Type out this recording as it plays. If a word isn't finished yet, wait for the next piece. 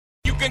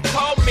can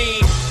call me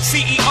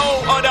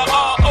CEO of the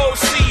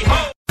ROC.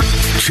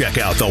 Check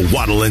out the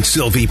Waddle and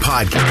Sylvie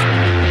podcast.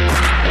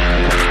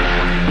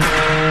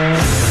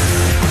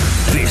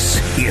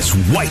 This is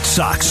White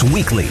Sox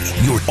Weekly,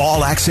 your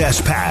all-access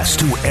pass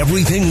to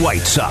everything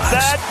White Sox.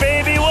 That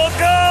baby will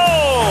go!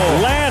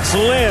 Lance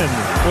Lynn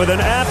with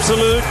an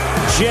absolute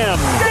gem.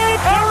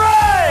 Deep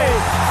hooray!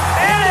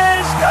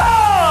 It is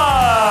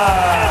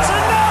gone! It's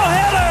a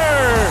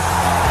no-hitter!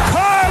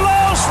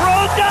 Carlos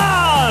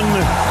Rodon!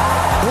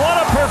 What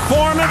a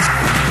performance!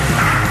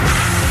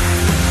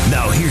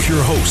 Now here's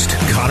your host,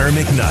 Connor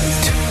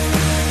McKnight.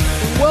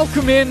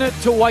 Welcome in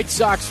to White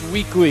Sox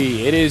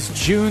Weekly. It is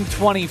June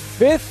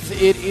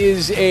 25th. It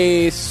is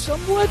a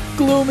somewhat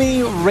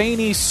gloomy,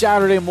 rainy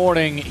Saturday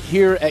morning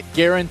here at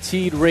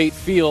Guaranteed Rate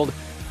Field.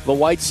 The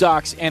White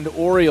Sox and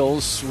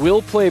Orioles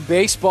will play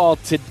baseball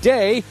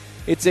today.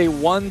 It's a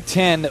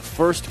 1:10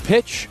 first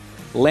pitch.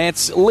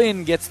 Lance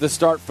Lynn gets the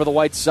start for the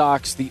White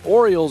Sox. The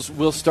Orioles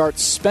will start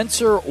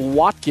Spencer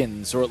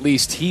Watkins, or at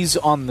least he's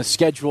on the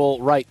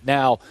schedule right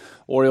now.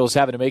 Orioles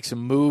having to make some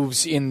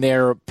moves in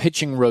their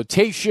pitching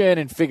rotation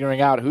and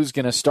figuring out who's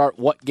going to start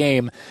what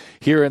game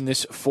here in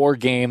this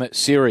four-game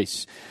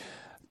series.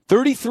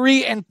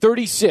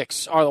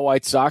 33-36 are the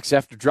White Sox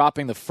after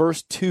dropping the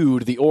first two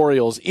to the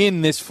Orioles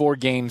in this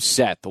four-game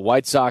set. The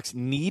White Sox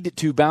need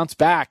to bounce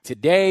back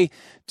today,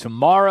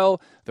 tomorrow,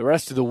 the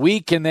rest of the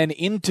week, and then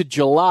into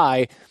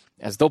July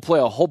as they'll play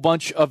a whole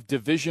bunch of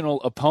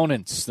divisional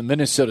opponents, the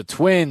Minnesota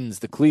Twins,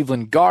 the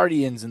Cleveland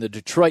Guardians, and the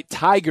Detroit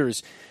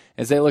Tigers,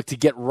 as they look to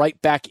get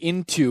right back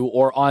into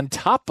or on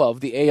top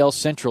of the AL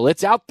Central.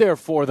 It's out there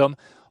for them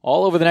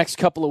all over the next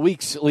couple of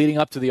weeks leading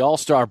up to the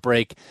All-Star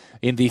break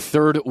in the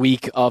third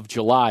week of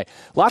July.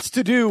 Lots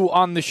to do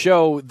on the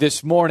show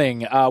this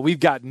morning. We've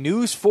got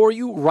news for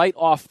you right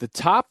off the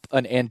top.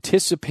 An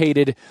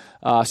anticipated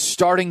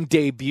starting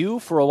debut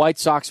for a White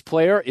Sox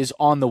player is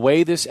on the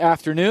way this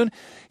afternoon.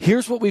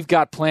 Here's what we've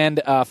got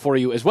planned for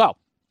you as well.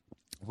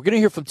 We're going to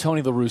hear from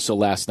Tony La Russa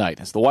last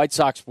night as the White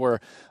Sox were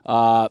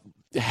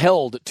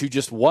held to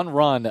just one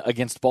run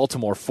against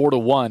Baltimore,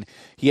 4-1.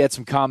 He had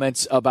some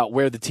comments about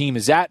where the team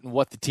is at and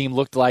what the team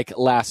looked like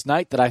last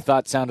night that I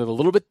thought sounded a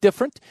little bit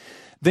different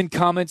than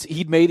comments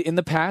he'd made in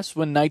the past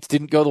when nights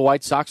didn't go the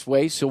White Sox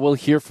way, so we'll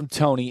hear from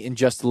Tony in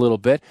just a little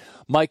bit.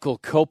 Michael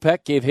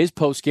Kopech gave his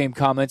post-game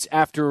comments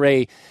after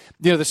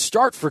the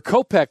start for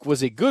Kopech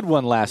was a good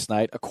one last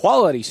night, a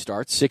quality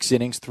start, 6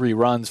 innings, 3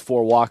 runs,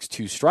 4 walks,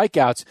 2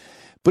 strikeouts.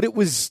 But it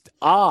was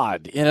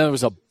odd. There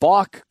was a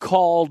balk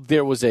called.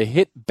 There was a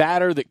hit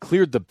batter that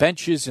cleared the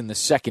benches in the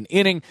second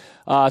inning.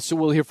 So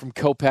we'll hear from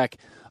Kopech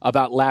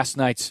about last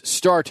night's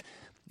start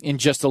in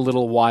just a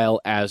little while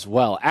as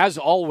well. As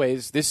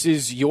always, this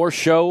is your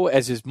show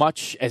as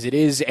much as it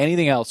is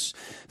anything else.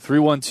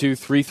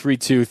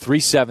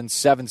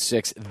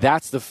 312-332-3776.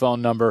 That's the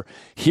phone number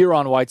here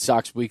on White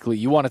Sox Weekly.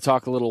 You want to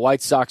talk a little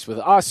White Sox with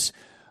us?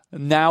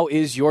 Now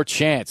is your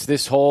chance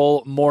this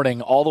whole morning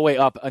all the way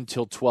up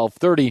until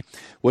 12:30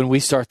 when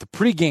we start the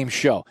pregame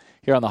show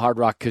here on the Hard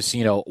Rock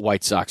Casino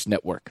White Sox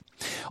Network.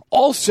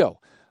 Also,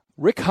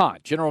 Rick Hahn,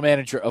 general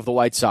manager of the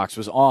White Sox,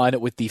 was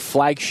on with the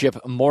flagship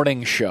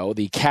morning show,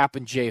 the Cap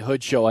and Jay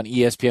Hood show on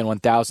ESPN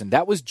 1000.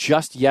 That was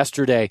just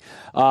yesterday.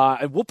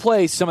 And we'll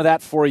play some of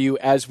that for you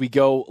as we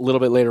go a little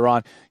bit later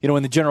on.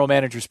 When the general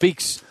manager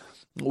speaks,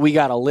 we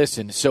got to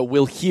listen. So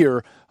we'll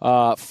hear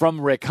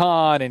from Rick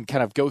Hahn and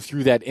kind of go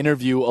through that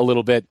interview a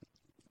little bit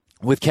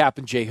with Cap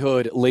and Jay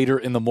Hood later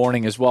in the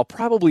morning as well,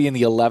 probably in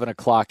the 11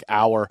 o'clock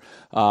hour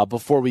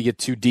before we get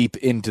too deep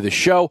into the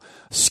show.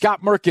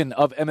 Scott Merkin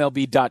of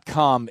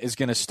MLB.com is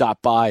going to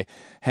stop by,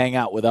 hang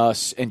out with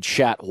us, and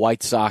chat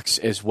White Sox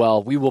as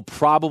well. We will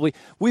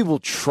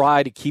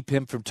try to keep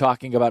him from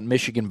talking about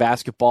Michigan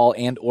basketball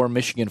and or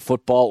Michigan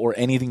football or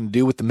anything to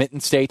do with the Mitten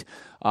State.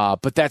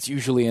 But that's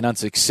usually an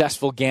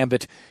unsuccessful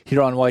gambit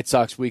here on White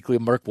Sox Weekly.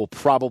 Merck will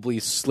probably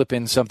slip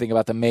in something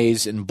about the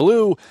maize and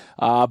blue,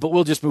 but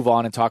we'll just move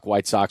on and talk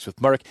White Sox with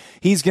Merck.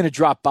 He's going to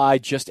drop by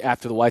just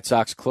after the White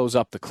Sox close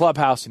up the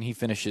clubhouse and he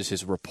finishes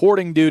his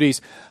reporting duties,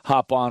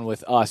 hop on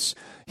with us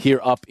here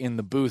up in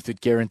the booth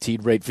at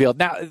Guaranteed Rate Field.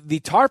 Now, the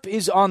tarp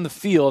is on the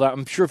field.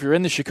 I'm sure if you're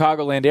in the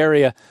Chicagoland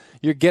area,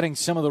 you're getting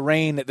some of the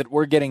rain that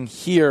we're getting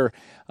here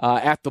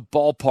at the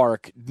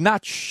ballpark.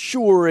 Not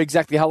sure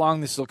exactly how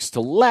long this looks to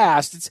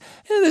last.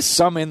 There's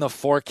some in the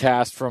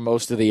forecast for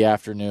most of the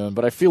afternoon,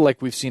 but I feel like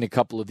we've seen a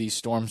couple of these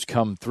storms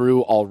come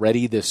through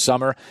already this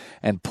summer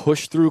and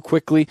push through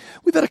quickly.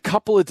 We've had a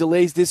couple of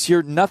delays this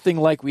year, nothing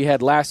like we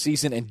had last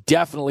season, and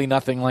definitely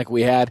nothing like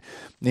we had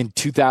in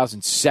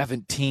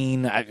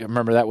 2017. I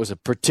remember that was a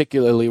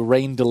particularly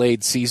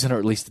rain-delayed season, or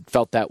at least it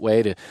felt that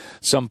way to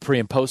some pre-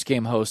 and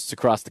post-game hosts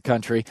across the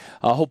country.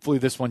 Hopefully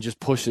this one just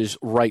pushes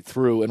right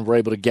through and we're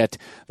able to get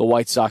the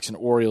White Sox and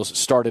Orioles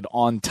started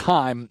on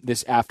time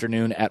this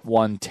afternoon at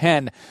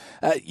 1:10.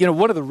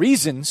 One of the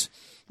reasons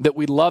that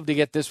we'd love to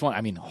get this one,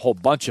 a whole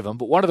bunch of them,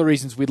 but one of the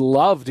reasons we'd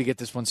love to get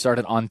this one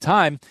started on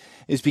time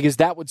is because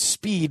that would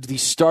speed the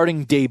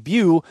starting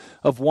debut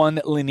of one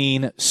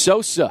Lenyn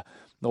Sosa.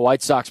 The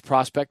White Sox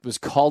prospect was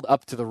called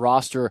up to the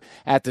roster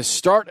at the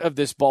start of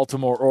this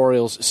Baltimore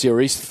Orioles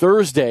series.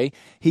 Thursday,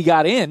 he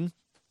got in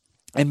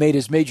and made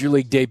his Major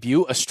League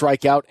debut, a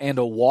strikeout and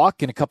a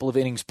walk in a couple of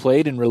innings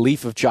played in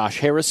relief of Josh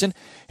Harrison.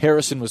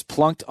 Harrison was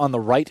plunked on the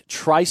right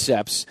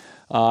triceps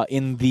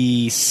in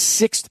the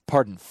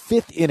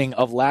fifth inning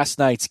of last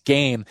night's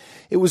game.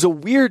 It was a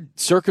weird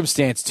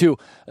circumstance, too.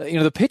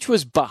 The pitch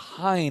was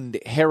behind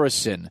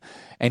Harrison,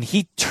 and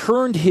he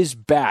turned his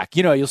back.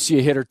 You'll see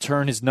a hitter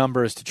turn his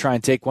numbers to try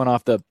and take one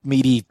off the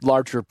meaty,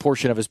 larger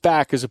portion of his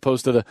back as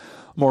opposed to the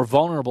more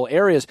vulnerable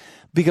areas.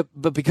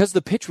 But because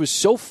the pitch was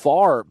so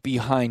far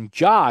behind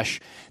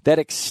Josh, that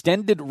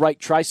extended right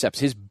triceps,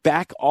 his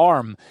back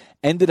arm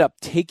ended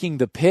up taking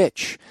the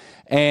pitch,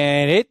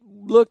 and it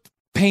looked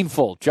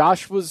painful.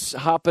 Josh was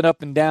hopping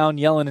up and down,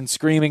 yelling and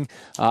screaming.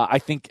 I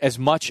think as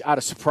much out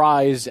of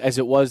surprise as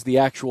it was the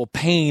actual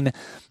pain,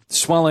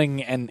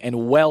 swelling,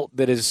 and welt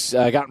that has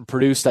gotten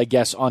produced, I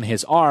guess, on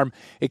his arm.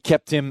 It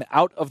kept him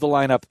out of the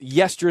lineup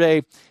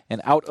yesterday and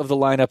out of the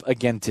lineup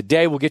again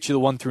today. We'll get you the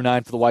 1 through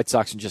 9 for the White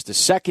Sox in just a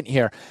second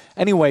here.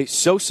 Anyway,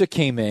 Sosa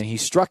came in. He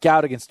struck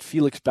out against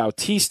Felix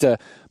Bautista,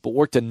 but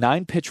worked a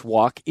 9-pitch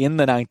walk in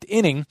the 9th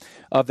inning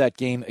of that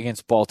game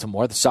against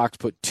Baltimore. The Sox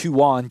put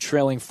 2 on,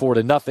 trailing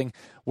 4-0.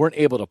 Weren't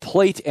able to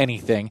plate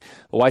anything.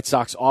 The White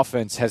Sox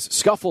offense has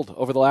scuffled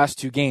over the last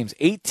 2 games.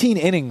 18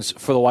 innings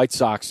for the White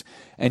Sox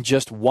and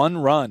just 1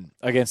 run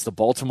against the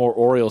Baltimore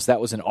Orioles.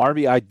 That was an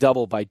RBI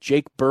double by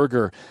Jake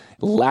Burger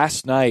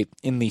last night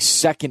in the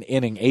 2nd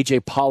inning. A.J.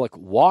 Pollock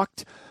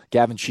walked.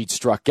 Gavin Sheets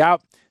struck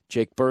out.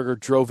 Jake Burger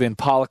drove in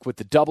Pollock with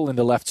the double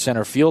into left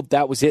center field.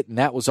 That was it, and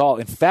that was all.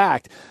 In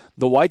fact,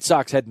 the White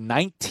Sox had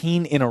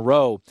 19 in a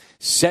row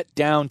set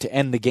down to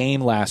end the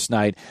game last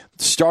night,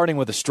 starting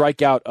with a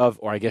strikeout of,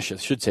 or I guess I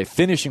should say,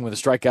 finishing with a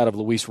strikeout of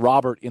Luis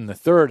Robert in the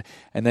 3rd,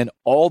 and then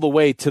all the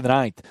way to the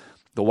 9th.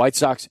 The White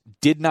Sox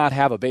did not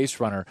have a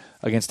base runner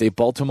against a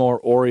Baltimore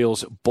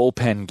Orioles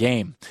bullpen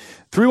game.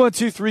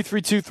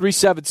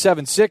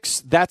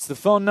 312-332-3776. That's the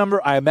phone number.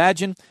 I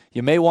imagine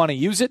you may want to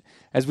use it,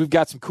 as we've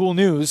got some cool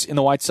news in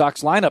the White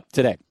Sox lineup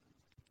today.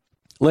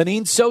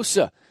 Lenyn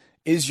Sosa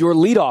is your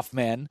leadoff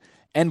man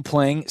and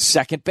playing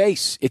second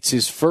base. It's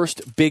his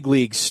first big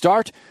league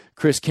start.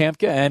 Chris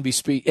Kamka,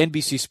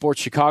 NBC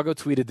Sports Chicago,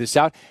 tweeted this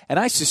out, and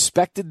I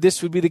suspected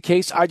this would be the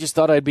case. I just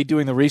thought I'd be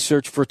doing the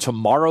research for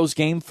tomorrow's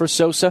game for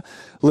Sosa.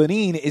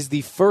 Lenyn is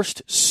the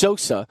first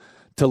Sosa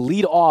to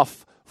lead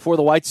off for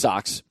the White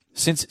Sox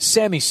since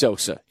Sammy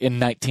Sosa in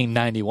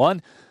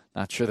 1991.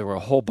 Not sure there were a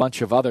whole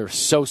bunch of other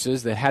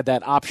Sosas that had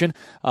that option,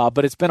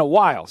 but it's been a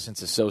while since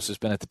a Sosa's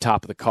been at the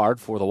top of the card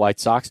for the White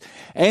Sox.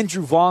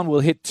 Andrew Vaughn will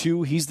hit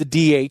 2. He's the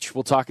DH.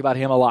 We'll talk about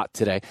him a lot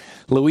today.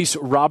 Luis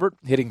Robert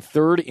hitting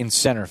 3rd in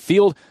center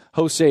field.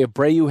 Jose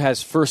Abreu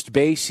has first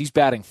base. He's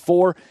batting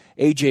 4.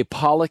 A.J.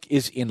 Pollock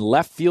is in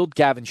left field.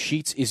 Gavin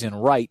Sheets is in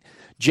right.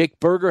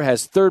 Jake Burger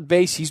has third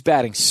base. He's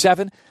batting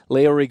 7.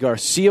 Leury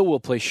Garcia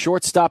will play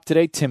shortstop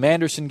today. Tim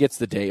Anderson gets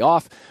the day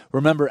off.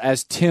 Remember,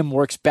 as Tim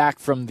works back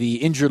from the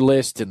injured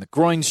list and the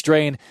groin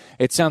strain,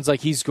 it sounds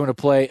like he's going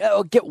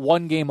to get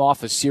 1 game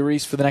off a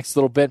series for the next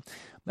little bit.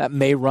 That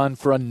may run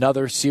for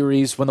another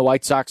series when the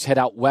White Sox head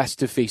out west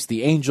to face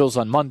the Angels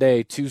on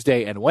Monday,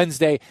 Tuesday, and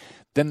Wednesday.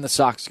 Then the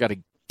Sox got a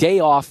day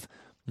off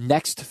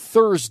next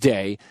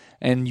Thursday,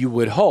 and you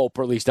would hope,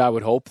 or at least I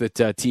would hope, that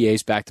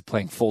TA's back to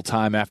playing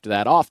full-time after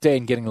that off day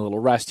and getting a little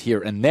rest here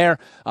and there.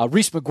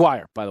 Reese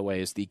McGuire, by the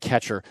way, is the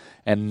catcher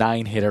and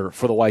 9-hitter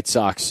for the White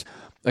Sox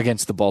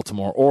against the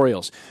Baltimore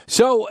Orioles.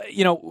 So,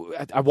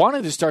 I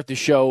wanted to start the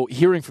show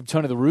hearing from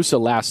Tony La Russa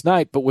last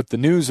night, but with the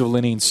news of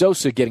Lenyn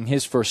Sosa getting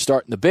his first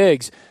start in the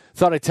bigs,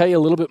 thought I'd tell you a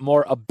little bit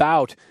more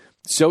about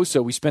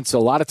Sosa. We spent a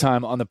lot of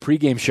time on the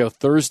pregame show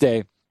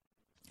Thursday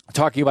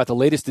talking about the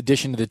latest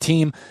addition to the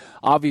team,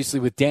 obviously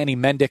with Danny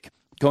Mendick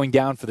going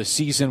down for the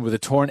season with a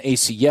torn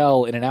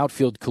ACL in an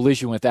outfield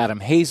collision with Adam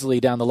Hazley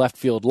down the left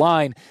field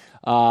line.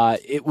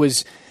 It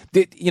was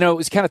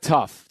kind of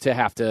tough to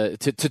have to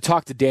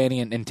talk to Danny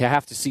and to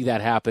have to see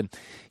that happen.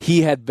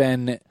 He'd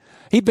been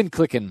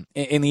clicking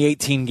in the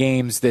 18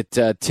 games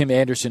that Tim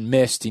Anderson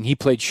missed, and he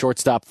played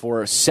shortstop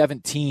for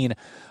 17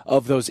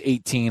 of those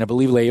 18. I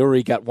believe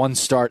Leury got 1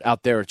 start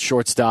out there at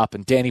shortstop,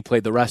 and Danny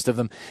played the rest of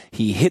them.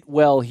 He hit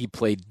well. He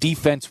played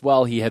defense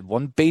well. He had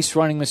 1 base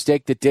running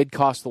mistake that did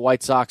cost the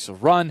White Sox a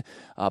run,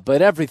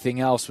 but everything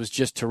else was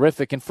just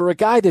terrific. And for a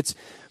guy that's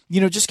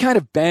just kind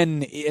of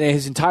been in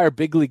his entire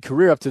big league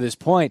career up to this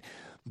point,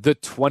 the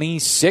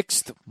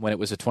 26th when it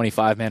was a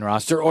 25-man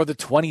roster, or the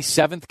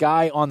 27th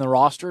guy on the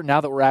roster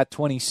now that we're at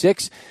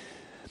 26,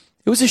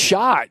 it was a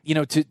shot,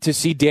 to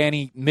see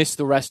Danny miss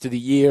the rest of the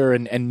year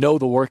and know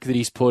the work that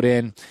he's put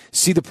in,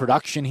 see the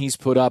production he's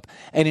put up,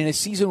 and in a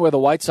season where the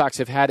White Sox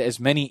have had as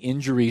many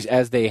injuries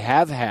as they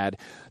have had,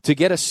 to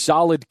get a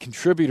solid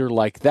contributor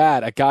like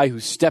that, a guy who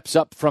steps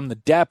up from the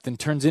depth and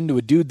turns into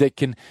a dude that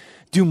can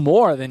do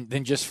more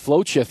than just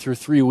float you through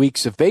 3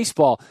 weeks of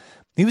baseball.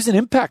 He was an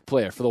impact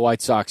player for the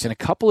White Sox in a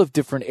couple of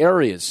different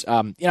areas.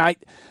 I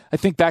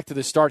think back to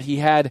the start, he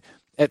had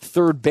at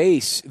third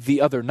base the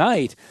other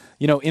night,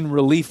 in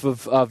relief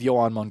of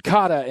Yoan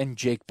Moncada and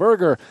Jake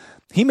Berger.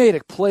 He made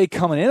a play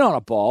coming in on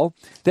a ball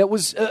that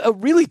was a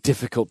really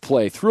difficult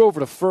play. Threw over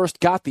to first,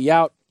 got the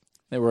out.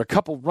 There were a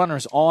couple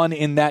runners on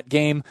in that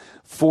game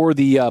for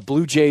the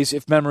Blue Jays,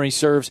 if memory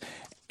serves.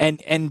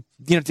 And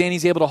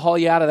Danny's able to haul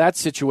you out of that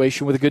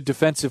situation with a good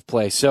defensive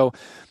play. So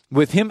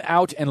with him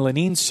out and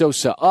Lenyn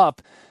Sosa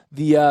up,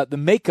 the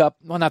makeup,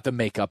 well, not the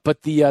makeup,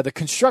 but the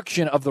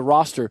construction of the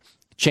roster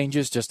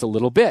changes just a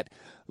little bit.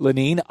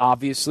 Lenyn,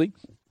 obviously,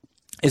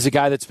 is a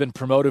guy that's been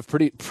promoted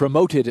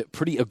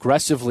pretty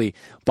aggressively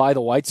by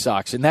the White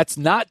Sox. And that's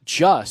not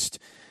just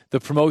the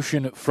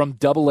promotion from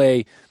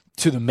Double-A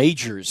to the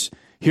majors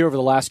here over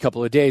the last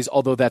couple of days,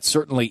 although that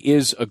certainly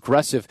is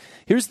aggressive.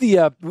 Here's we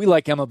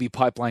like MLB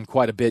Pipeline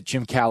quite a bit.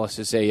 Jim Callis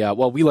is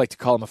we like to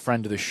call him a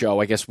friend of the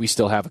show. I guess we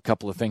still have a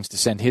couple of things to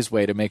send his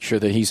way to make sure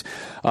that he's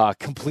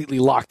completely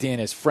locked in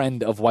as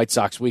friend of White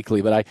Sox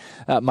Weekly. But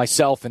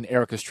myself and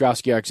Eric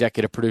Ostrowski, our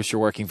executive producer,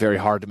 working very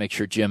hard to make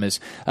sure Jim is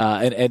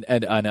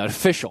an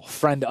official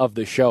friend of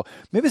the show.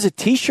 Maybe as a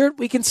T-shirt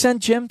we can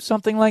send Jim,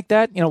 something like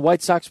that.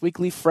 White Sox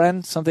Weekly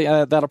friend, something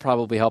that'll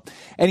probably help.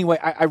 Anyway,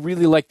 I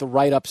really like the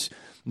write-ups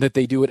that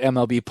they do at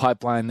MLB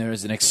Pipeline. There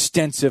is an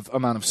extensive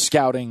amount of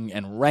scouting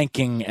and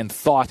ranking and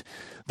thought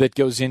that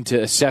goes into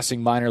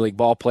assessing minor league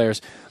ball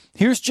players.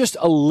 Here's just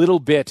a little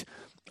bit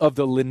of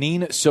the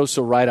Lenyn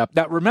Sosa write-up.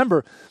 Now,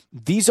 remember,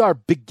 these are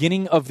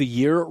beginning of the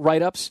year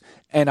write-ups,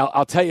 and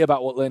I'll tell you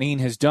about what Lenyn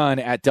has done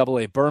at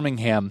Double-A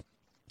Birmingham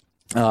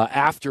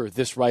after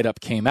this write-up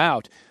came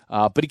out.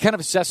 But he kind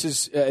of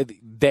assesses,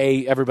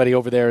 everybody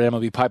over there at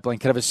MLB Pipeline,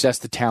 kind of assess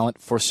the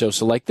talent for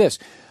Sosa like this.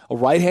 A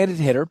right-handed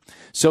hitter,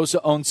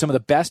 Sosa owns some of the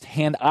best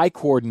hand-eye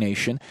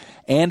coordination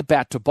and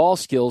bat-to-ball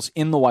skills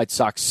in the White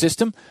Sox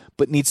system,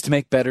 but needs to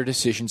make better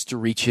decisions to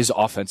reach his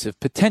offensive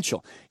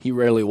potential. He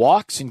rarely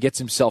walks and gets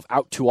himself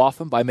out too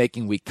often by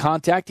making weak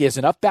contact. He has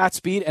enough bat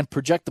speed and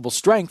projectable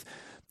strength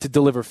to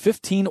deliver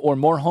 15 or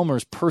more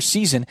homers per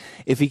season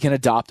if he can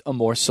adopt a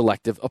more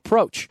selective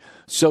approach.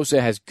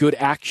 Sosa has good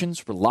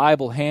actions,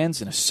 reliable hands,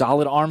 and a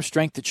solid arm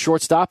strength at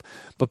shortstop,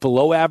 but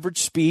below average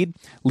speed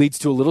leads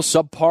to a little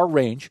subpar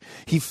range.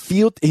 He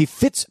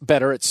fits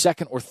better at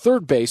second or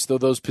third base, though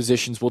those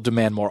positions will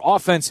demand more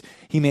offense.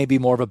 He may be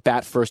more of a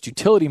bat-first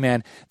utility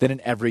man than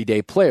an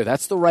everyday player.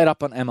 That's the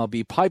write-up on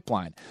MLB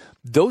Pipeline.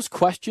 Those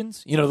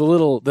questions,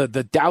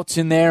 the doubts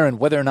in there and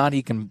whether or not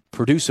he can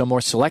produce a more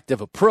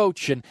selective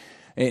approach and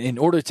in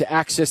order to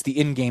access the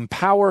in-game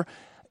power,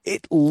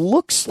 it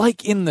looks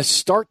like in the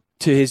start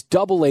to his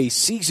Double-A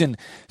season,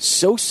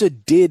 Sosa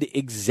did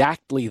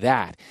exactly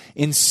that.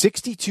 In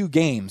 62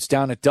 games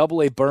down at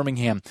Double-A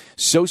Birmingham,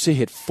 Sosa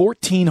hit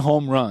 14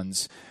 home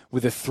runs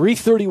with a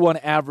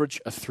 .331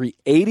 average, a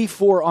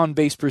 .384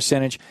 on-base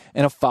percentage,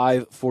 and a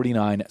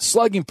 .549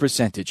 slugging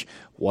percentage.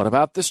 What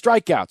about the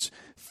strikeouts?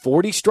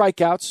 40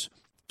 strikeouts,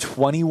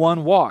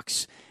 21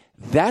 walks.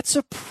 That's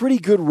a pretty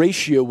good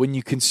ratio when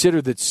you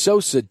consider that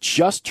Sosa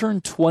just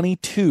turned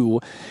 22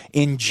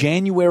 in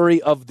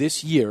January of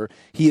this year.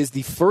 He is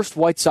the first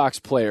White Sox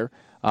player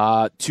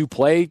to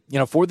play,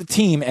 for the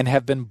team and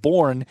have been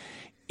born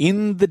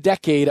in the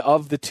decade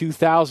of the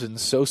 2000s.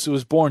 Sosa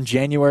was born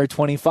January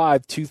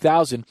 25,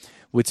 2000,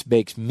 which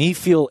makes me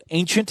feel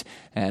ancient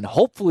and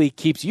hopefully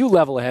keeps you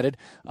level-headed.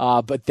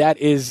 But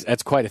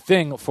that's quite a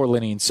thing for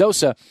Lenyn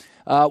Sosa.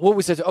 What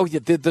was that? Oh, yeah,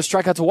 the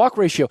strikeout to walk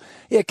ratio.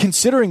 Yeah,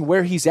 considering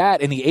where he's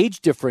at and the age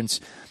difference,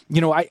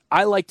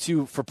 I like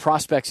to, for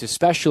prospects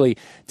especially,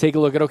 take a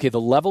look at, the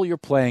level you're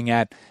playing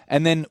at,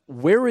 and then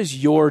where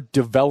is your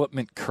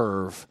development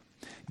curve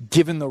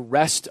given the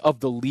rest of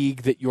the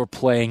league that you're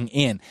playing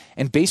in.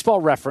 And Baseball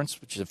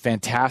Reference, which is a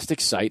fantastic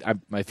site,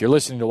 if you're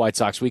listening to White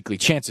Sox Weekly,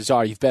 chances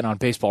are you've been on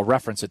Baseball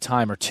Reference a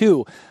time or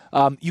two.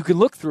 You can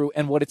look through,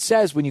 and what it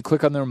says when you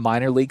click on their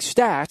minor league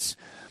stats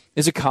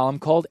is a column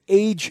called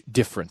age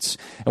difference.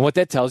 And what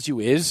that tells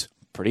you is,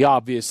 pretty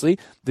obviously,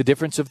 the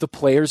difference of the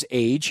player's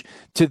age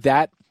to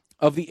that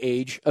of the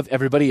age of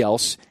everybody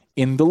else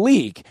in the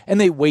league. And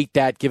they weight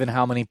that given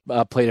how many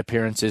plate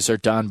appearances are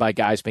done by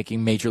guys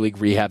making major league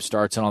rehab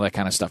starts and all that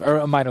kind of stuff,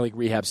 or minor league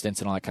rehab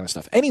stints and all that kind of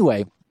stuff.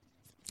 Anyway,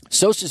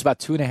 Sosa's about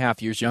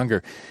 2.5 years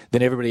younger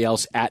than everybody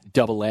else at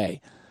Double-A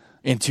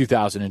in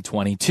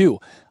 2022.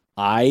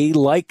 I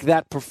like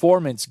that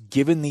performance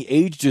given the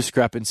age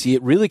discrepancy.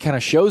 It really kind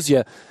of shows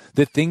you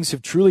that things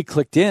have truly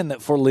clicked in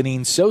for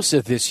Lenyn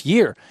Sosa this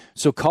year.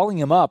 So calling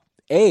him up,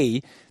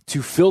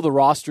 to fill the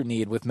roster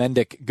need with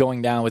Mendick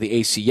going down with the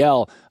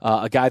ACL,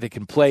 a guy that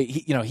can play.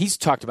 He's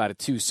talked about it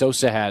too.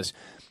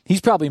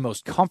 He's probably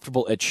most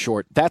comfortable at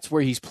short. That's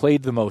where he's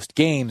played the most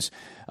games.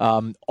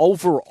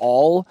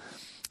 Overall,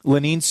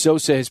 Lenyn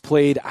Sosa has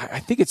played, I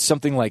think it's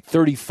something like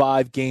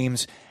 35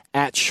 games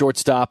at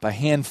shortstop, a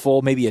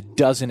handful, maybe a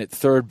dozen at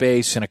third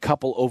base, and a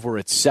couple over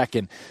at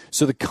second.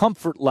 So the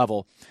comfort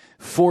level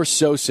for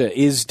Sosa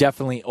is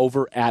definitely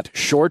over at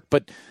short,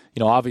 but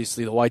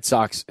obviously the White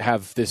Sox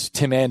have this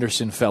Tim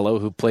Anderson fellow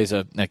who plays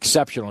an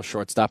exceptional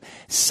shortstop.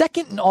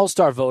 Second in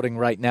all-star voting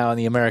right now in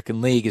the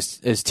American League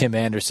is Tim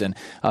Anderson.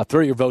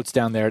 Throw your votes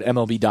down there at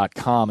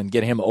MLB.com and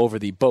get him over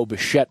the Bo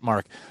Bichette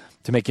mark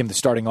to make him the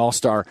starting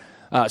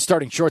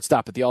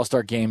shortstop at the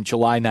All-Star game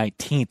July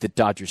 19th at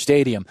Dodger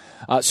Stadium.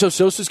 So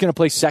Sosa's going to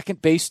play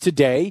second base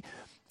today,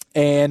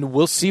 and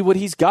we'll see what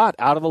he's got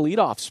out of the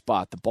leadoff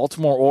spot. The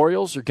Baltimore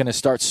Orioles are going to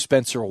start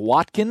Spencer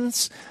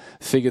Watkins.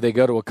 Figure they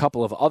go to a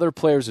couple of other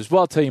players as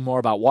well. I'll tell you more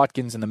about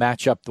Watkins and the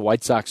matchup the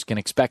White Sox can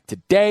expect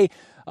today.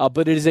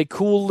 But it is a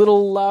cool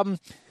little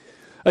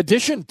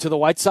addition to the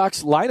White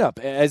Sox lineup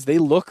as they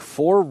look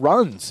for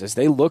runs, as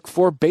they look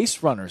for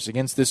base runners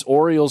against this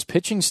Orioles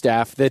pitching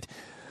staff that,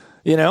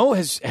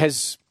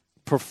 has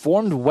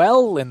performed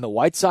well, and the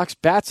White Sox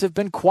bats have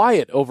been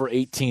quiet over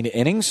 18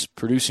 innings,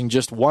 producing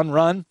just 1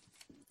 run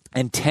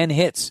and 10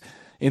 hits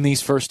in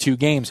these first 2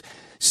 games.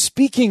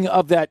 Speaking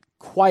of that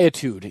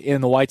quietude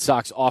in the White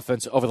Sox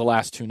offense over the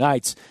last 2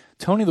 nights,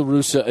 Tony La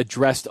Russa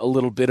addressed a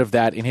little bit of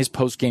that in his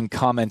post-game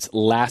comments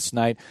last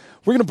night.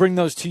 We're going to bring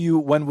those to you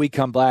when we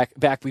come back.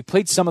 We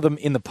played some of them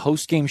in the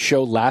post-game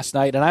show last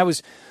night, and I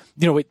was,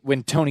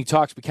 when Tony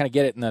talks, we kind of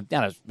get it in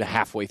the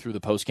halfway through the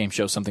post-game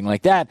show, something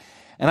like that,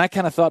 and I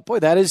kind of thought, boy,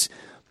 that's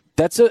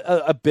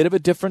a bit of a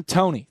different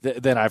Tony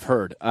than I've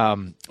heard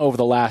over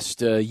the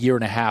last year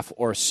and a half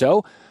or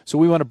so. So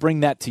we want to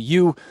bring that to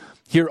you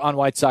here on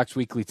White Sox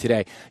Weekly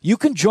today. You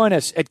can join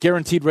us at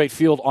Guaranteed Rate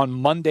Field on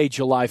Monday,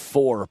 July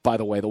 4, by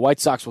the way. The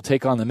White Sox will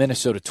take on the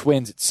Minnesota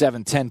Twins at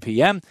 7:10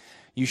 p.m.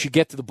 You should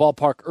get to the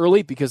ballpark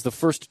early because the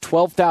first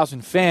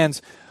 12,000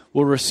 fans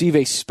will receive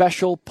a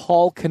special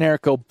Paul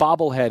Konerko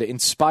bobblehead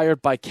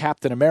inspired by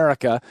Captain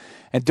America.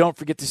 And don't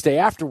forget to stay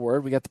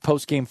afterward. We got the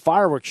post-game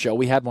fireworks show.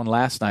 We had one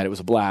last night. It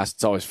was a blast.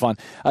 It's always fun.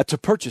 To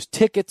purchase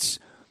tickets,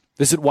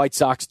 visit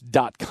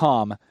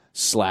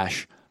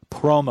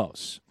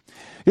whitesox.com/promos.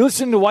 You're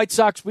listening to White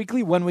Sox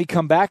Weekly. When we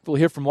come back, we'll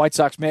hear from White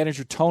Sox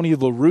manager Tony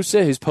La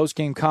Russa. His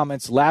post-game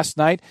comments last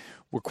night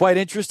were quite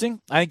interesting.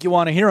 I think you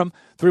want to hear them.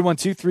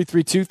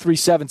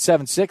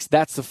 312-332-3776.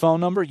 That's the phone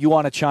number. You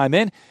want to chime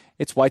in.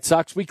 It's White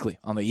Sox Weekly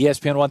on the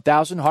ESPN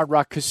 1000 Hard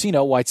Rock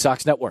Casino White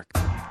Sox Network.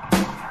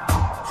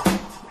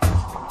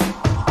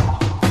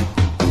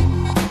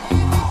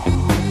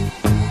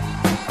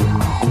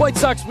 White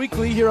Sox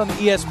Weekly here on the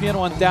ESPN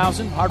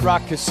 1000 Hard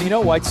Rock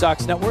Casino White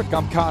Sox Network.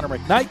 I'm Connor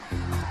McKnight.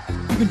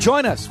 You can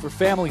join us for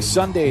Family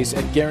Sundays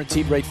at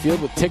Guaranteed Rate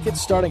Field with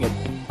tickets starting at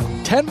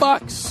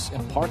 $10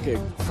 and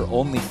parking for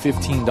only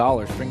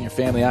 $15. Bring your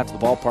family out to the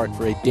ballpark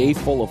for a day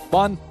full of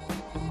fun.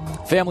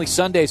 Family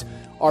Sundays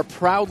are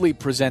proudly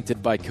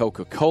presented by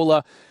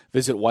Coca-Cola.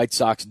 Visit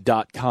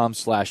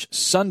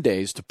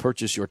whitesox.com/Sundays to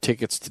purchase your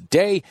tickets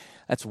today.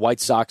 That's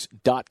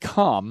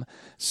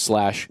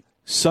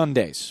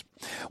whitesox.com/Sundays.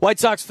 White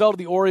Sox fell to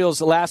the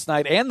Orioles last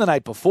night and the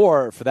night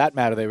before, for that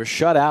matter. They were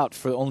shut out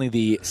for only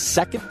the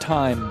second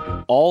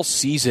time all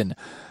season.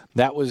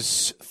 That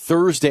was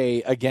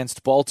Thursday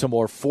against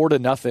Baltimore,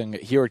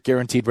 4-0 here at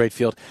Guaranteed Rate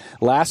Field.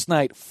 Last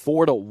night,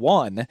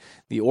 4-1.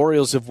 The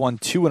Orioles have won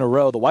 2 in a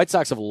row. The White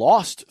Sox have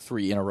lost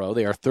 3 in a row.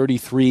 They are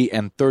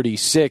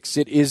 33-36.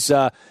 It is,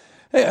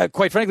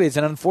 quite frankly, it's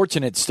an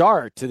unfortunate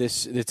start to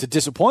this. It's a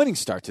disappointing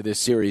start to this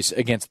series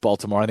against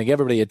Baltimore. I think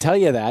everybody would tell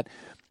you that.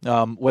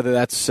 Whether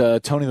that's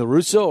Tony La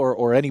Russa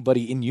or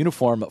anybody in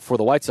uniform for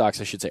the White Sox,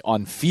 I should say,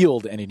 on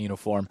field and in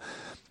uniform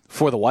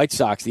for the White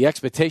Sox. The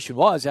expectation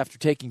was, after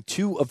taking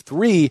 2 of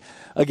 3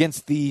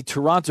 against the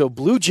Toronto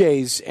Blue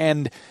Jays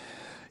and,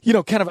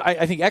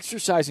 I think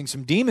exercising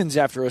some demons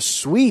after a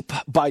sweep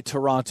by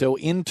Toronto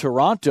in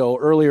Toronto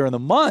earlier in the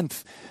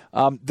month,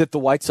 that the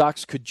White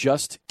Sox could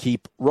just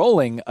keep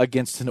rolling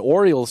against an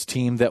Orioles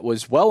team that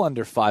was well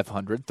under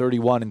 500,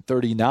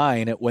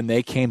 31-39 when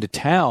they came to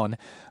town.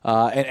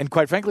 And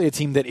quite frankly, a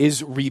team that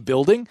is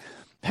rebuilding,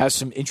 has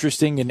some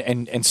interesting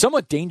and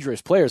somewhat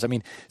dangerous players. I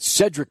mean,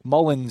 Cedric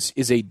Mullins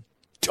is a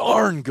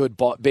darn good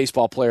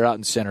baseball player out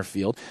in center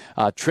field.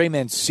 Trey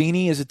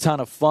Mancini is a ton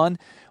of fun.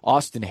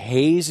 Austin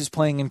Hayes is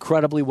playing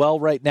incredibly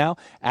well right now.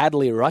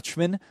 Adley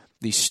Rutschman,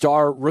 the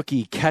star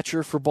rookie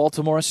catcher for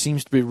Baltimore,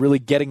 seems to be really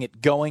getting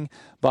it going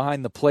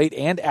behind the plate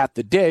and at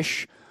the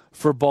dish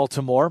for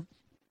Baltimore.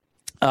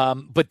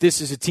 But this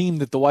is a team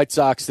that the White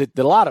Sox, that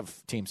a lot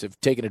of teams have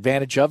taken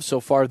advantage of so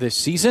far this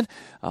season.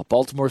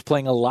 Baltimore's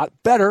playing a lot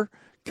better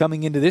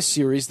coming into this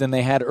series than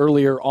they had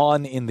earlier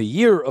on in the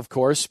year, of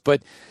course.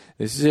 But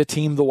this is a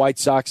team the White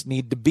Sox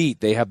need to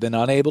beat. They have been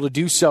unable to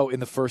do so in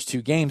the first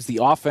 2 games. The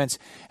offense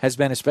has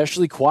been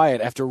especially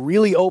quiet after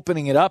really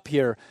opening it up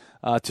here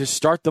to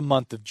start the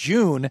month of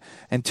June.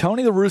 And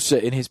Tony La Russa,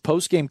 in his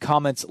post-game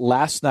comments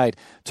last night,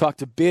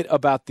 talked a bit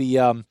about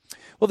the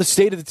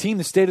state of the team,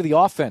 the state of the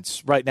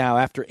offense right now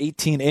after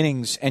 18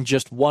 innings and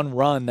just 1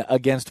 run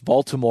against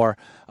Baltimore.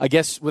 I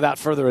guess without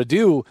further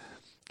ado,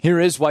 here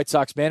is White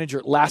Sox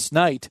manager last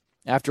night,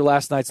 after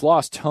last night's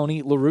loss,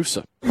 Tony La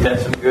Russa. You've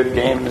had some good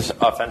games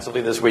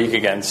offensively this week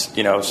against,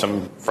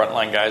 some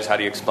frontline guys. How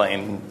do you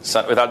explain,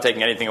 without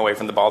taking anything away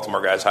from the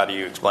Baltimore guys, how do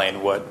you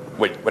explain what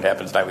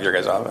happened tonight with your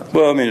guys' offense?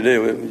 Well, today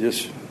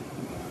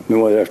I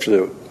mean,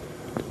 after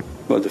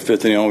the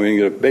fifth inning, we didn't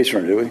get a base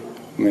run, did we? I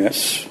mean,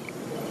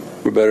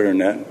 we're better than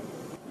that.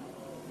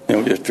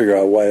 We just figure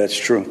out why that's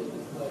true.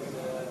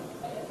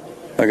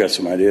 I got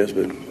some ideas,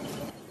 but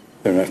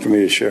they're not for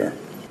me to share.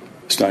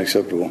 It's not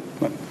acceptable.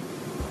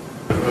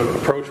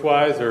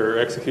 Approach-wise or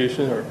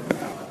execution? Or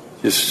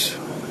just,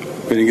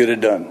 we didn't get it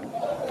done.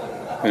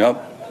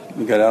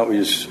 We got out,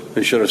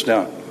 they shut us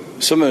down.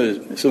 Some of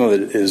it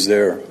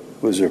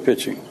was their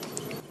pitching,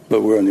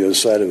 but we're on the other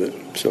side of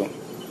it, so.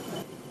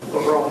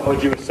 Overall, how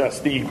would you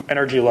assess the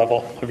energy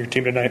level of your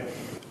team tonight?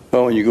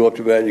 Well, when you go up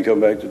to bat and you come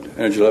back, the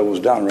energy level is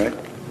down, right?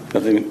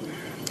 Nothing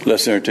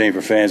less entertaining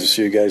for fans to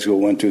see you guys go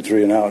 1, 2,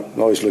 3 and out. It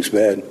always looks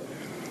bad.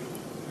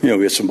 We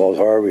hit some balls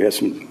hard. We had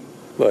some,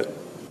 but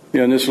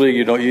in this league,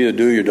 you either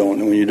do or you don't.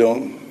 And when you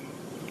don't,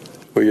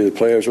 whether you're the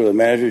players or the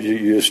managers,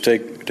 you just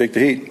take the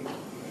heat.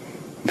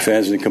 The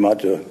fans didn't come out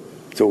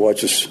to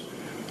watch us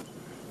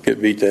get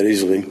beat that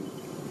easily.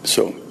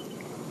 So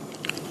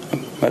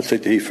I'll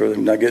take the heat for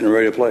them not getting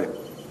ready to play.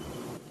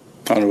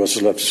 I don't know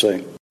what's left to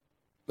say.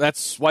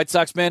 That's White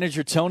Sox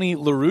manager Tony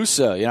La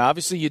Russa.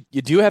 Obviously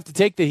you do have to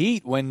take the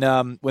heat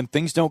when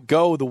things don't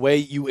go the way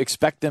you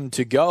expect them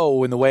to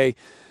go, and the way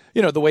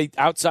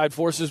outside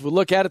forces would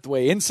look at it, the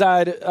way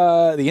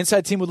the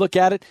inside team would look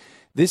at it.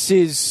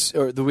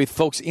 Or the way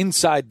folks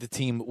inside the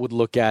team would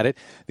look at it.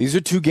 These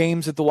are two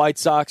games that the White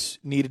Sox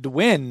needed to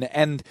win.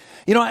 And,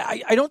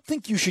 I don't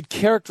think we should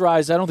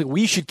characterize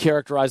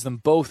them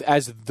both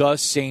as the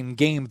same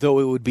game, though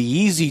it would be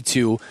easy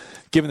to,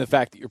 given the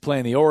fact that you're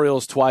playing the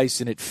Orioles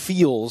twice and it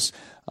feels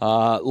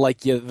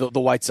like the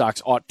White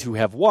Sox ought to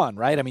have won,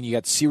 right? I mean, you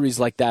got series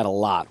like that a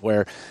lot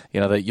where,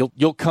 that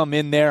you'll come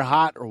in there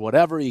hot or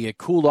whatever, you get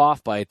cooled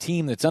off by a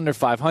team that's under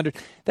 500.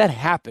 That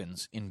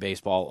happens in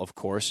baseball, of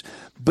course.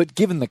 But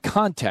given the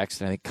context,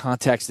 and I think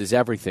context is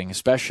everything,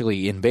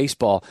 especially in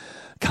baseball,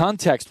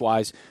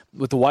 context-wise,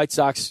 with the White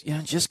Sox,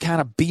 just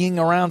kind of being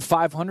around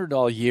 500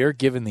 all year,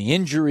 given the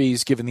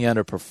injuries, given the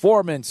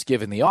underperformance,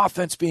 given the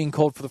offense being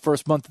cold for the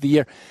first month of the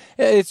year,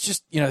 it's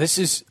just, this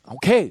is,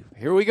 okay,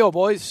 here we go,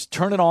 boys,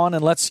 turn it on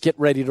and let's get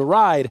ready to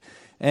ride.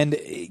 And,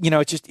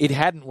 it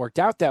hadn't worked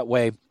out that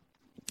way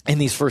in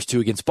these first two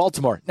against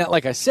Baltimore. Now,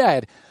 like I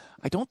said,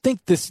 I don't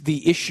think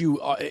the issue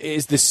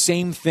is the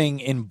same thing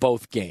in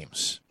both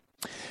games.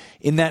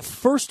 In that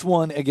first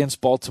one against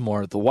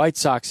Baltimore, the White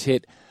Sox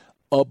hit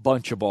a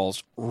bunch of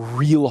balls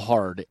real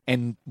hard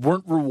and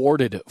weren't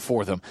rewarded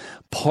for them.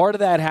 Part of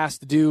that has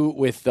to do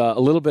with a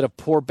little bit of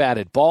poor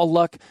batted ball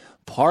luck.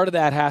 Part of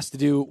that has to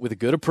do with a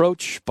good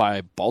approach by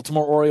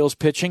Baltimore Orioles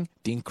pitching.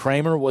 Dean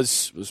Kramer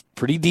was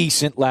pretty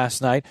decent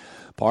last night.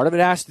 Part of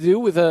it has to do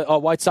with a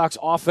White Sox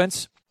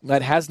offense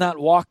that has not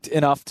walked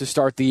enough to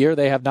start the year.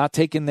 They have not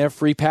taken their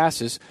free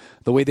passes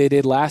the way they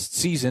did last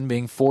season,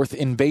 being fourth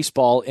in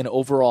baseball in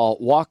overall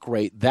walk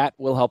rate. That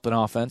will help an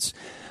offense.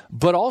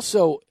 But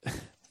also,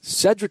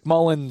 Cedric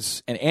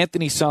Mullins and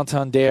Anthony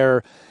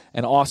Santander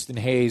and Austin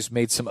Hayes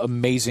made some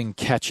amazing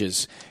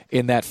catches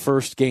in that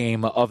first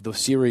game of the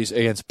series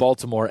against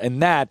Baltimore.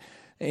 And that,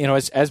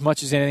 as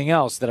much as anything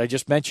else that I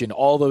just mentioned,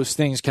 all those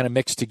things kind of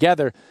mixed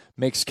together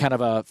makes kind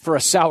of a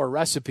sour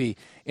recipe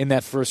in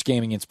that first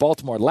game against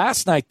Baltimore.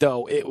 Last night,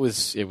 though, it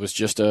was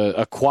just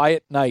a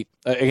quiet night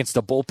against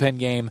a bullpen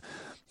game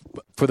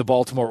for the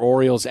Baltimore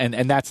Orioles, and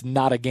that's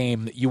not a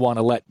game that you want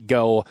to let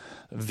go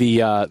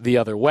the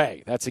other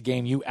way. That's a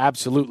game you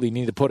absolutely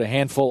need to put a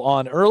handful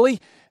on early,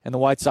 and the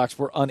White Sox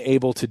were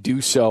unable to do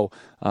so.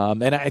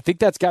 And I think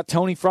that's got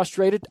Tony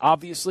frustrated,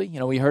 obviously.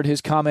 We heard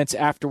his comments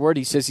afterward.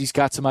 He says he's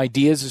got some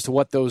ideas as to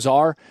what those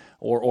are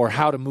or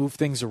how to move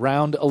things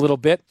around a little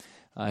bit.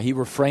 He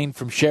refrained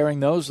from sharing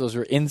those. Those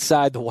are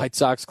inside the White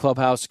Sox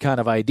clubhouse kind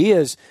of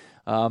ideas.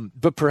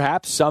 But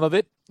perhaps some of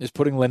it is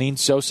putting Lenyn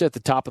Sosa at the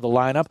top of the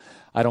lineup.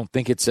 I don't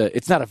think it's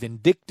not a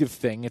vindictive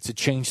thing. It's to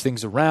change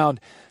things around.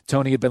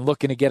 Tony had been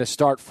looking to get a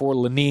start for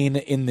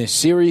Lenyn in this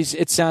series.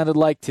 It sounded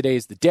like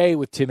today's the day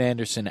with Tim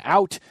Anderson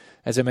out.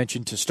 As I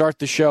mentioned to start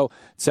the show,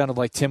 it sounded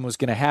like Tim was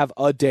going to have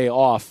a day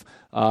off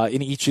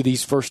in each of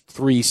these first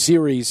three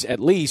series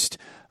at least,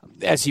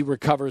 as he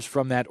recovers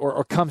from that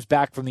or comes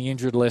back from the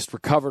injured list,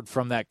 recovered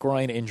from that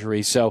groin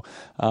injury. So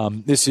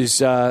this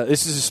is a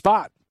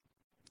spot.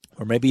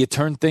 Or maybe you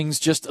turn things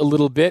just a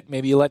little bit.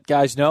 Maybe you let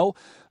guys know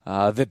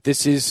that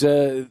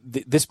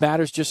this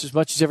matters just as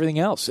much as everything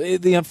else.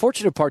 The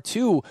unfortunate part,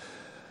 too,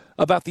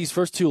 about these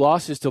first two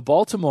losses to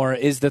Baltimore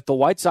is that the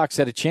White Sox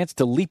had a chance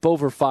to leap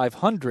over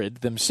 500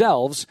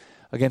 themselves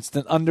against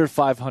an under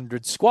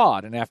 500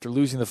 squad. And after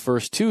losing the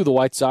first two, the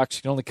White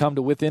Sox can only come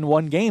to within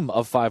one game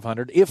of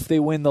 500 if they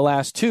win the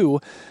last two,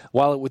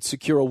 while it would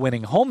secure a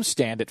winning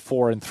homestand at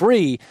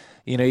 4-3.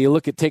 You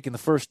look at taking the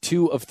first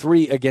 2 of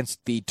 3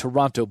 against the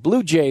Toronto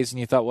Blue Jays, and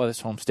you thought, well,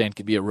 this homestand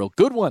could be a real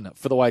good one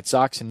for the White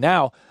Sox. And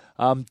now,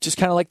 just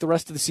kind of like the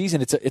rest of the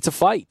season, it's a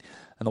fight.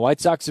 And the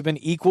White Sox have been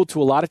equal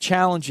to a lot of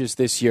challenges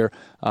this year,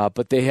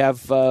 but they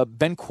have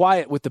been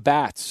quiet with the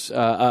bats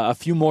a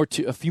few more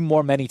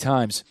many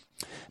times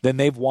than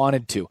they've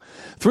wanted to.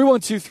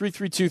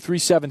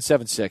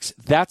 312-332-3776.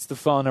 That's the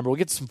phone number. We'll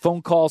get some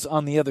phone calls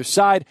on the other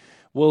side.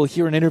 We'll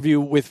hear an interview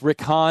with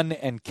Rick Hahn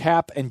and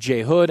Cap and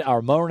Jay Hood,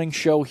 our morning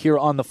show here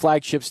on the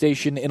flagship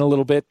station in a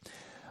little bit.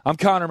 I'm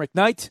Connor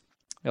McKnight.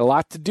 A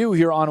lot to do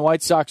here on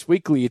White Sox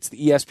Weekly. It's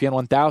the ESPN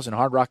 1000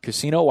 Hard Rock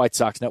Casino White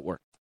Sox Network.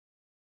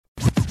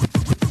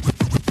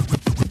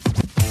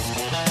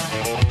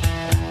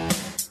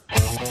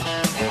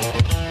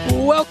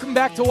 Welcome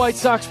back to White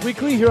Sox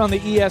Weekly here on the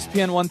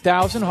ESPN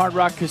 1000 Hard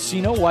Rock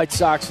Casino White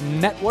Sox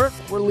Network.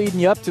 We're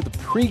leading you up to the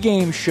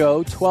pregame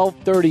show,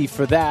 12:30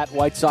 for that.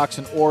 White Sox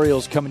and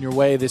Orioles coming your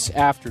way this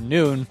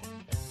afternoon.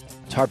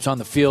 Tarps on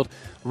the field.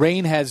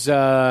 Rain has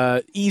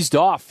eased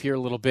off here a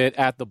little bit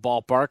at the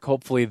ballpark.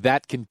 Hopefully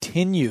that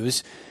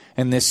continues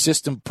and this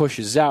system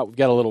pushes out. We've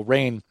got a little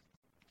rain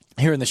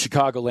here in the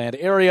Chicagoland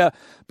area.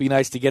 Be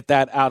nice to get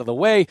that out of the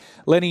way.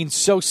 Lenin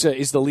Sosa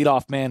is the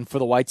leadoff man for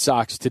the White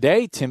Sox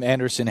today. Tim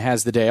Anderson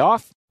has the day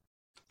off.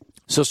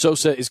 So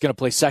Sosa is going to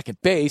play second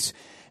base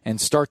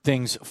and start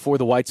things for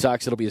the White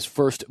Sox. It'll be his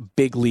first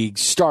big league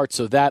start.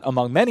 So that,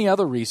 among many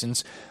other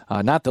reasons,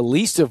 not the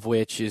least of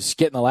which is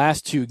getting the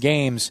last two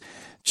games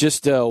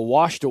just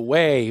washed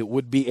away,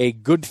 would be a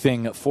good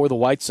thing for the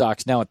White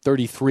Sox now at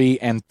 33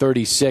 and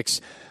 36.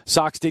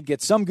 Sox did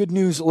get some good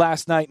news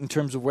last night in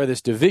terms of where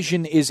this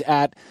division is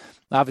at.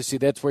 Obviously,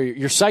 that's where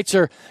your sights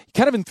are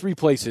kind of in three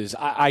places,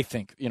 I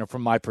think,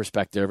 from my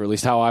perspective, or at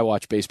least how I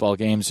watch baseball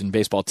games and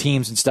baseball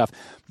teams and stuff.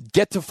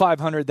 Get to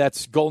 500,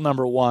 that's goal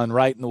number one,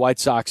 right? And the White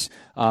Sox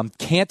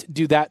can't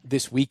do that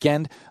this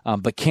weekend,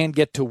 but can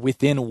get to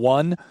within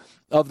one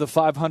of the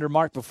 500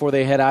 mark before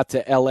they head out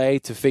to L.A.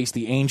 to face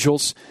the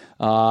Angels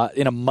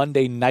in a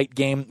Monday night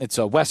game. It's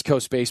a West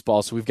Coast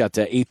baseball, so we've got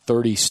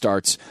 8:30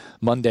 starts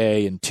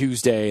Monday and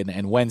Tuesday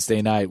and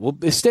Wednesday night. Well,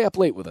 stay up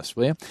late with us,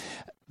 will you?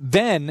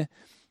 Then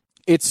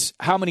it's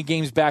how many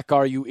games back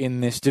are you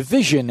in this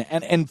division?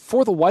 And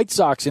for the White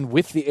Sox and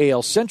with the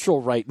AL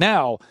Central right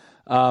now,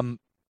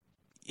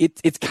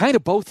 it's kind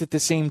of both at the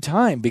same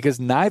time because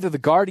neither the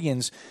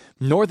Guardians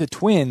nor the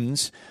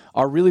Twins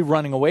are really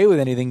running away with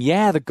anything.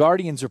 Yeah, the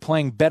Guardians are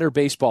playing better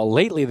baseball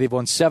lately. They've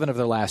won 7 of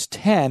their last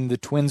 10. The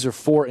Twins are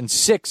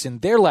 4-6 in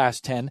their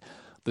last 10.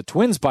 The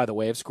Twins, by the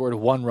way, have scored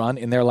 1 run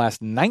in their last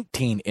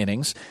 19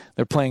 innings.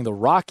 They're playing the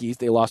Rockies.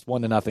 They lost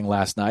 1-0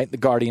 last night. The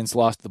Guardians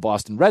lost to the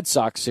Boston Red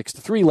Sox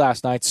 6-3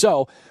 last night.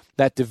 So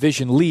that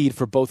division lead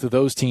for both of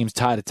those teams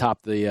tied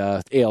atop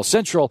the AL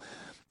Central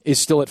is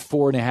still at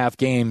 4.5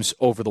 games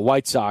over the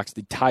White Sox.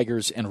 The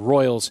Tigers and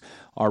Royals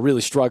are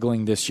really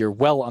struggling this year,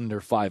 well under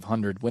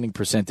 500, winning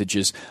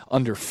percentages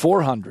under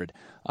 400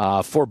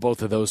 for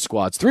both of those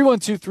squads.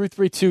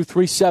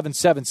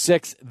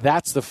 312-332-3776,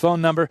 that's the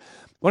phone number.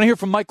 Want to hear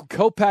from Michael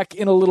Kopech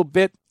in a little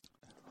bit.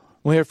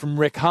 We'll hear from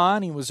Rick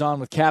Hahn. He was on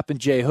with Cap and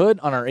Jay Hood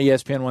on our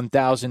ESPN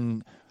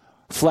 1000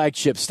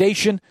 flagship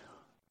station.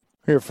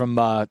 We'll hear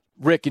from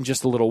Rick in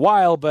just a little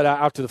while, but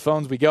out to the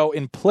phones we go.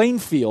 In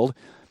Plainfield,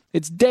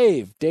 it's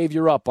Dave. Dave,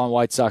 you're up on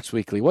White Sox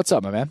Weekly. What's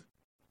up, my man?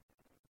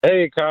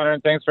 Hey, Connor.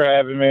 Thanks for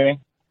having me.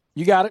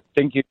 You got it. I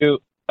think you do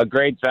a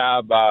great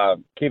job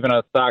keeping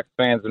us Sox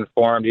fans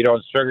informed. You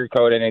don't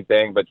sugarcoat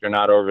anything, but you're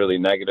not overly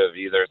negative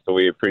either, so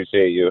we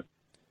appreciate you.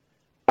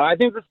 I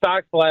think the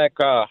Sox lack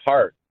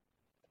heart.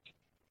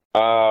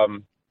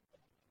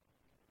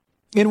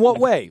 In what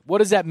way? What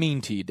does that mean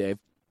to you, Dave?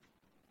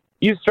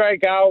 You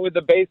strike out with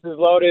the bases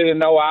loaded and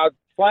no outs.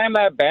 Slam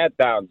that bat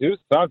down. Do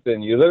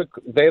something.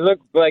 They look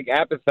like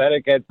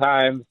apathetic at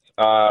times.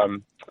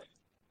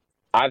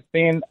 I've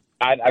seen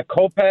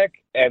Kopech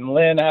and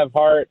Lynn have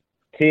heart,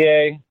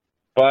 TA,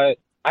 but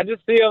I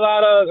just see a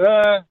lot of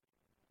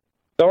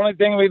the only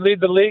thing we lead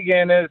the league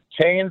in is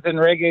chains and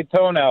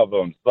reggaeton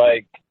albums.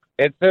 Like,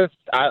 it's just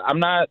I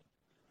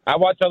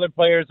watch other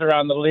players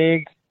around the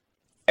league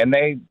and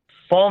they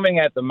foaming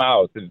at the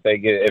mouth if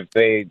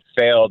they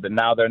failed and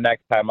now their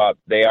next time up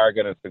they are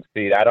going to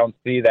succeed. I don't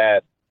see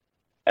that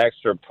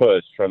extra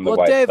push from the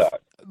White Sox.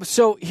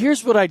 So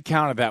here's what I'd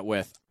counter that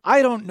with.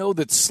 I don't know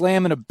that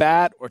slamming a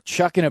bat or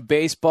chucking a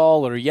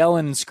baseball or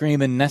yelling and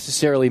screaming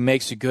necessarily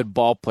makes a good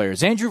ball player.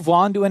 Does Andrew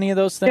Vaughn do any of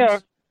those things? Yeah.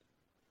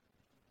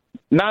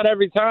 Not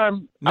every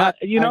time. Not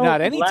any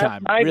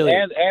time, really.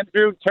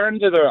 Andrew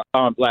turned to the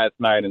ump last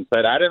night and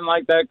said, I didn't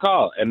like that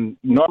call. And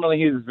normally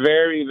he's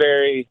very,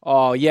 very...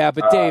 Oh, yeah,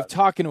 but Dave,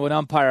 talking to an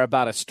umpire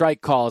about a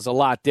strike call is a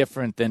lot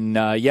different than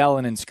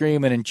yelling and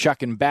screaming and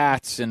chucking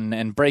bats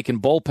and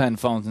breaking bullpen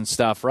phones and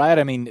stuff, right?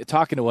 I mean,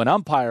 talking to an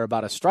umpire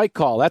about a strike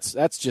call, that's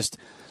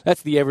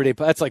the everyday...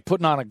 That's like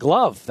putting on a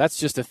glove. That's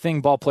just a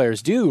thing ball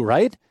players do,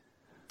 right?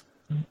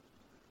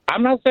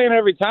 I'm not saying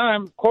every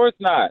time. Of course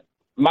not.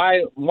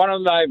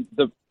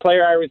 The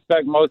player I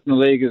respect most in the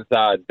league is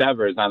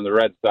Devers on the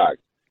Red Sox.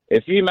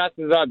 If he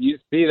messes up, you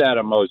see that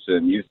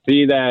emotion, you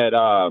see that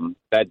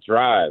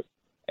drive,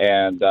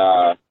 and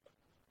I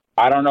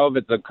don't know if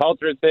it's a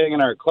culture thing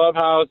in our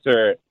clubhouse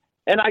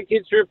and I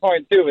get your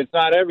point too. It's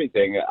not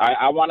everything.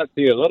 I want to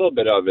see a little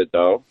bit of it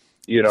though.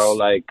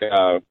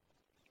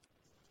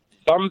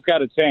 something's got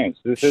to change.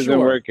 This isn't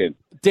working.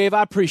 Dave,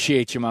 I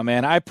appreciate you, my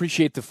man. I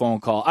appreciate the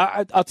phone call.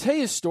 I'll tell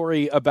you a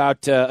story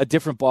about a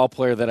different ball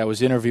player that I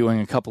was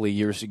interviewing a couple of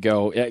years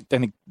ago. I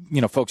think,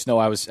 folks know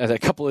I was at a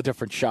couple of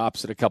different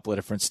shops at a couple of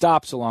different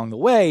stops along the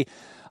way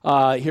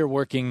here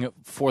working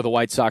for the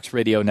White Sox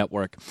radio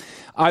network.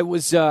 I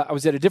was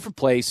at a different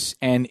place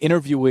and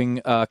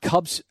interviewing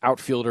Cubs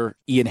outfielder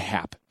Ian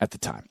Happ at the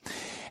time.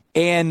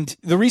 And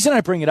the reason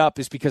I bring it up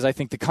is because I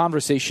think the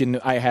conversation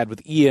I had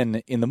with Ian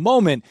in the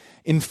moment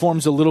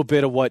informs a little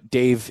bit of what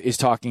Dave is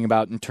talking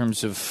about in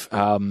terms of,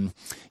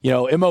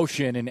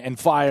 emotion and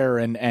fire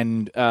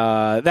and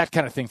that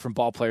kind of thing from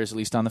ball players, at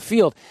least on the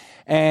field.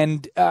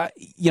 And,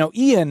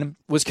 Ian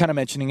was kind of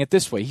mentioning it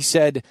this way. He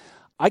said,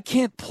 I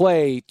can't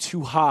play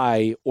too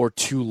high or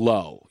too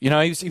low. He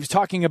was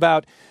talking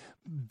about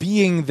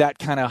being that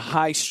kind of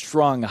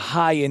high-strung,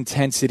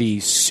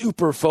 high-intensity,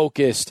 super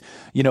focused,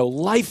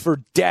 life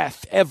or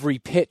death, every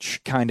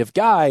pitch kind of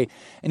guy.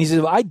 And he said,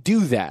 well, I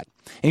do that.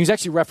 And he was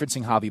actually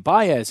referencing Javi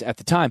Baez at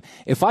the time.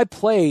 If I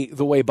play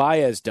the way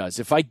Baez does,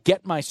 if I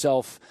get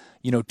myself,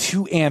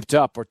 too amped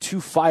up or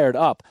too fired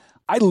up,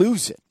 I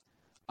lose it.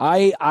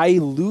 I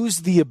lose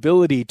the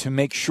ability to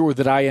make sure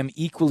that I am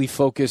equally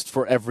focused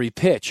for every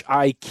pitch.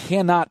 I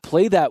cannot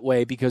play that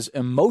way because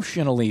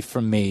emotionally for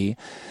me,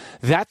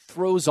 that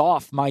throws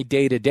off my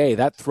day-to-day.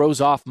 That throws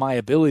off my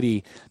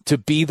ability to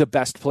be the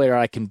best player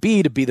I can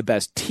be, to be the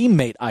best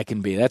teammate I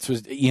can be. That's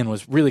what Ian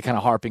was really kind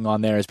of harping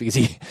on there, is because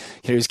he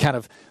was kind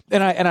of,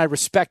 and I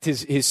respect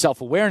his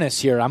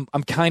self-awareness here.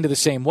 I'm kind of the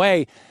same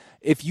way.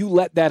 If you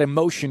let that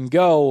emotion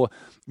go,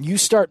 you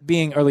start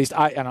being, or at least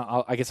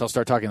I guess I'll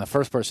start talking in the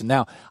first person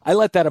now. I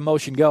let that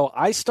emotion go.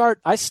 I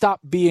stop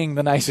being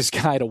the nicest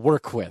guy to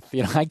work with.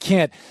 I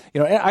can't,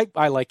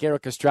 I like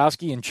Eric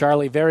Ostrowski and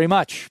Charlie very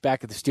much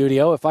back at the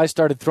studio. If I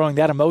started throwing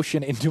that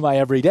emotion into my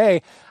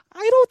everyday,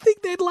 I don't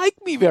think they'd like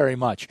me very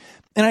much.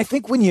 And I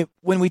think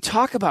when we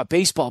talk about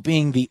baseball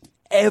being the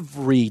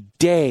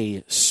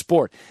everyday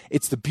sport,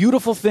 it's the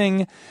beautiful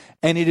thing.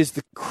 And it is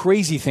the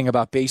crazy thing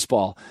about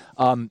baseball.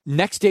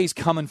 Next day's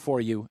coming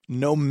for you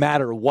no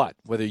matter what,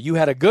 whether you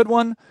had a good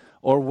one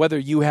or whether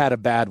you had a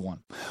bad one.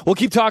 We'll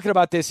keep talking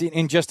about this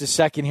in just a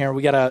second here.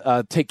 We got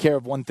to take care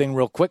of one thing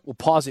real quick. We'll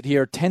pause it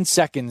here. 10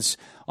 seconds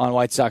on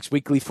White Sox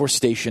Weekly for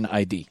station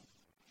ID.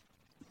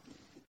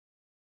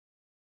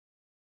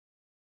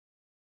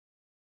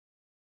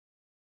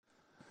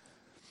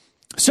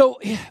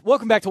 So,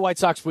 welcome back to White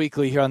Sox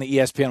Weekly here on the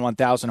ESPN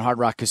 1000 Hard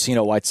Rock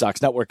Casino White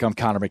Sox Network. I'm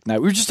Connor McKnight.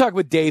 We were just talking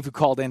with Dave, who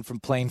called in from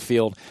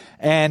Plainfield,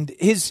 and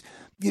his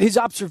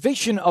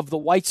observation of the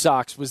White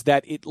Sox was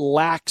that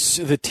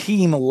the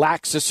team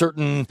lacks a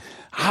certain,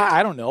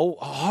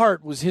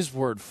 heart was his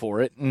word for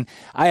it. And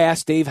I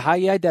asked Dave, how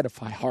do you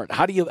identify heart?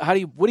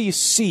 What do you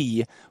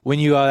see when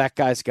that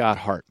guy's got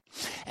heart?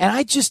 And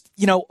I just,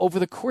 over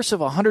the course of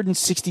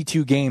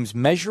 162 games,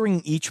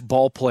 measuring each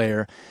ball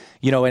player,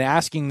 and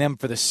asking them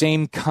for the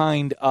same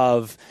kind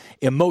of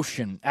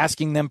emotion,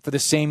 asking them for the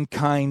same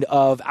kind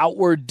of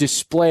outward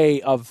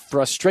display of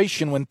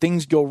frustration when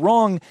things go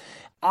wrong,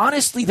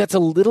 honestly, that's a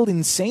little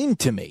insane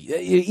to me.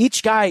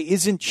 Each guy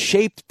isn't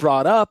shaped,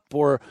 brought up,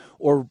 or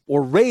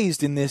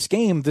raised in this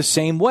game the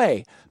same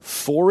way.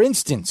 For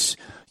instance,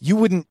 you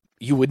wouldn't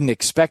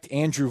expect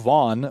Andrew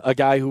Vaughn, a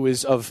guy who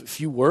is of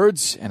few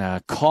words and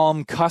a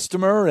calm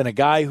customer and a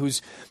guy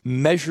whose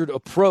measured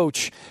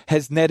approach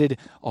has netted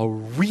a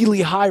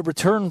really high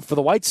return for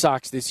the White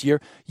Sox this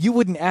year. You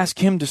wouldn't ask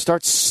him to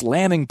start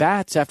slamming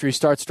bats after he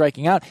starts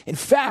striking out. In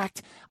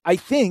fact, I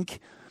think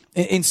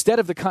instead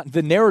of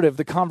the narrative,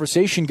 the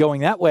conversation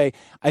going that way,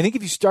 I think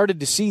if you started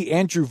to see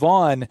Andrew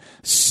Vaughn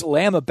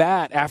slam a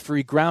bat after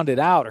he grounded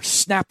out or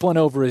snap one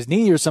over his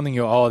knee or something,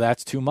 you go, oh,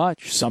 that's too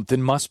much.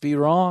 Something must be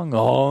wrong.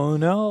 Oh,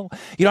 no.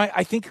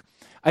 I think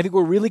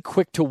we're really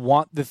quick to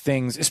want the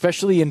things,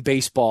 especially in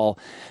baseball,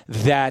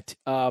 that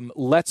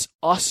lets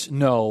us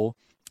know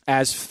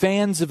as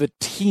fans of a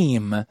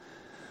team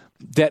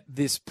that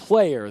this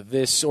player,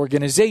 this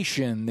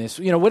organization, this,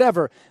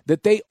 whatever,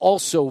 that they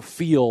also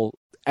feel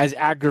as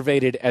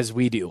aggravated as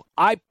we do.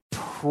 I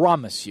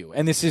promise you,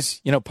 and this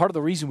is, part of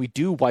the reason we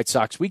do White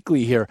Sox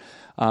Weekly here.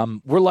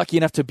 We're lucky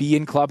enough to be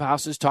in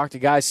clubhouses, talk to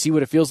guys, see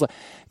what it feels like.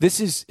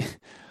 This is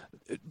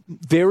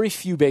very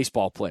few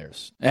baseball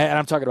players, and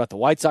I'm talking about the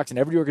White Sox and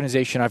every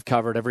organization I've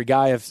covered, every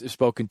guy I've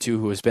spoken to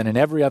who has been in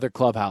every other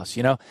clubhouse.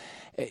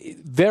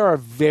 There are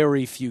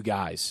very few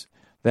guys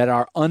that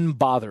are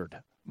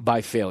unbothered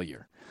by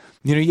failure.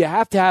 You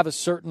have to have a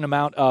certain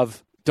amount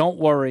of, don't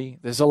worry,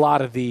 there's a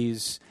lot of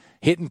these.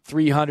 Hitting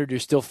 300, you're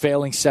still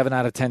failing 7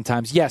 out of 10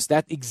 times. Yes,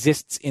 that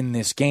exists in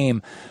this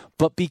game.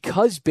 But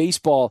because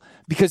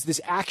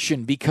this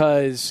action,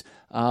 because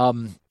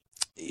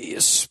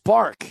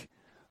spark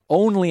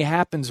only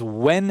happens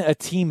when a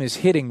team is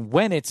hitting.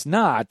 When it's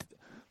not,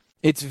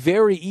 it's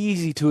very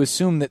easy to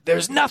assume that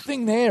there's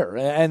nothing there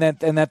and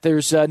that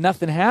there's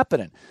nothing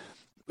happening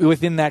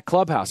within that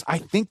clubhouse. I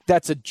think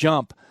that's a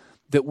jump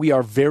that we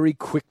are very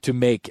quick to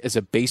make as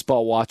a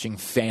baseball-watching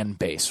fan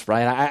base,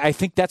 right? I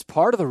think that's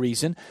part of the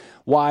reason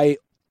why,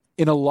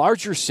 in a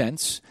larger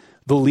sense,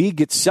 the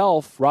league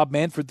itself, Rob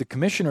Manfred, the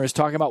commissioner, is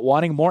talking about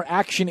wanting more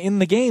action in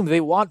the game.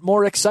 They want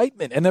more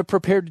excitement, and they're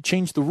prepared to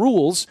change the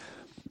rules,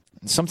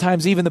 and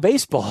sometimes even the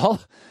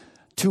baseball,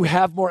 to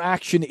have more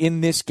action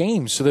in this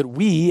game so that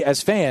we,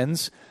 as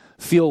fans,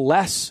 feel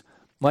less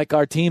like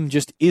our team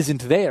just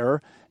isn't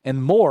there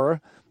and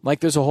more like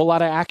there's a whole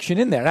lot of action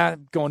in there.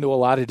 I'm going to a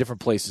lot of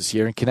different places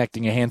here and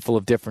connecting a handful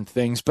of different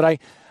things, but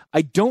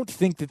I don't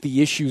think that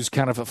the issues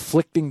kind of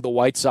afflicting the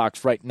White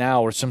Sox right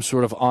now are some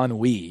sort of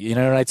ennui,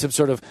 right? Some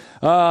sort of,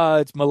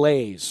 it's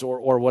malaise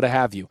or what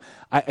have you.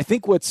 I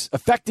think what's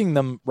affecting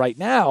them right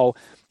now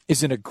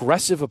is an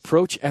aggressive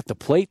approach at the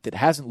plate that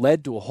hasn't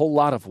led to a whole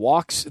lot of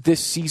walks this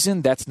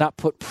season. That's not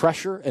put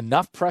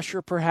enough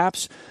pressure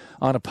perhaps,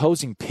 on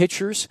opposing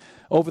pitchers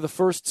over the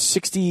first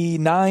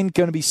 69,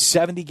 going to be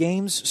 70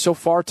 games so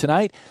far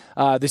tonight,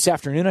 this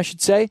afternoon, I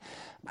should say.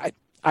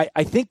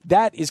 I think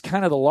that is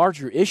kind of the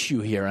larger issue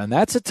here, and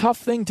that's a tough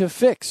thing to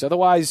fix.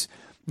 Otherwise,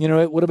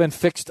 it would have been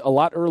fixed a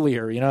lot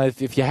earlier.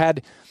 If you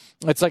had,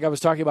 it's like I was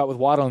talking about with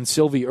Waddle and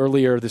Sylvie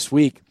earlier this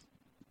week.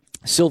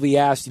 Sylvie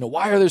asked,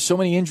 why are there so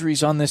many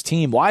injuries on this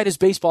team? Why does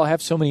baseball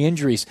have so many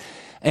injuries?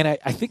 And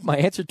I think my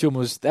answer to him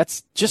was,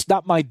 that's just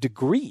not my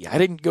degree. I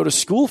didn't go to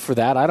school for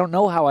that. I don't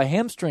know how a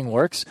hamstring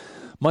works,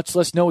 much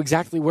less know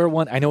exactly where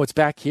one. I know it's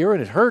back here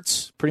and it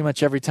hurts pretty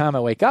much every time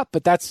I wake up,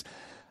 but that's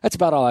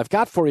about all I've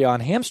got for you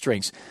on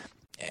hamstrings.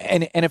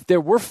 And if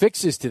there were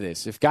fixes to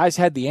this, if guys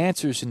had the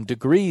answers and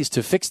degrees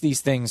to fix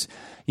these things,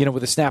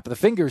 with a snap of the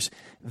fingers,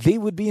 they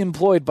would be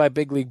employed by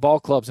big league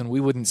ball clubs and we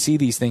wouldn't see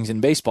these things in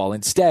baseball.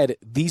 Instead,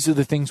 these are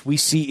the things we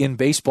see in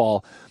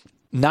baseball,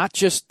 not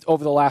just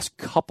over the last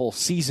couple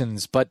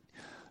seasons, but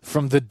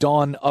from the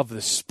dawn of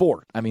the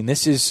sport. I mean,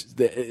 this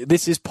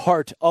is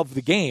part of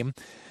the game,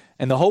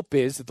 and the hope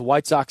is that the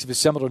White Sox have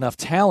assembled enough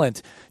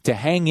talent to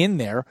hang in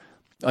there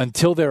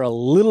until they're a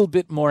little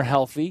bit more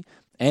healthy,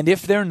 and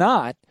if they're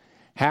not,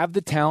 have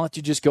the talent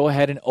to just go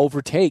ahead and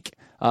overtake,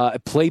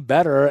 play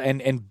better,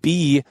 and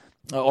be,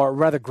 or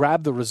rather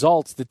grab the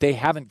results that they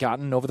haven't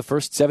gotten over the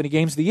first 70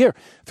 games of the year.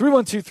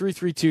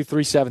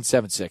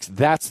 312-332-3776.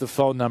 That's the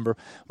phone number.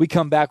 We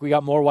come back. We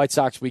got more White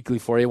Sox Weekly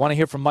for you. I want to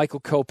hear from Michael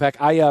Kopech.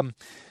 I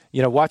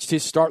watched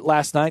his start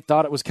last night,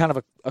 thought it was kind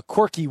of a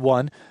quirky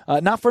one.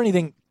 Not for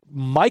anything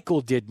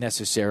Michael did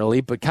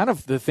necessarily, but kind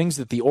of the things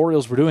that the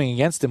Orioles were doing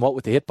against him, what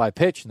with the hit by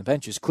pitch and the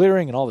benches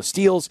clearing and all the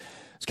steals.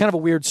 It's kind of a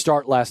weird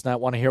start last night. I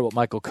want to hear what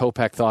Michael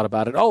Kopech thought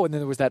about it. Oh, and then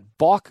there was that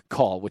balk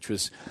call, which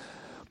was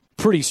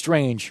pretty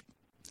strange.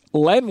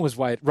 Len was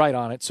right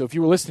on it, so if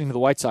you were listening to the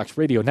White Sox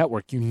radio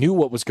network, you knew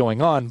what was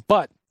going on,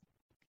 but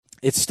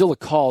it's still a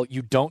call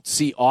you don't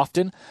see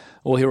often.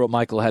 We'll hear what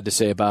Michael had to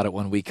say about it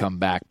when we come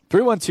back.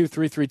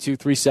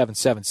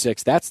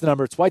 312-332-3776. That's the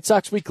number. It's White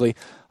Sox Weekly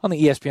on the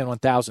ESPN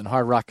 1000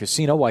 Hard Rock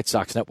Casino White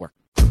Sox Network.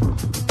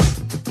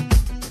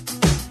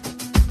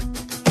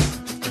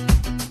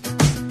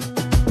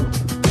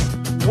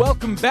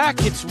 Welcome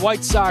back. It's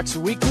White Sox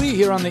Weekly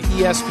here on the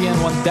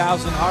ESPN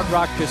 1000 Hard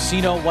Rock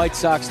Casino White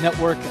Sox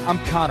Network. I'm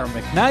Connor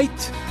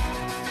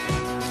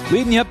McKnight.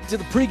 Leading you up to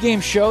the pregame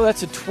show.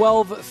 That's a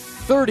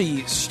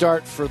 12:30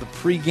 start for the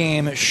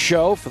pregame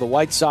show for the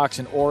White Sox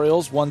and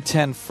Orioles.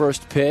 1:10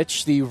 first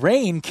pitch. The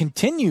rain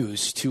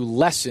continues to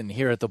lessen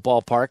here at the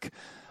ballpark.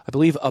 I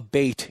believe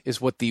abate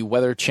is what the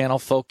Weather Channel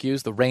folk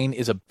use. The rain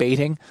is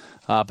abating,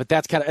 but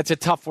it's a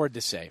tough word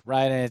to say,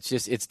 right? And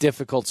it's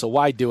difficult, so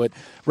why do it?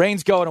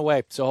 Rain's going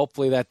away, so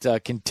hopefully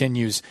that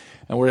continues,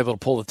 and we're able to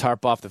pull the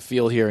tarp off the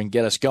field here and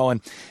get us going.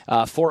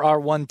 For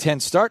our 1:10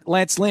 start,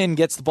 Lance Lynn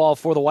gets the ball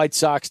for the White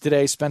Sox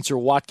today. Spencer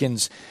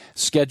Watkins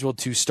scheduled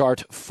to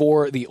start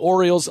for the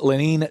Orioles.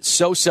 Lenyn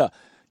Sosa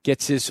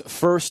gets his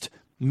first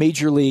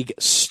Major League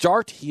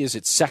start. He is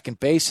at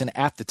second base and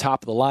at the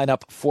top of the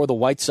lineup for the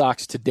White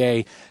Sox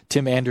today.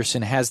 Tim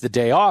Anderson has the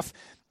day off,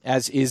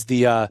 as is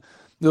the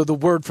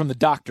word from the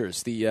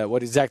doctors.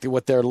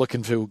 What they're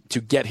looking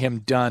to get him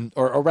done,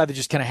 or rather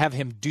just kind of have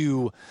him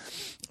do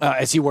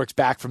as he works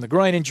back from the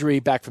groin injury,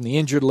 back from the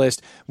injured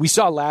list. We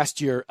saw last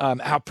year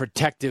how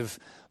protective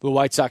the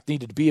White Sox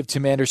needed to be of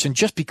Tim Anderson,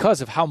 just because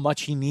of how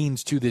much he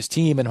means to this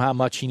team and how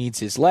much he needs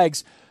his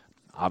legs.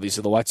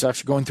 Obviously, the White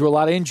Sox are going through a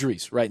lot of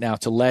injuries right now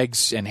to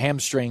legs and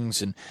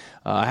hamstrings, and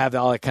have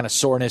all that kind of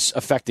soreness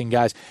affecting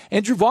guys.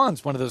 Andrew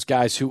Vaughn's one of those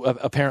guys who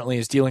apparently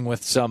is dealing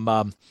with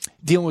some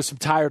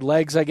tired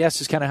legs, I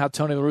guess, is kind of how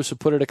Tony La Russa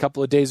put it a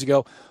couple of days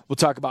ago. We'll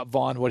talk about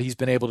Vaughn, what he's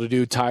been able to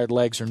do, tired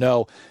legs or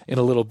no, in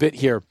a little bit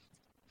here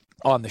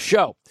on the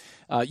show.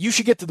 You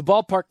should get to the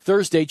ballpark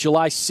Thursday,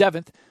 July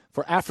 7th,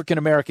 for African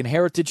American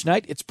Heritage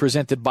Night. It's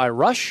presented by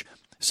Rush.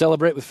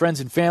 Celebrate with friends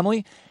and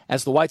family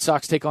as the White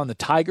Sox take on the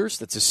Tigers.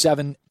 That's a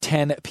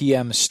 7:10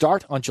 p.m.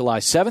 start on July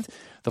 7th.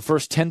 The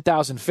first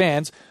 10,000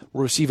 fans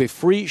will receive a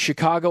free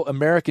Chicago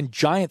American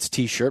Giants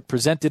t-shirt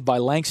presented by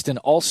Langston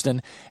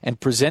Alston and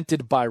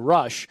presented by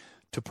Rush.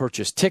 To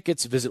purchase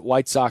tickets, visit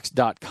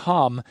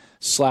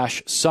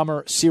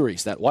whitesox.com/summer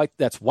series.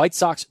 That's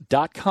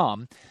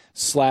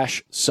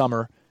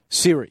whitesox.com/summer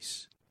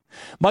series.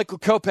 Michael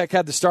Kopech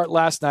had the start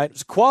last night. It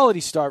was a quality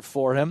start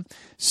for him.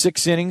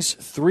 6 innings,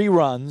 3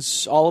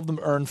 runs, all of them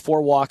earned,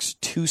 4 walks,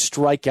 2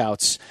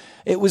 strikeouts.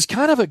 It was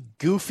kind of a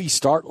goofy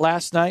start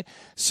last night.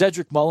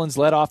 Cedric Mullins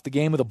led off the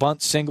game with a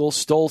bunt single,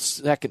 stole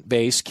second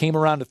base, came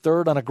around to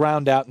third on a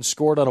ground out, and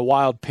scored on a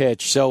wild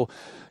pitch. So,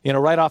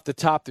 right off the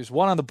top, there's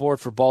 1 on the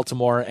board for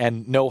Baltimore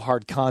and no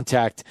hard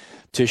contact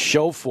to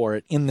show for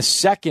it. In the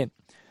second,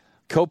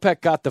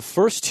 Kopech got the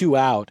first 2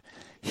 out,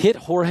 hit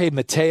Jorge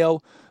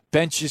Mateo,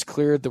 benches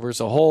cleared. There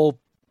was a whole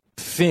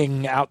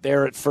thing out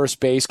there at first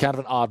base, kind of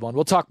an odd one.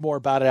 We'll talk more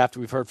about it after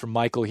we've heard from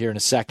Michael here in a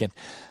second.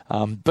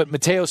 But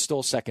Mateo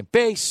stole second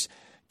base,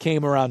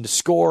 came around to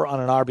score on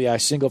an RBI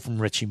single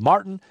from Richie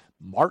Martin.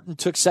 Martin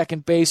took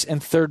second base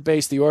and third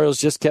base. The Orioles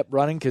just kept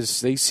running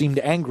because they seemed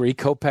angry.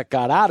 Kopech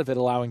got out of it,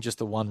 allowing just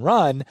the 1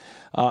 run,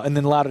 and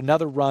then allowed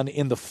another run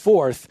in the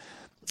fourth.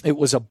 It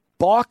was a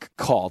balk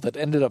call that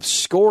ended up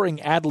scoring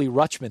Adley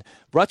Rutschman.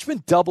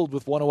 Rutschman doubled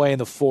with 1 away in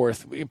the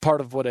fourth.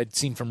 Part of what I'd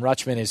seen from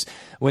Rutschman is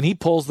when he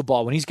pulls the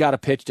ball, when he's got a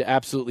pitch to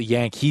absolutely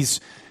yank, he's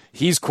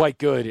quite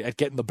good at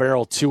getting the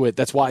barrel to it.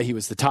 That's why he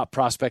was the top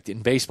prospect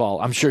in baseball.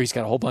 I'm sure he's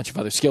got a whole bunch of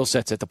other skill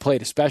sets at the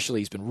plate,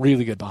 especially. He's been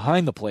really good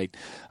behind the plate.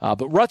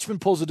 But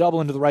Rutschman pulls a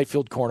double into the right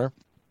field corner,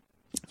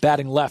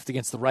 batting left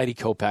against the righty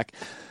Kopech.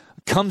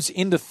 Comes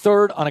into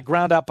third on a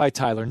ground out by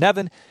Tyler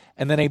Nevin,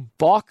 and then a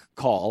balk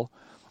call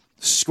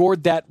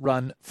scored that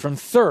run from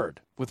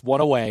third with 1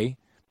 away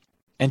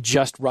and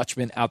just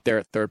Rutschman out there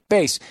at third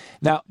base.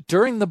 Now,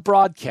 during the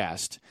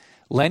broadcast,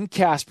 Len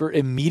Kasper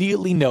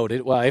immediately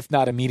noted, well, if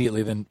not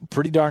immediately, then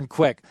pretty darn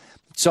quick,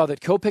 saw that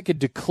Kopech had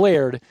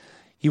declared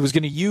he was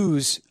going to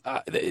use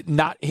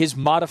not his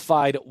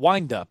modified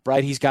windup,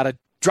 right? He's got a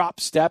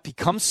drop step. He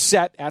comes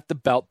set at the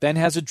belt, then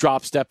has a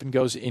drop step and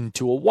goes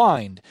into a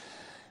wind.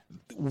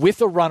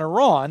 With a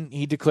runner on,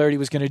 he declared he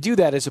was going to do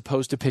that as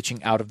opposed to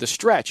pitching out of the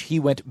stretch. He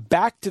went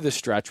back to the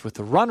stretch with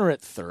the runner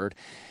at third,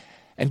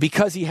 and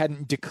because he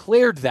hadn't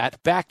declared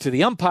that back to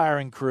the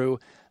umpiring crew,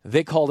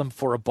 they called him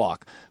for a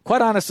balk.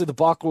 Quite honestly, the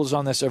balk rules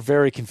on this are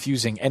very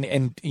confusing,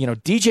 and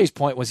DJ's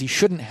point was he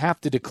shouldn't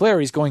have to declare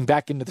he's going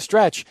back into the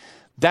stretch.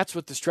 That's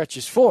what the stretch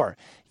is for.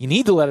 You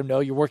need to let him know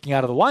you're working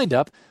out of the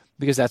windup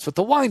because that's what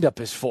the windup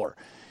is for.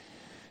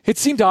 It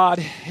seemed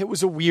odd. It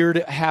was a weird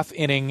half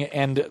inning,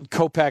 and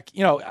Kopech,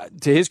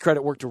 to his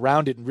credit, worked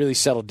around it and really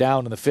settled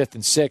down in the 5th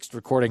and 6th,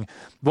 recording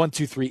 1,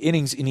 2, 3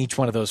 innings in each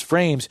one of those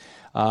frames,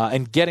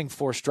 and getting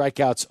 4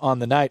 strikeouts on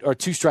the night, or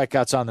 2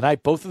 strikeouts on the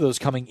night, both of those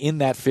coming in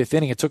that 5th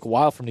inning. It took a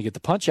while for him to get the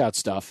punch-out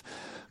stuff.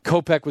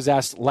 Kopech was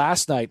asked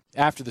last night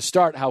after the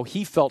start how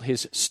he felt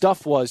his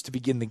stuff was to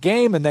begin the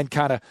game, and then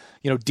kind of,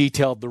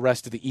 detailed the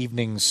rest of the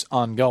evening's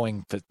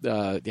ongoing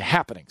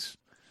happenings.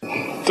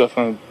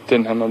 Definitely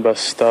didn't have my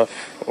best stuff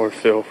or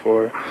feel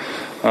for it.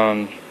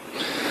 I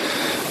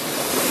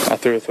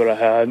threw with what I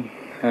had,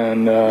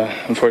 and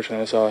unfortunately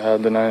that's all I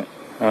had tonight.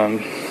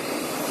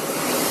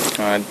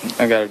 I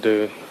got to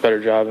do a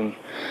better job in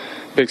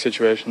big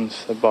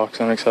situations. The balk's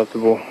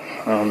unacceptable.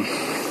 And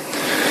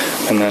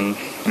then,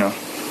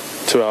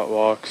 2 out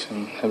walks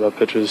and about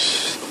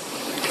pitches,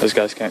 those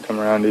guys can't come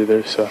around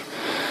either. So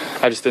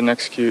I just didn't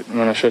execute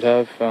when I should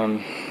have,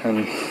 and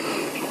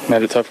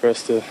made it tough for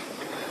us to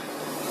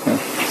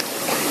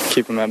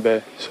keep them at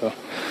bay. So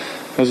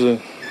it was a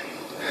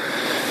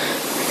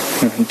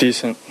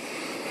decent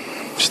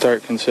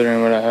start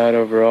considering what I had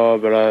overall,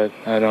 but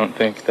I don't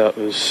think that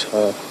was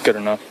good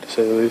enough, to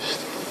say the least.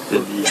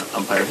 Did the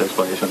umpire's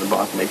explanation of the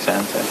balk make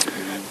sense?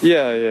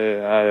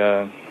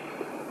 Yeah.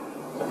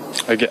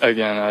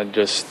 I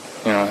just,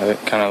 I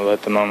kind of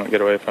let the moment get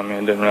away from me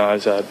and didn't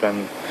realize I had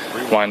been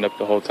wind up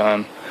the whole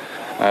time.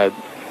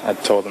 I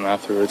told him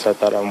afterwards I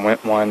thought I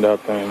went wind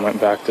up and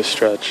went back to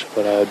stretch,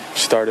 but I had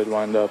started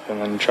wind up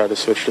and then tried to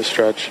switch to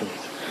stretch. And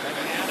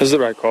this is the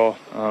right call.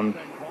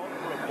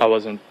 I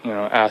wasn't,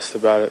 asked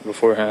about it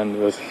beforehand.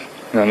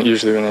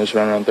 Usually when there's a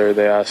runner out there,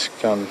 they ask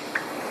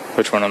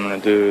which one I'm going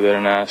to do. They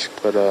didn't ask,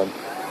 but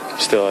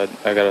still,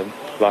 I got to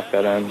lock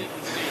that in,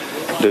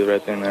 do the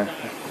right thing there.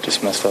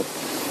 Just messed up.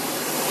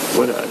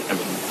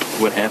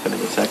 What happened in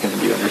the second?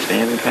 Do you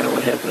understand kind of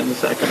what happened in the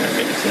second? I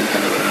mean, it seemed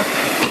kind of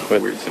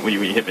weird when you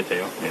hit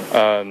Mateo.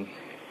 Yeah.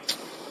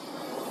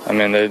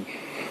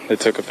 They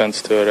took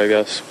offense to it, I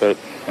guess, but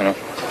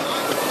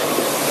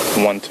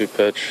 1-2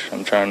 pitch.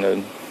 I'm trying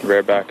to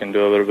rear back and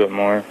do a little bit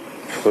more.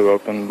 Flew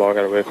open, the ball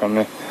got away from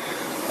me.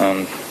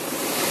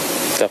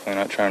 Definitely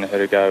not trying to hit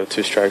a guy with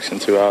 2 strikes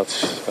and 2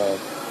 outs,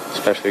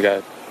 especially a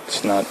guy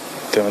that's not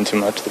doing too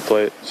much at the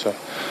plate. So,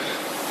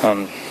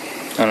 I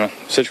don't know,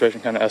 situation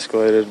kind of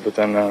escalated, but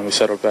then we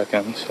settled back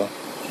in. So.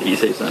 Did you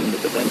say something?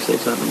 Did the bench say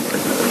something?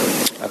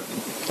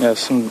 Yeah,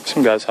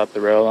 some guys hopped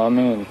the rail on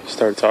me and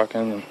started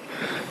talking, and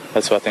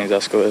that's why things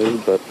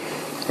escalated, but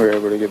we were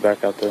able to get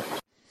back out there.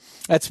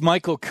 That's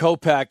Michael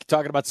Kopech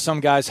talking about some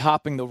guys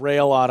hopping the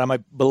rail on him. I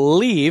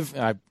believe,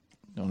 I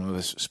don't know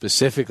this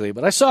specifically,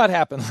 but I saw it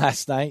happen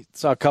last night.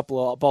 Saw a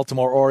couple of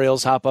Baltimore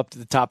Orioles hop up to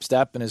the top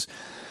step, and as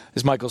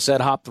as Michael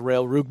said, hopped the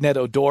rail. Rougned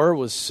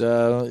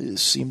Odor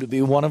seemed to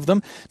be one of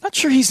them. Not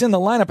sure he's in the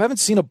lineup. I haven't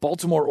seen a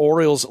Baltimore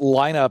Orioles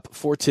lineup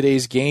for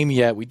today's game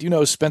yet. We do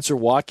know Spencer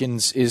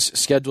Watkins is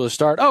scheduled to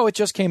start. Oh, it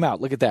just came out.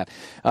 Look at that.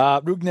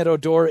 Rougned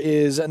Odor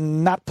is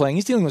not playing.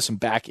 He's dealing with some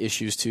back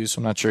issues, too, so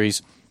I'm not sure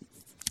he's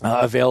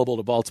available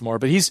to Baltimore.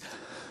 But he's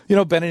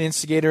been an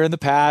instigator in the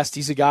past.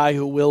 He's a guy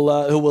who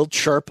will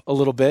chirp a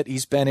little bit.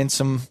 He's been in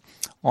some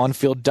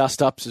on-field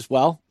dust-ups as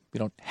well. We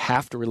don't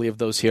have to relive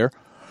those here.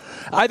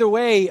 Either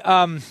way,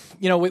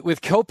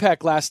 with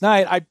Kopech last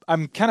night,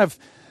 I'm kind of,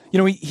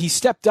 he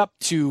stepped up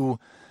to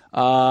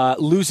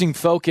losing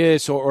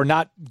focus or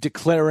not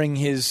declaring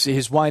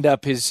his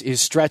wind-up,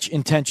 his stretch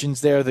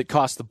intentions there that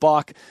cost the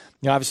balk.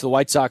 Obviously the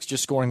White Sox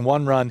just scoring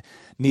one run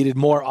needed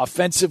more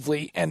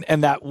offensively,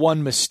 and that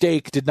one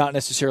mistake did not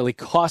necessarily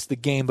cost the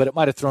game, but it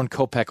might have thrown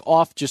Kopech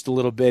off just a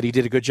little bit. He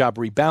did a good job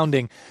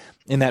rebounding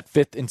in that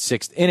fifth and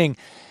sixth inning.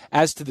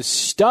 As to the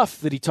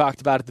stuff that he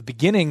talked about at the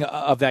beginning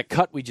of that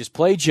cut we just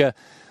played you,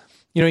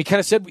 he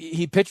kind of said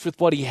he pitched with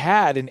what he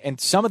had,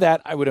 and some of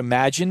that, I would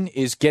imagine,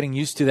 is getting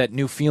used to that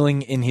new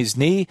feeling in his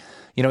knee.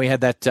 He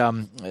had that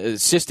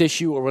cyst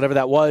issue or whatever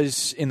that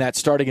was in that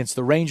start against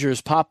the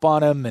Rangers pop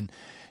on him, and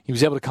he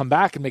was able to come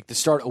back and make the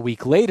start a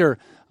week later.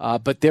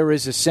 But there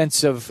is a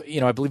sense of,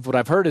 I believe what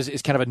I've heard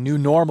is kind of a new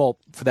normal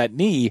for that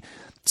knee.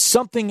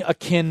 Something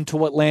akin to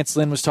what Lance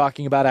Lynn was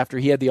talking about after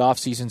he had the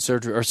offseason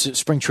surgery, or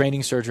spring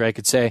training surgery, I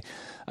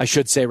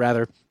should say.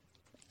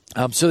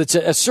 So it's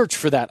a search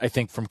for that, I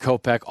think, from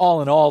Kopech.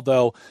 All in all,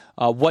 though,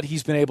 what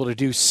he's been able to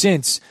do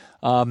since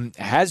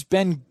has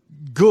been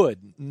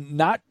good.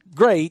 Not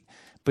great,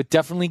 but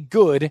definitely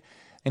good.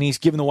 And he's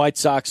given the White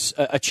Sox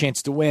a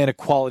chance to win. A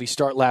quality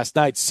start last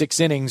night, 6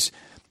 innings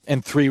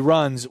and 3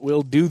 runs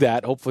will do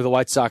that. Hopefully the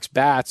White Sox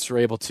bats are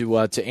able to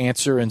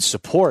answer and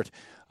support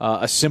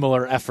a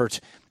similar effort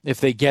if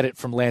they get it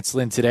from Lance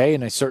Lynn today,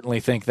 and I certainly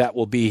think that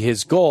will be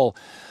his goal.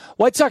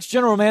 White Sox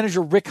general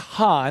manager Rick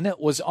Hahn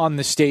was on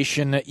the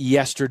station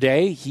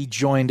yesterday. He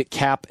joined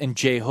Cap and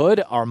Jay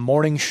Hood, our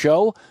morning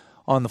show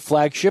on the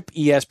flagship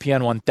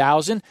ESPN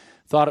 1000.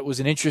 Thought it was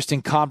an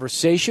interesting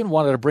conversation.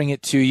 Wanted to bring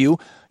it to you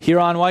here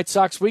on White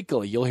Sox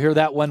Weekly. You'll hear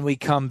that when we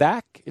come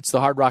back. It's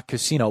the Hard Rock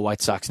Casino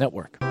White Sox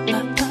Network.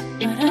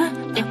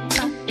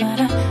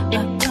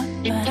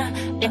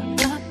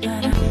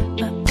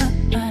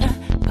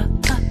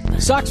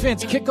 Sox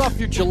fans, kick off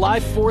your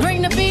July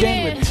 4th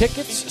weekend with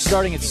tickets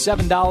starting at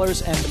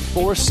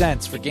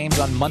 $7.04 for games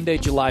on Monday,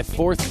 July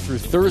 4th through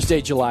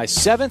Thursday, July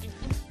 7th.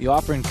 The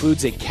offer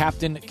includes a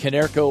Captain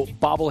Canerco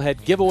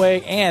bobblehead giveaway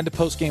and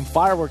post-game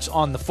fireworks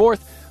on the 4th,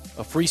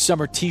 a free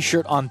summer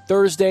T-shirt on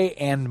Thursday,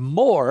 and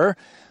more.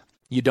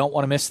 You don't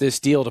want to miss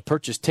this deal. To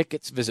purchase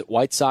tickets, visit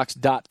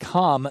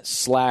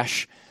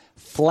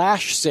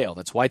whitesox.com/flash sale.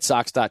 That's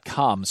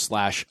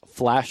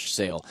whitesox.com/flash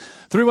sale.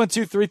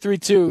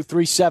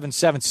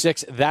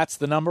 312-332-3776. That's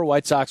the number.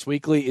 White Sox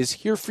Weekly is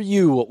here for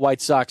you,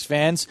 White Sox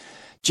fans.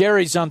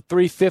 Jerry's on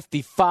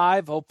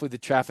 355. Hopefully the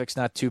traffic's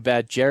not too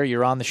bad. Jerry,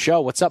 you're on the show.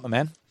 What's up, my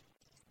man?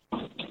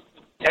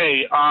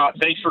 Hey,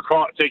 thanks for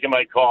taking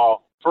my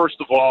call.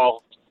 First of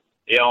all,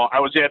 I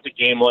was at the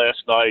game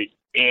last night,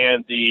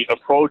 and the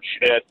approach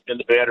in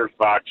the batter's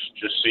box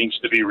just seems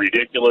to be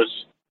ridiculous.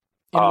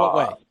 In what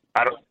way?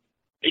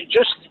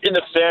 Just in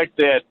the fact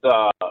that,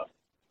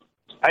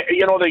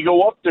 they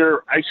go up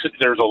there. I said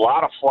there's a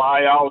lot of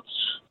flyouts.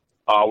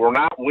 We're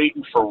not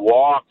waiting for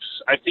walks.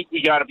 I think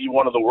we got to be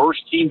one of the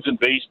worst teams in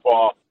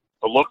baseball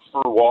to look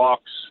for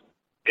walks.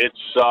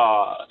 It's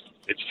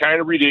kind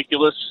of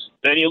ridiculous.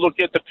 Then you look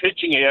at the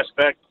pitching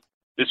aspect.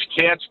 This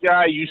Katz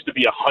guy used to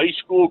be a high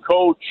school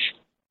coach.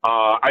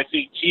 I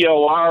think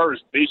TLR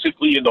is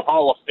basically in the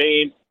Hall of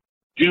Fame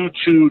due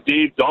to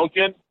Dave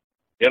Duncan,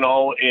 and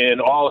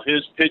all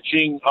his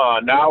pitching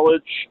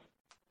knowledge.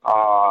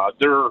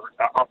 Their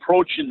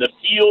approach in the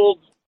field.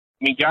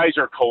 I mean, guys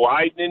are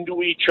colliding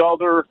into each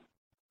other.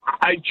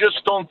 I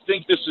just don't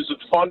think this is a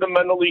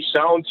fundamentally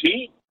sound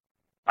team.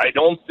 I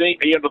don't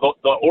think the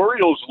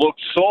Orioles look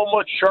so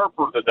much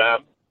sharper to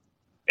them,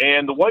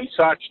 and the White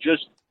Sox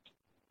just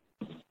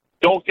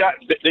don't have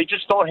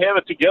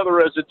it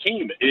together as a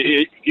team.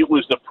 It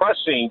was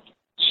depressing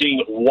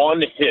seeing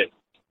one hit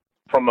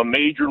from a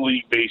Major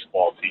League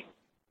Baseball team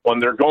when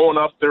they're going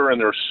up there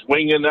and they're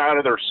swinging out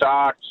of their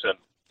socks. And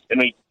I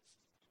mean,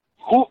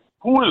 who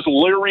is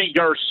Larry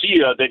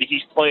Garcia that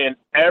he's playing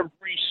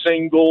every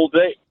single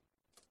day?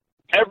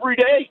 Every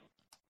day.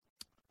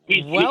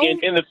 He's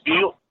in the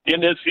field.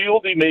 In the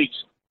field, he makes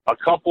a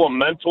couple of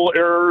mental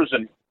errors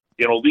and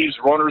leaves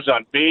runners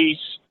on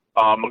base.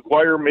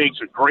 McGuire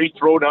makes a great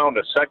throw down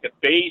to second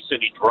base,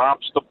 and he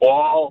drops the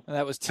ball.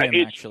 That was Tim,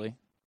 actually.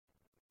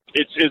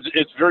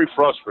 It's very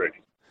frustrating.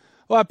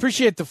 Well, I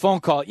appreciate the phone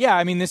call. Yeah,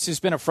 I mean, this has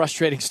been a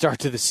frustrating start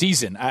to the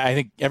season. I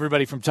think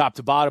everybody from top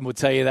to bottom would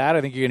tell you that.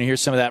 I think you're going to hear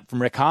some of that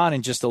from Rick Hahn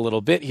in just a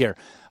little bit here.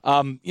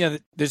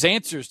 There's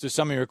answers to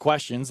some of your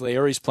questions.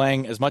 Leury's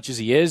playing as much as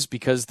he is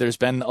because there's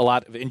been a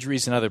lot of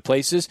injuries in other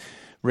places.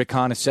 Rick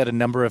Hahn has said a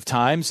number of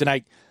times, and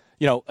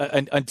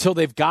until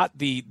they've got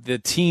the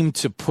team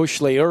to push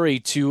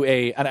Leury to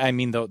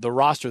the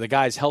roster, the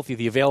guys healthy,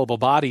 the available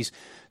bodies,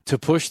 to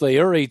push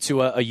Leury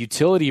to a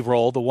utility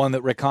role, the one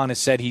that Rick Hahn has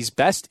said he's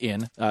best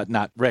in,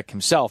 not Rick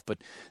himself, but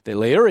that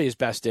Leury is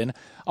best in,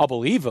 I'll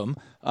believe him.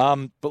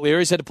 But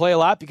Leury's had to play a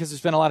lot because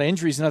there's been a lot of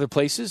injuries in other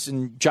places,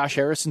 and Josh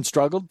Harrison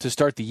struggled to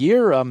start the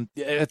year.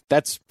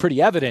 That's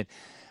pretty evident.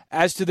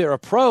 As to their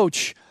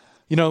approach,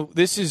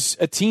 this is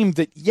a team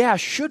that,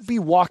 should be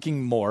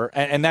walking more,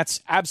 and that's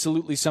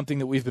absolutely something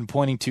that we've been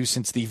pointing to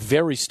since the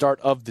very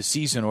start of the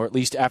season, or at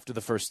least after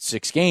the first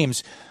 6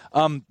 games.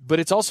 But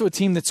it's also a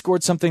team that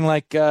scored something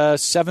like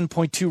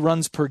 7.2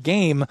 runs per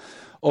game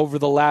over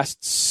the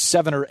last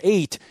 7 or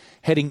 8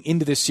 heading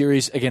into this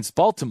series against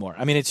Baltimore.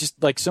 I mean, it's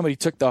just like somebody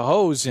took the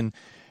hose and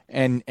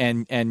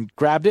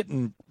grabbed it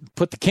and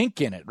put the kink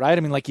in it, right?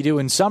 I mean, like you do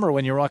in summer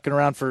when you're walking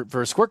around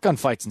for squirt gun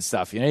fights and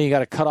stuff. You got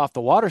to cut off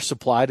the water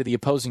supply to the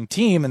opposing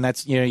team, and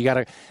that's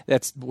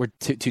we're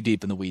too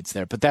deep in the weeds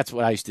there. But that's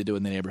what I used to do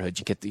in the neighborhood.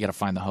 You got to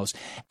find the hose.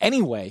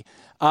 Anyway,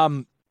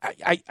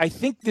 I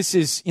think this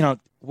is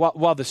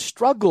while the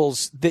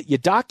struggles that you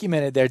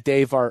documented there,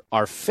 Dave,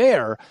 are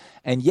fair,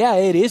 and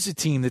it is a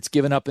team that's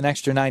given up an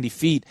extra 90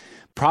 feet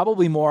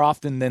probably more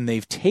often than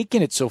they've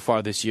taken it so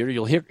far this year.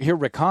 You'll hear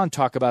Rick Hahn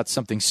talk about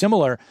something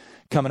similar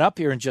coming up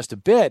here in just a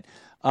bit.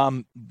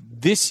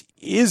 This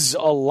is a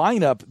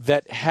lineup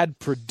that had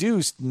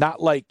produced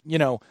not like,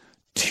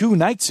 2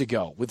 nights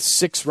ago with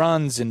 6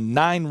 runs and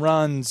 9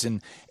 runs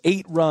and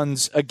 8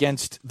 runs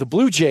against the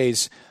Blue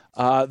Jays.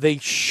 They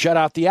shut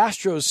out the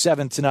Astros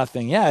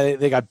 7-0. Yeah,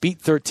 they got beat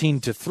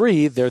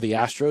 13-3. They're the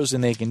Astros,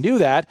 and they can do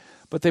that.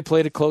 But they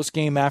played a close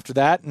game after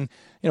that and,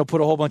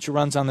 put a whole bunch of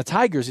runs on the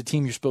Tigers, a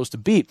team you're supposed to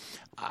beat.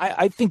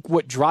 I think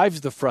what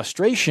drives the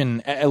frustration,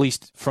 at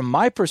least from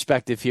my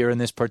perspective here in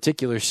this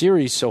particular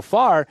series so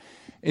far,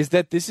 is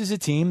that this is a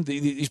team,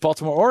 these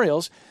Baltimore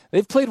Orioles,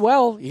 they've played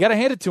well. You got to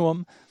hand it to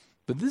them.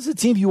 But this is a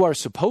team you are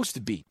supposed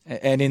to beat.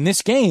 And in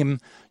this game,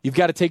 you've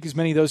got to take as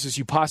many of those as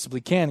you possibly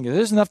can.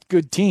 There's enough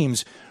good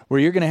teams where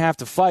you're going to have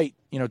to fight,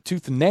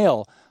 tooth and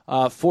nail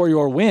for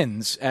your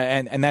wins.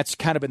 And that's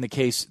kind of been the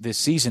case this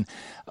season.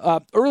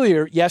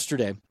 Earlier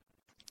yesterday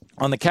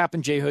on the Cap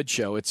and J Hood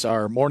Show, it's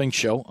our morning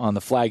show on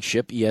the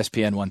flagship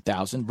ESPN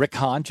 1000, Rick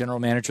Hahn, general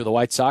manager of the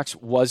White Sox,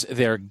 was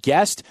their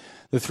guest.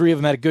 The three of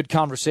them had a good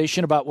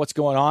conversation about what's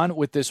going on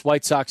with this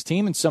White Sox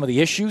team and some of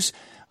the issues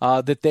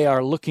that they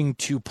are looking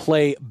to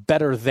play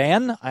better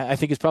than, I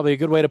think is probably a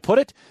good way to put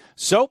it.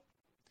 So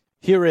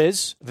here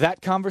is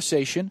that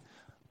conversation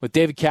with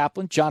David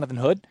Kaplan, Jonathan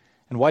Hood,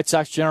 and White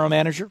Sox general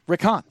manager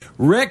Rick Hahn.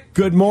 Rick,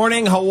 good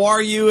morning. How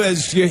are you?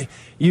 As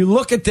you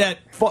look at that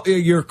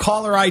your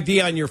caller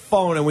ID on your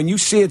phone, and when you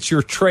see it's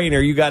your trainer,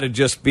 you got to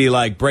just be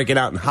like breaking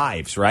out in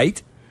hives,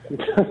 right? I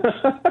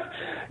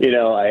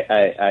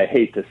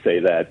hate to say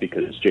that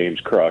because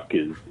James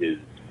Kruk is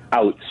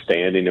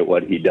outstanding at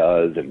what he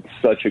does and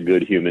such a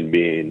good human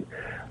being.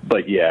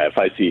 But, if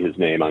I see his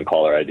name on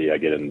caller ID, I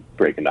get him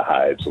breaking the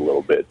hives a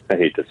little bit. I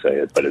hate to say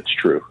it, but it's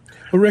true.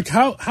 Well, Rick,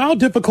 how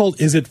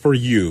difficult is it for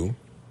you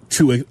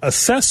to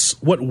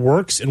assess what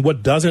works and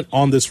what doesn't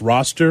on this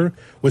roster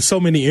with so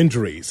many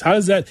injuries? How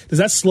does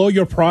that slow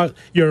your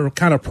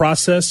kind of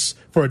process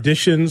for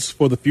additions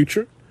for the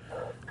future?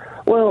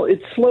 Well,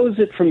 it slows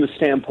it from the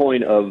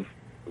standpoint of,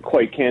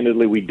 quite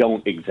candidly, we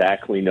don't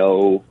exactly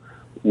know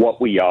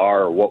what we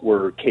are or what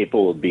we're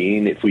capable of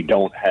being if we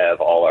don't have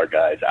all our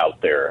guys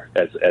out there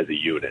as a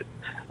unit.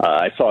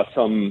 I saw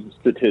some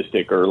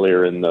statistic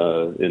earlier in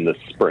the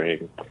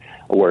spring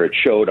where it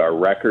showed our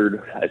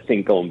record, I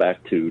think going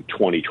back to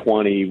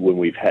 2020 when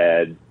we've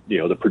had,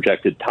 the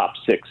projected top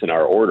 6 in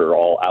our order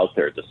all out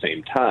there at the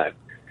same time.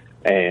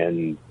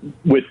 And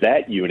with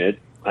that unit,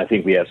 I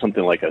think we have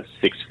something like a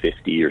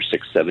 650 or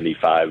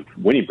 675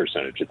 winning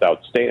percentage. It's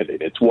outstanding.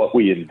 It's what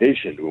we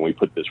envisioned when we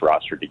put this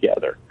roster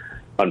together.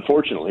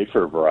 Unfortunately,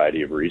 for a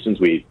variety of reasons,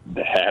 we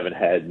haven't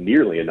had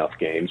nearly enough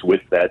games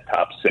with that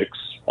top 6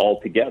 all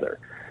together.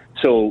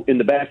 So in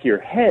the back of your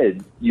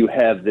head, you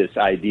have this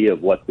idea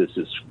of what this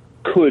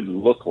could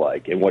look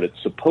like and what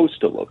it's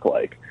supposed to look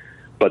like.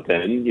 But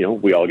then,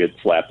 we all get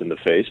slapped in the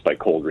face by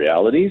cold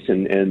realities,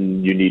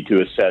 and you need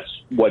to assess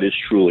what is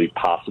truly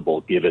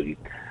possible given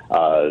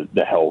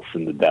the health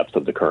and the depth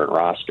of the current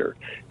roster.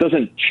 It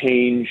doesn't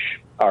change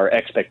our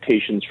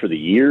expectations for the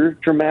year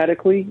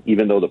dramatically,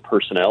 even though the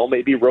personnel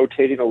may be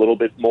rotating a little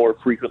bit more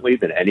frequently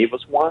than any of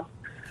us want.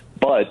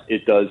 But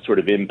it does sort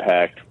of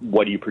impact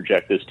what do you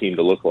project this team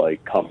to look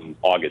like come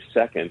August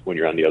 2nd when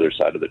you're on the other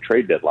side of the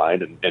trade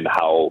deadline, and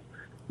how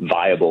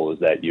viable is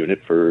that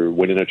unit for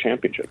winning a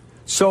championship.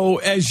 So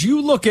as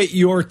you look at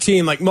your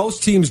team, like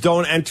most teams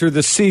don't enter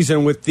the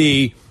season with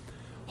the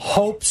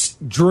hopes,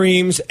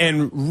 dreams,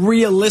 and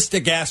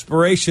realistic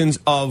aspirations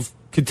of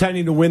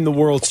contending to win the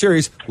World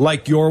Series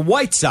like your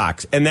White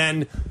Sox. And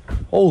then,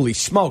 holy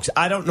smokes,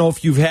 I don't know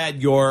if you've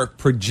had your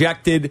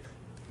projected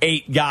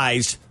 8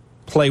 guys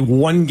play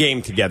one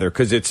game together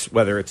because it's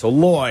whether it's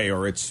Eloy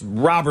or it's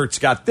Robert's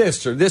got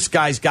this or this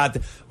guy's got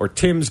or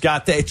Tim's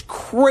got that. It's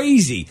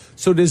crazy.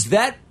 So does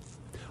that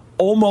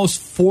almost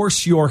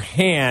force your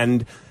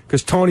hand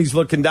because Tony's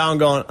looking down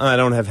going, I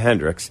don't have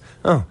Hendricks.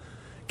 Oh,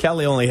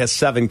 Kelly only has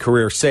 7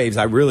 career saves.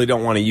 I really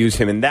don't want to use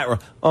him in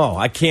that. Oh,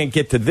 I can't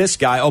get to this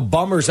guy. Oh,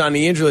 bummers on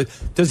the injury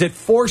list. Does it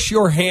force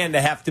your hand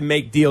to have to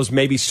make deals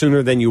maybe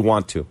sooner than you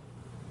want to?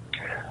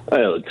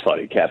 Well, it's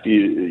funny, Cap.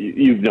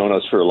 You've known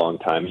us for a long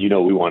time. You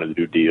know we wanted to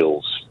do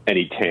deals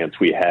any chance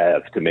we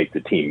have to make the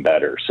team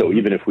better. So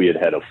even if we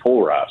had a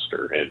full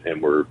roster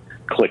and we're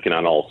clicking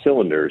on all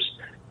cylinders,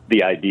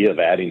 the idea of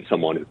adding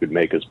someone who could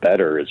make us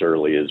better as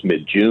early as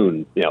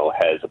mid-June,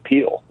 has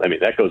appeal. I mean,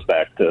 that goes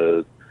back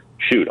to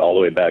all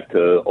the way back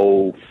to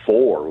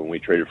 2004 when we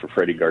traded for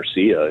Freddie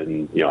Garcia,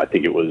 and I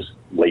think it was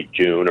late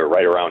June or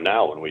right around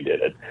now when we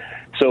did it.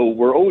 So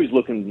we're always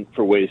looking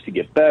for ways to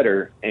get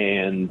better,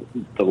 and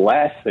the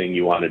last thing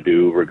you want to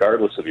do,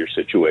 regardless of your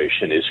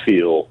situation, is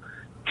feel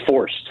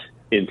forced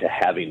into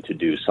having to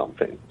do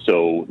something.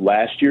 So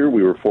last year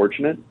we were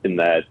fortunate in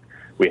that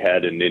we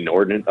had an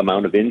inordinate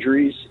amount of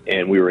injuries,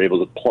 and we were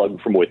able to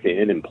plug from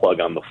within and plug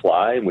on the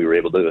fly, and we were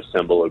able to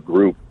assemble a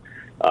group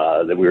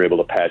that we were able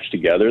to patch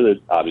together that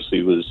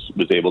obviously was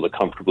able to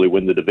comfortably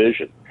win the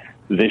division.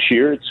 This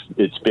year,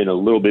 it's been a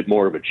little bit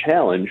more of a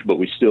challenge, but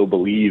we still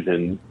believe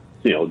in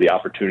the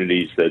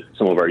opportunities that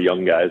some of our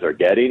young guys are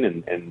getting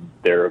and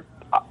their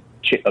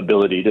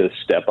ability to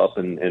step up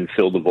and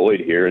fill the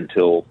void here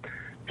until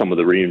some of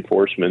the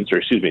reinforcements,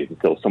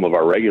 until some of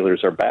our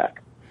regulars are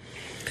back.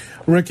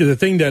 Rick, the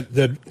thing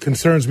that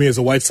concerns me as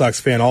a White Sox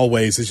fan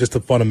always is just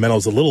the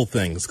fundamentals, the little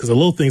things, because the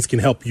little things can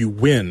help you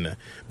win.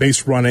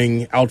 Base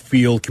running,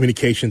 outfield,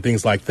 communication,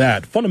 things like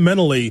that.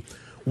 Fundamentally,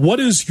 what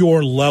is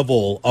your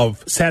level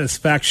of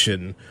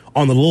satisfaction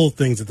on the little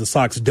things that the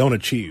Sox don't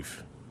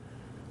achieve?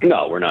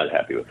 No, we're not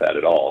happy with that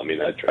at all. I mean,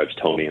 that drives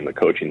Tony and the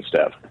coaching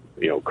staff,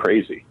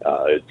 crazy.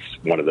 It's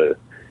one of the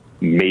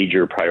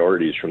major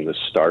priorities from the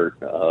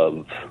start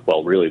of,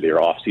 really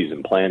their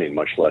off-season planning,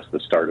 much less the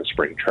start of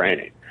spring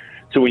training.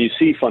 So when you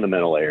see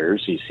fundamental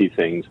errors, you see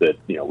things that,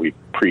 we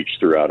preach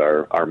throughout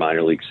our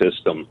minor league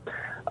system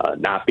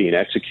not being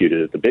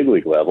executed at the big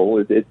league level,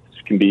 it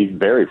can be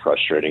very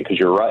frustrating because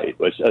you're right,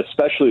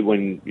 especially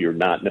when you're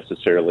not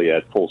necessarily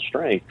at full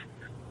strength,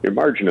 your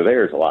margin of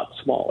error is a lot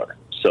smaller.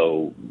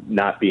 So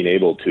not being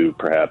able to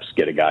perhaps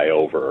get a guy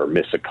over or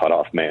miss a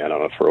cutoff man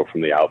on a throw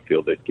from the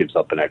outfield that gives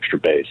up an extra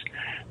base,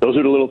 those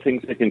are the little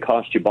things that can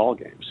cost you ball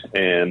games.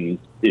 And,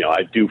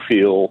 I do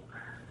feel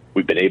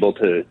we've been able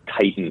to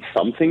tighten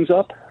some things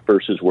up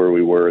versus where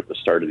we were at the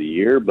start of the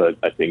year, but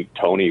I think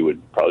Tony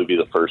would probably be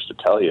the first to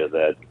tell you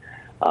that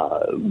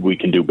we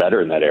can do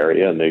better in that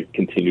area, and they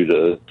continue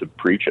to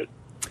preach it.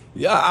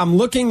 Yeah, I'm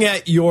looking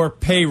at your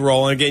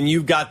payroll, and again,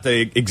 you've got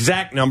the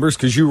exact numbers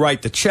because you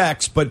write the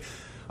checks, but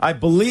I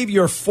believe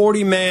your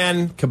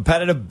 40-man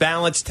competitive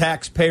balance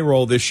tax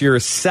payroll this year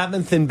is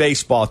 7th in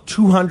baseball,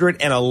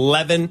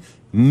 $211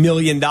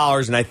 million,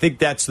 and I think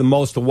that's the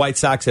most the White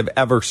Sox have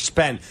ever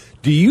spent.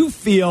 Do you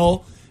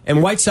feel,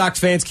 and White Sox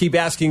fans keep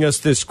asking us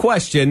this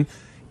question,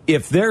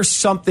 if there's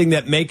something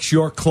that makes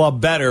your club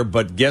better,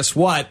 but guess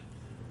what?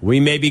 We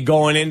may be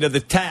going into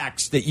the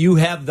tax, that you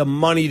have the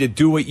money to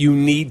do what you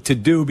need to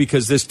do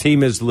because this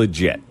team is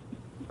legit?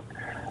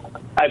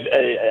 I've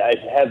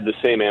had the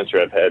same answer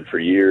I've had for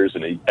years,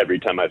 and every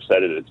time I've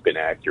said it, it's been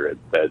accurate.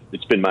 That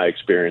it's been my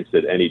experience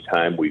that any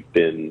time we've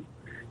had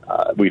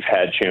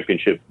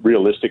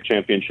realistic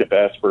championship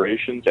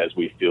aspirations, as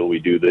we feel we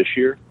do this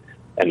year,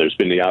 and there's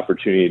been the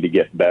opportunity to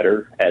get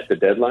better at the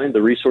deadline,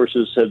 the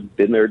resources have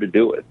been there to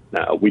do it.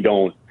 Now,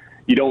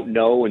 you don't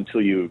know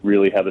until you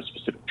really have a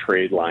specific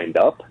trade lined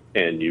up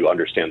and you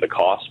understand the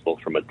cost,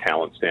 both from a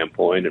talent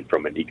standpoint and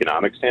from an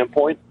economic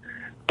standpoint.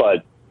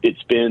 But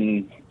it's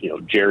been,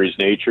 Jerry's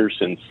nature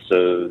since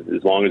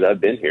as long as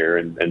I've been here,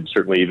 and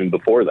certainly even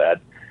before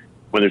that.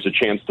 When there's a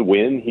chance to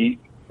win, he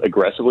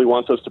aggressively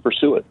wants us to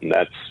pursue it, and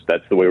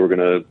that's the way we're going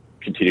to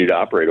continue to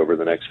operate over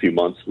the next few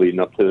months leading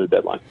up to the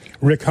deadline.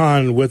 Rick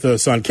Hahn with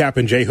us on Cap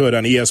and J Hood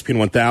on ESPN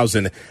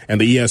 1000 and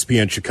the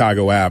ESPN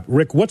Chicago app.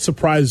 Rick, what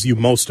surprised you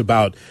most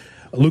about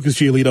Lucas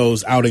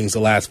Giolito's outings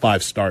the last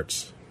 5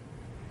 starts?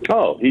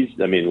 Oh, he's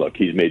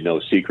made no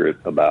secret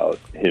about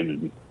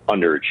him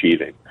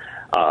underachieving.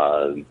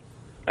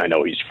 I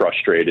know he's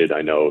frustrated.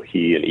 I know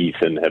he and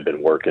Ethan have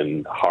been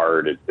working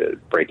hard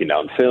at breaking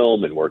down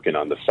film and working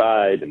on the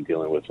side and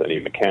dealing with any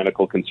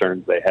mechanical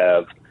concerns they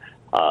have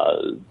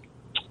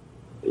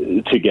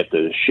to get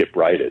the ship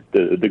righted.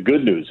 The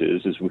good news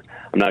is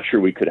I'm not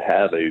sure we could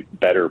have a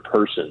better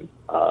person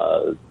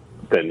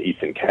than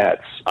Ethan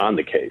Katz on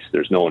the case.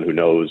 There's no one who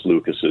knows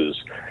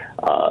Lucas's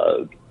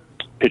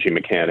pitching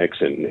mechanics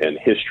and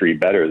history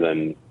better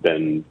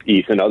than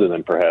Ethan, other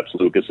than perhaps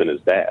Lucas and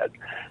his dad.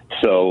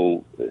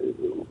 So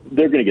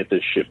they're going to get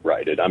this ship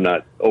righted. I'm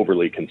not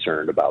overly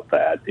concerned about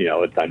that.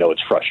 I know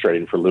it's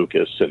frustrating for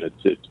Lucas, and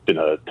it's been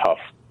a tough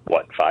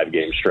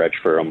 5-game stretch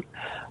for him.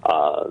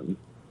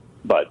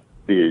 But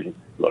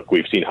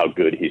we've seen how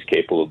good he's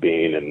capable of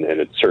being, and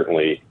it's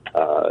certainly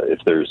if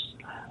there's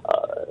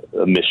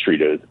a mystery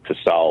to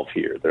solve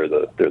here. They're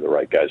the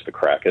right guys to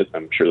crack it.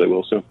 I'm sure they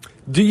will soon.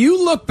 Do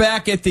you look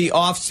back at the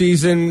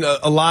offseason?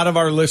 A lot of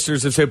our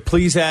listeners have said,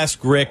 please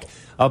ask Rick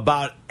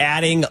about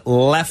adding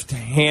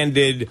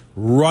left-handed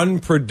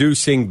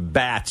run-producing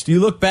bats. Do you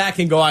look back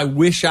and go, I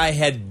wish I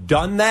had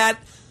done that?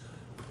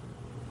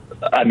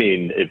 I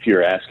mean, if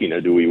you're asking,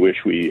 do we wish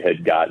we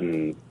had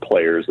gotten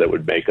players that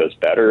would make us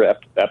better?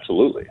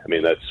 Absolutely. I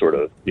mean, that's sort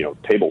of,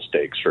 table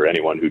stakes for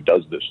anyone who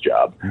does this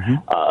job.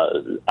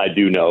 Mm-hmm. I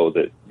do know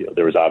that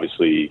there was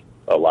obviously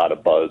a lot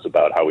of buzz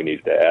about how we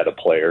needed to add a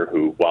player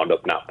who wound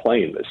up not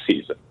playing this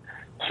season.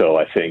 So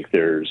I think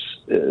there's,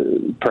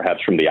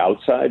 perhaps from the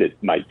outside,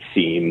 it might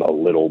seem a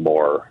little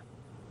more,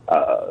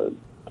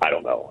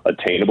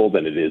 attainable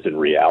than it is in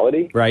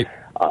reality. Right.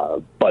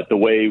 But the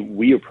way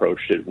we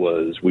approached it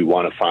was we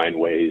want to find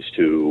ways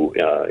to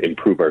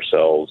improve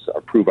ourselves,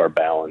 improve our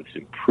balance,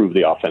 improve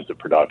the offensive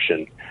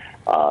production,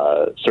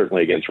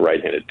 certainly against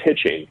right-handed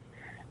pitching.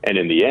 And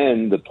in the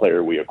end, the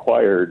player we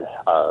acquired,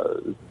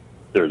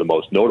 the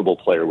most notable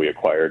player we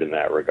acquired in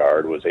that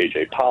regard was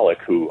A.J. Pollock,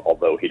 who,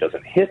 although he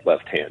doesn't hit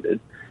left-handed,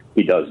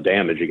 he does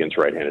damage against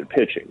right-handed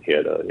pitching. He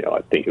had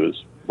I think it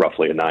was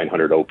roughly a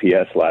 900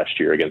 OPS last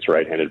year against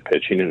right-handed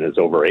pitching, and is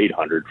over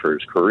 800 for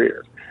his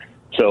career.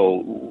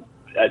 So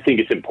I think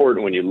it's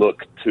important when you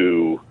look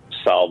to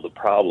solve the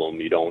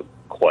problem, you don't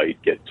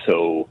quite get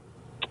so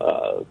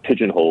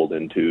pigeonholed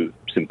into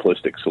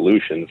simplistic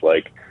solutions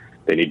like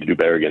they need to do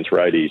better against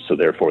righties, so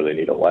therefore they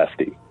need a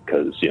lefty.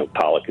 Because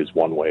Pollock is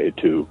one way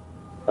to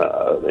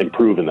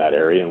improve in that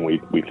area, and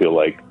we feel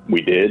like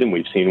we did, and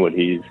we've seen what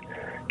he's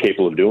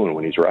capable of doing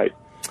when he's right.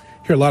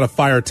 Hear a lot of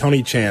Fire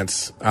Tony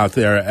chants out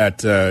there at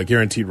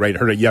Guaranteed Rate.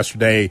 Heard it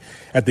yesterday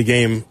at the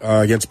game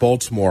against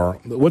Baltimore.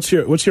 What's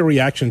your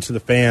reaction to the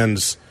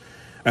fans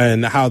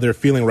and how they're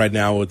feeling right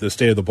now with the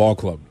state of the ball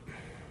club?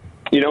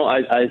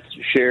 I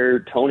share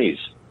Tony's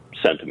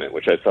sentiment,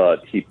 which I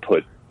thought he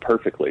put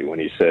perfectly when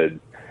he said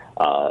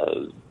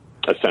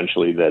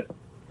essentially that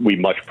we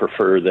much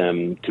prefer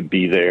them to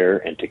be there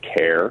and to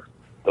care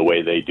the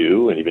way they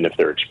do, and even if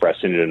they're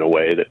expressing it in a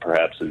way that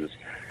perhaps is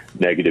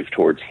negative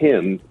towards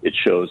him, it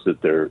shows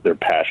that they're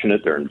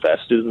passionate, they're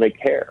invested, and they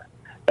care.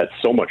 That's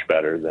so much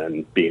better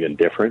than being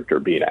indifferent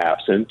or being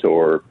absent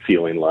or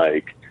feeling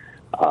like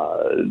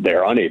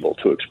they're unable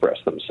to express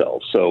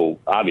themselves. So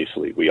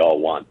obviously we all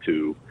want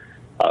to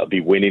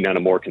be winning on a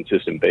more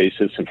consistent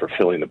basis and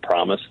fulfilling the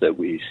promise that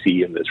we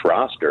see in this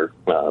roster,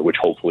 which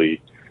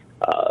hopefully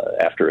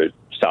after a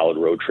solid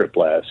road trip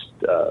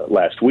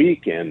last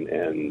week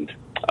and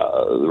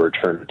the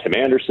return of Tim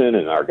Anderson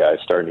and our guys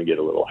starting to get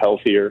a little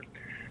healthier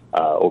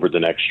over the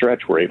next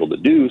stretch, we're able to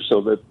do so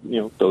that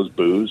those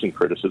boos and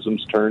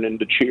criticisms turn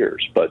into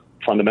cheers. But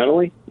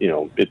fundamentally,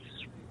 it's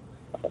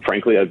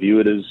frankly, I view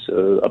it as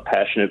a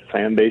passionate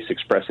fan base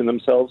expressing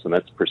themselves, and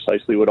that's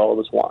precisely what all of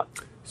us want.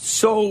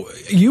 So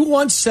you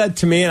once said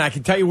to me, and I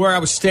can tell you where I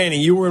was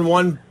standing. You were in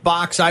one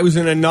box, I was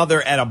in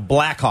another at a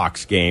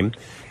Blackhawks game,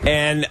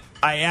 and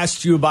I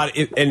asked you about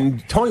it,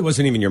 and Tony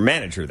wasn't even your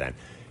manager then.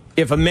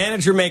 If a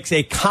manager makes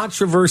a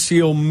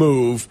controversial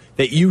move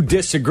that you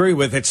disagree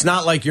with, it's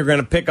not like you're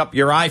going to pick up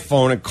your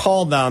iPhone and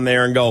call down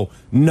there and go,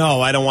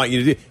 no, I don't want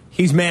you to do.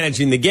 He's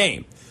managing the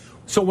game.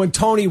 So when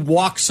Tony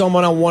walks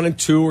someone on 1 and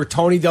 2 or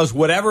Tony does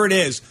whatever it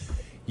is,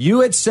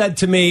 you had said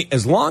to me,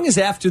 as long as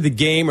after the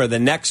game or the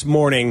next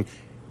morning,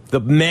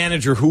 the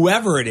manager,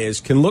 whoever it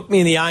is, can look me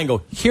in the eye and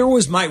go, here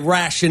was my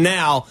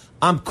rationale,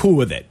 I'm cool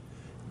with it.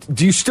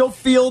 Do you still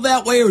feel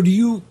that way, or do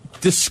you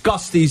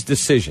discuss these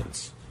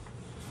decisions?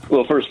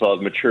 Well, first of all,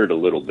 I've matured a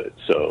little bit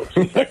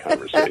since that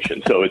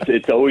conversation. So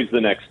it's always the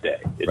next day.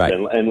 Right.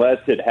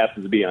 Unless it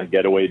happens to be on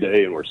getaway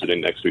day and we're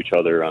sitting next to each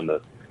other on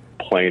the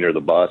plane or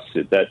the bus,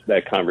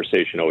 that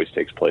conversation always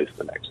takes place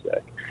the next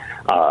day.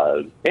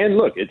 And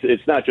look,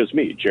 it's not just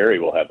me. Jerry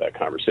will have that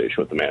conversation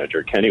with the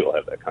manager. Kenny will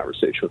have that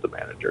conversation with the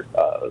manager.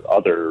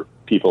 Other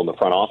people in the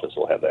front office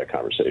will have that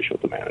conversation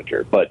with the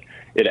manager. But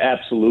it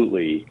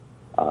absolutely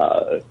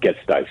gets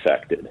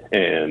dissected.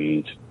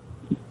 And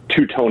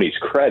to Tony's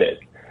credit,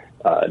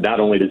 not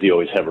only does he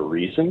always have a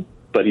reason,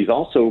 but he's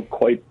also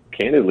quite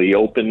candidly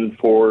open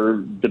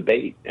for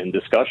debate and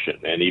discussion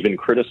and even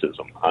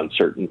criticism on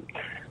certain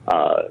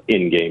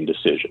in-game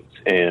decisions.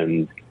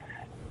 And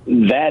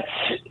that's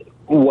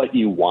what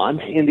you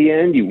want in the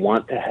end. You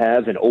want to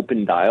have an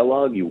open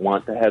dialogue. You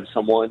want to have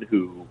someone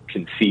who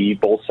can see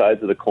both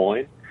sides of the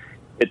coin.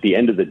 At the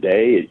end of the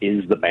day, it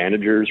is the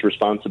manager's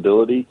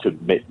responsibility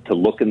to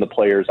look in the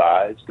players'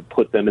 eyes, to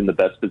put them in the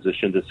best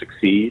position to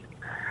succeed,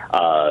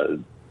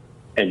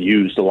 and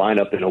use the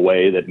lineup in a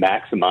way that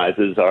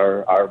maximizes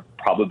our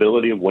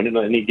probability of winning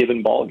any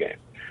given ball game.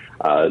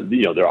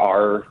 There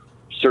are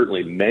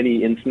certainly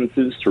many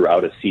instances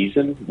throughout a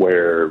season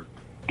where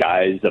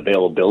guys'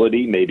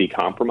 availability may be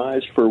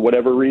compromised for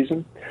whatever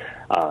reason.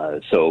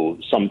 So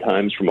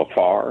sometimes from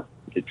afar,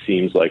 it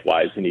seems like,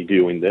 why isn't he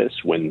doing this,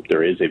 when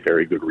there is a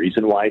very good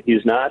reason why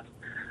he's not.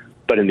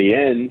 But in the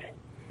end,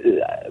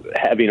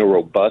 having a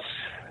robust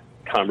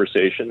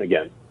conversation,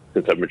 again,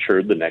 since I've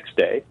matured the next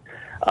day,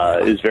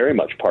 is very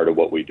much part of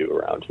what we do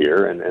around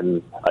here,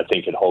 and I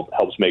think it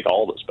helps make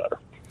all of us better.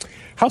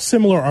 How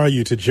similar are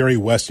you to Jerry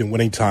West in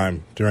winning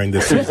time during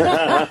this season?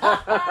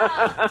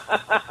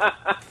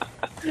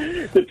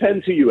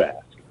 Depends who you ask.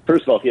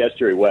 First of all, if you ask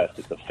Jerry West,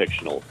 it's a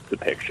fictional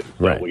depiction.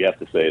 So right. we have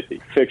to say it's a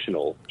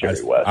fictional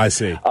Jerry West. I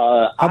see.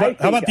 How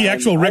about the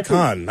actual Rick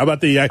Hahn? How about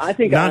the I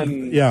think I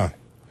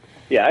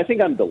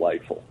think I'm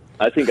delightful.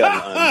 I think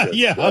I'm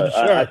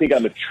sure. I think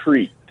I'm a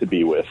treat to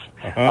be with,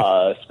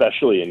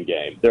 especially in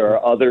game. There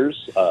are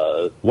others,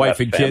 wife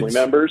and family kids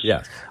members,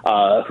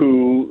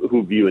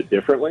 who view it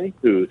differently,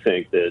 who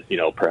think that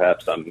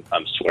perhaps I'm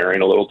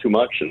swearing a little too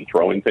much and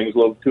throwing things a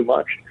little too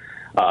much.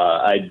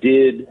 I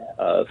did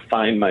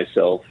find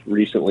myself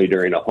recently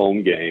during a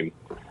home game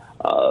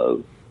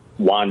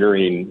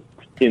wandering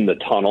in the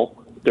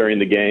tunnel during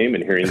the game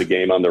and hearing the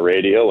game on the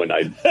radio, and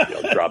I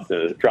dropped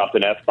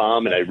an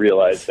F-bomb, and I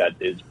realized that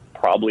is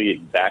probably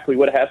exactly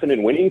what happened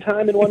in winning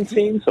time in one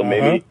scene. So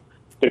maybe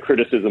the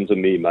criticisms of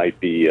me might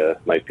be a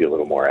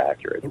little more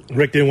accurate.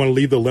 Rick didn't want to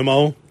leave the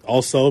limo.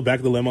 Also, back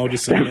of the limo,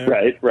 just sitting there.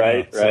 Right.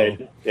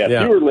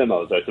 Fewer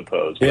limos, I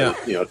suppose. But,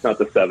 it's not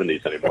the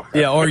 70s anymore.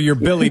 Yeah, or you're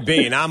Billy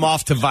Bean. I'm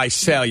off to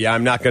Visalia.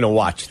 I'm not going to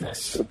watch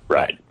this.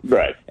 Right.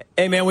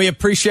 Hey, man, we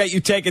appreciate you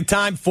taking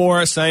time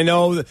for us. I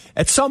know that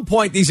at some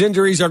point these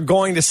injuries are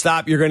going to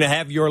stop. You're going to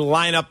have your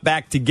lineup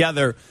back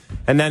together,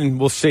 and then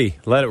we'll see.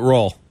 Let it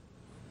roll.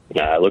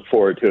 Yeah, I look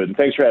forward to it, and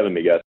thanks for having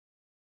me, guys.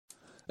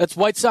 That's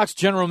White Sox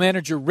general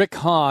manager Rick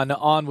Hahn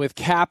on with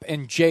Cap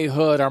and Jay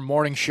Hood, our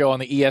morning show on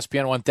the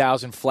ESPN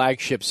 1000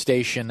 flagship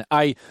station.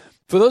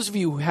 For those of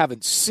you who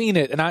haven't seen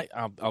it, and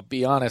I'll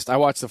be honest, I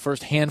watched the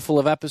first handful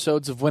of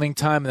episodes of Winning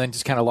Time and then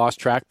just kind of lost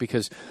track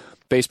because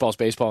baseball's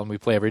baseball and we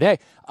play every day.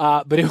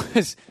 But it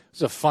was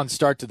a fun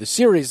start to the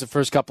series, the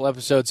first couple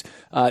episodes.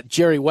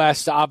 Jerry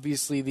West,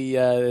 obviously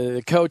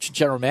the coach and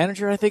general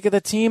manager, I think, of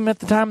the team at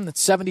the time, the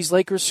 70s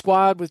Lakers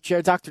squad with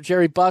Dr.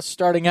 Jerry Buss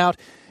starting out.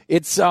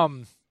 It's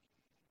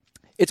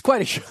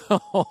quite a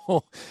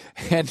show,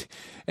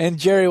 and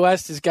Jerry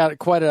West has got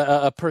quite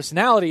a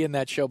personality in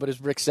that show, but as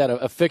Rick said,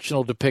 a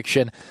fictional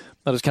depiction.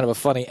 That was kind of a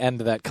funny end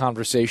to that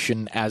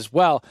conversation as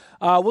well.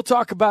 We'll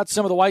talk about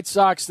some of the White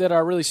Sox that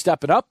are really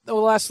stepping up over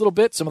the last little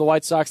bit, some of the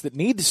White Sox that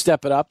need to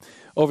step it up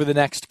over the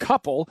next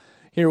couple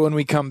here when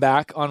we come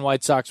back on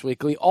White Sox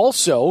Weekly.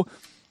 Also,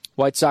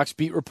 White Sox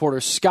beat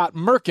reporter Scott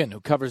Merkin, who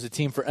covers the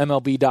team for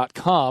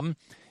MLB.com,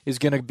 is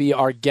going to be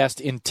our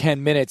guest in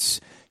 10 minutes.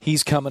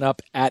 He's coming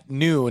up at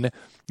noon.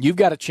 You've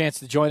got a chance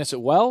to join us at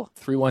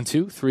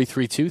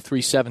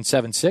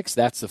 312-332-3776.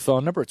 That's the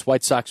phone number. It's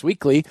White Sox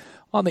Weekly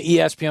on the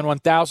ESPN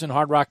 1000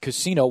 Hard Rock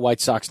Casino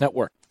White Sox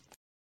Network.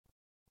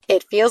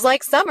 It feels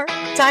like summer.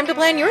 Time to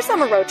plan your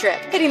summer road trip.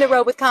 Hitting the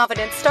road with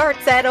confidence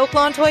starts at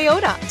Oaklawn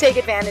Toyota. Take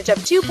advantage of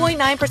 2.9%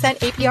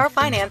 APR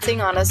financing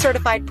on a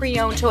certified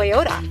pre-owned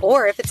Toyota.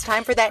 Or if it's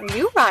time for that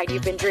new ride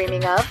you've been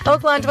dreaming of,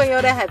 Oaklawn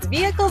Toyota has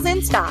vehicles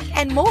in stock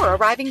and more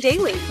arriving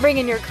daily. Bring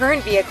in your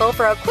current vehicle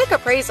for a quick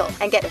appraisal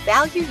and get a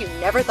value you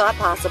never thought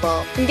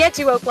possible. Get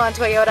to Oaklawn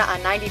Toyota on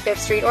 95th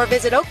Street or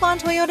visit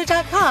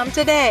oaklawntoyota.com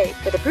today.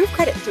 With approved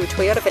credit through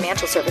Toyota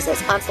Financial Services.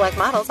 On select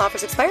models,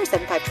 offers expire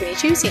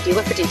 7/5/22. See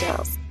dealer for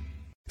details.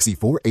 See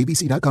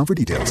 4abc.com for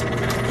details.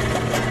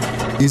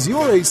 Is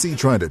your AC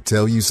trying to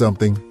tell you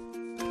something?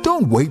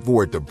 Don't wait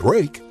for it to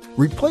break.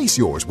 Replace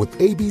yours with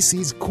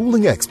ABC's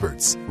cooling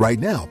experts. Right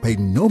now, pay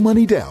no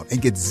money down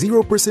and get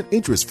 0%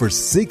 interest for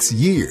 6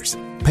 years.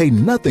 Pay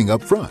nothing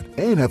up front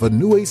and have a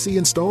new AC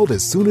installed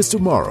as soon as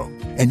tomorrow.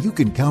 And you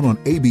can count on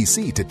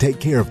ABC to take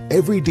care of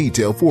every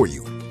detail for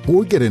you.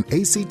 Or get an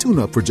AC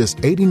tune-up for just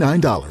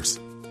 $89.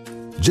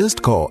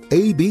 Just call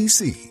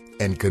ABC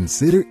and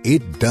consider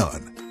it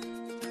done.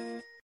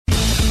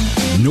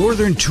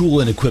 Northern Tool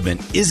and Equipment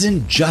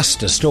isn't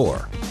just a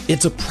store.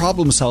 It's a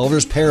problem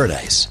solver's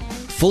paradise.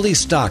 Fully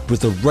stocked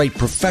with the right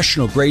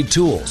professional grade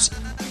tools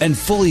and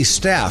fully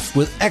staffed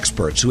with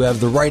experts who have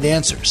the right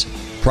answers.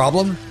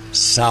 Problem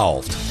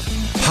solved.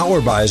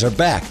 Power buys are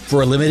back.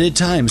 For a limited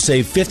time,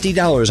 save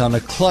 $50 on a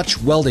clutch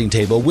welding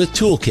table with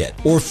toolkit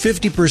or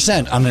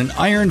 50% on an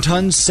Iron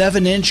Ton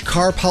 7-inch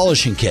car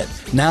polishing kit.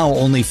 Now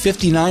only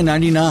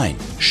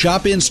 $59.99.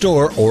 Shop in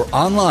store or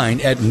online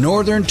at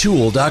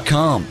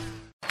northerntool.com.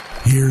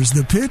 Here's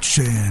the pitch,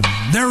 and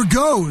there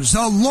goes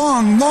a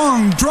long,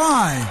 long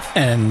drive.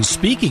 And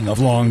speaking of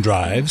long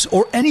drives,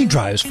 or any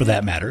drives for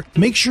that matter,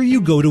 make sure you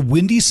go to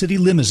Windy City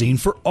Limousine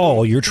for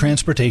all your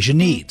transportation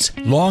needs.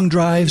 Long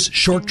drives,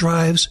 short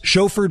drives,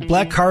 chauffeured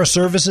black car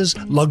services,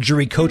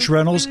 luxury coach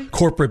rentals,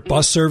 corporate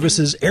bus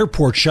services,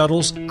 airport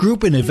shuttles,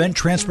 group and event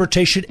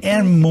transportation,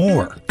 and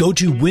more. Go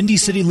to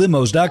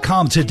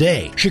WindyCityLimos.com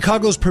today,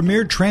 Chicago's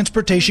premier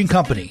transportation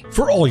company,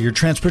 for all your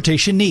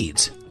transportation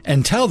needs.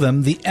 And tell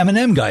them the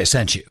M&M guy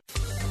sent you.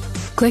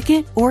 Click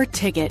it or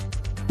ticket.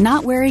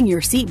 Not wearing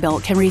your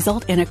seatbelt can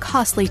result in a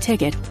costly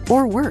ticket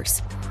or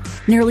worse.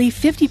 Nearly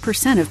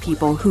 50% of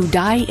people who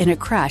die in a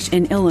crash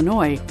in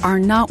Illinois are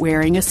not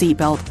wearing a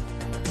seatbelt.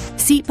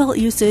 Seatbelt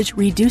usage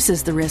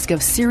reduces the risk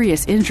of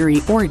serious injury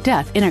or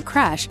death in a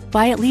crash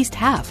by at least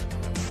half.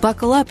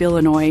 Buckle up,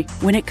 Illinois.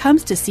 When it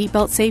comes to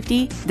seatbelt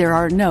safety, there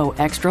are no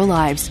extra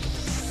lives.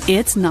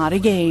 It's not a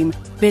game.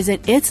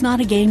 Visit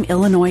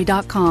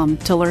itsnotagameillinois.com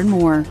to learn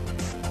more.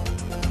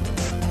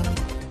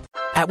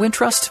 At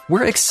Wintrust,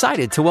 we're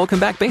excited to welcome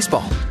back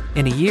baseball.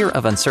 In a year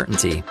of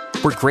uncertainty,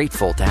 we're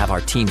grateful to have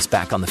our teams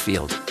back on the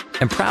field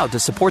and proud to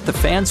support the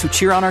fans who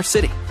cheer on our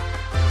city.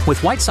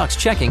 With White Sox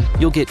checking,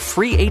 you'll get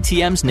free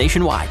ATMs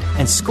nationwide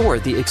and score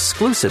the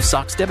exclusive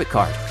Sox debit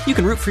card. You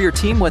can root for your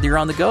team whether you're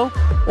on the go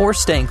or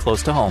staying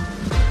close to home.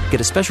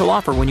 Get a special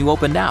offer when you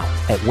open now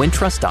at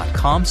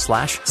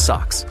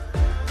wintrust.com/Sox.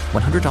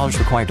 $100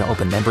 required to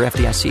open. Member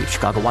FDIC.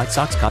 Chicago White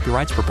Sox.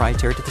 Copyrights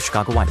proprietary to the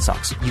Chicago White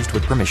Sox. Used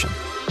with permission.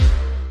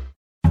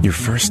 Your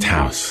first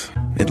house.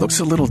 It looks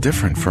a little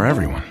different for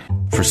everyone.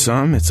 For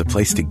some, it's a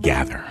place to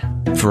gather.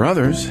 For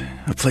others,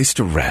 a place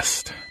to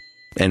rest.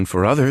 And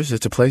for others,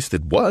 it's a place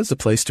that was a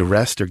place to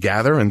rest or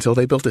gather until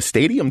they built a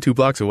stadium 2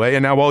 blocks away,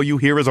 and now all you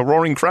hear is a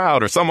roaring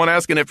crowd or someone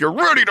asking if you're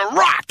ready to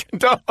rock.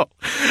 No,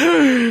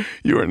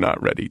 you are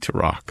not ready to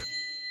rock.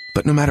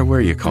 But no matter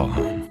where you call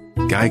home,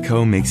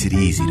 Geico makes it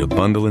easy to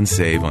bundle and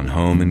save on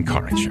home and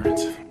car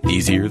insurance.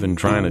 Easier than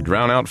trying to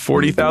drown out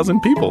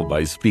 40,000 people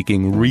by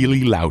speaking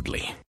really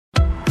loudly.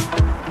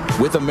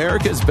 With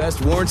America's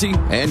best warranty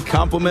and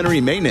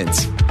complimentary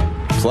maintenance.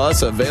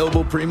 Plus,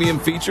 available premium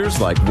features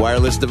like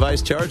wireless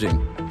device charging.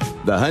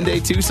 The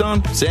Hyundai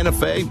Tucson, Santa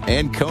Fe,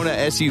 and Kona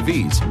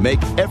SUVs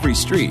make every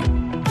street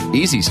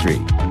easy street.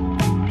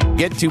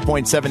 Get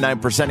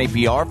 2.79%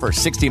 APR for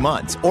 60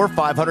 months or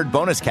 $500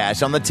 bonus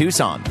cash on the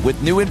Tucson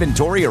with new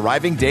inventory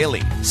arriving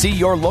daily. See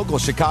your local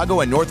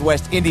Chicago and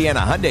Northwest Indiana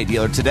Hyundai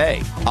dealer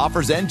today.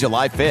 Offers end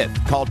July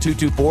 5th. Call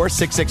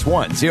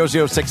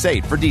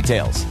 224-661-0068 for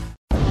details.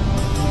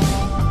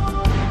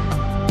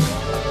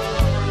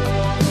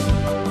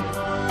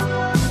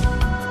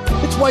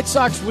 White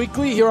Sox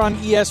Weekly here on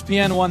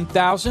ESPN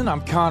 1000.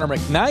 I'm Connor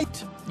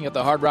McKnight. You got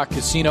the Hard Rock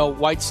Casino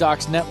White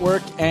Sox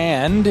Network,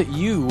 and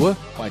you,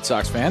 White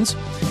Sox fans,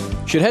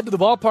 should head to the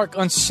ballpark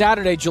on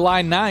Saturday,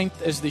 July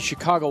 9th, as the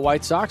Chicago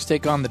White Sox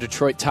take on the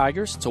Detroit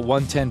Tigers. It's a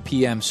 1:10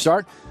 p.m.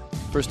 start.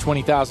 First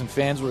 20,000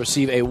 fans will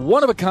receive a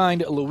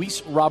one-of-a-kind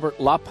Luis Robert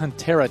La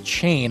Pantera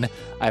chain.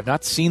 I have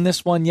not seen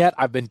this one yet.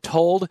 I've been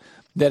told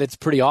that it's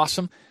pretty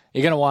awesome.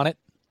 You're going to want it,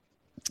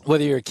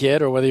 whether you're a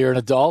kid or whether you're an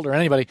adult or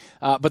anybody.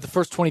 But the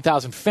first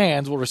 20,000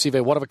 fans will receive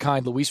a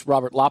one-of-a-kind Luis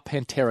Robert La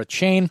Pantera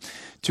chain.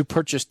 To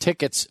purchase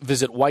tickets,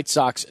 visit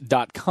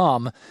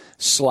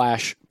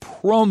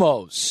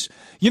whitesox.com/promos.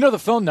 You know the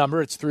phone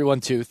number. It's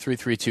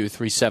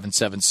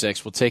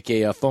 312-332-3776. We'll take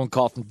a phone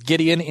call from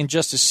Gideon in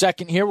just a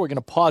second here. We're going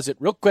to pause it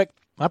real quick.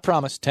 I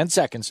promise, 10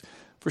 seconds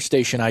for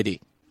station ID.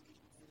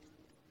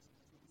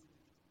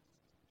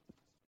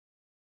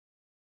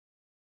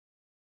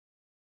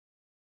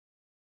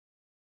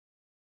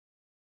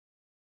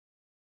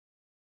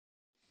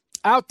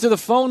 Out to the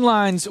phone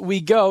lines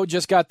we go.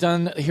 Just got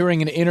done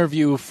hearing an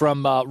interview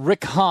from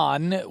Rick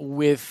Hahn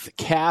with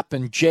Cap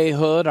and Jay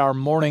Hood, our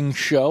morning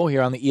show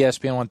here on the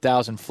ESPN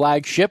 1000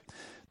 flagship.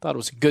 Thought it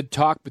was a good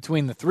talk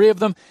between the three of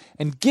them.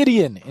 And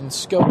Gideon in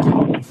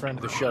Skokie, a friend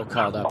of the show,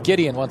 called up.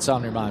 Gideon, what's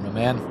on your mind, my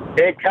man?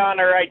 Hey,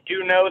 Connor, I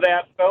do know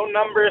that phone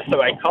number,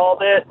 so I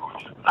called it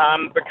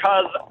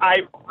because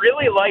I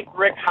really like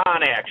Rick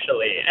Hahn,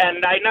 actually.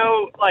 And I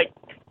know,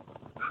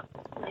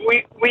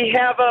 we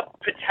have a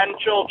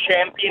potential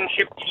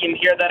championship team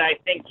here that I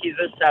think he's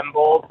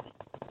assembled.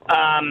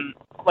 I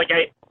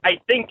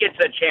think it's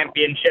a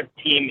championship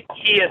team.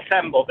 He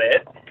assembled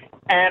it.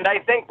 And I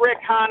think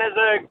Rick Hahn is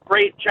a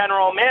great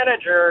general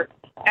manager.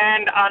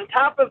 And on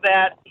top of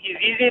that, he's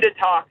easy to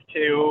talk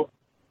to.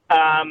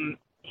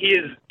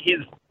 He's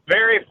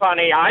very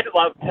funny. I'd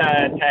love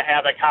to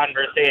have a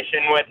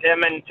conversation with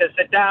him and to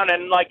sit down.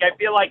 And, I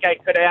feel like I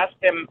could ask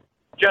him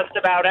just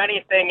about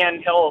anything,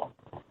 and he'll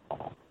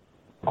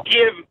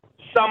give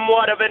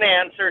somewhat of an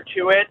answer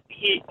to it.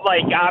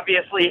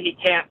 Obviously he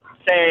can't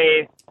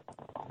say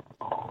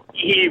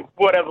he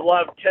would have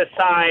loved to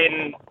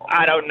sign,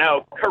 I don't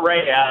know,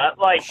 Correa.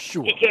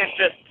 Sure. He can't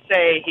just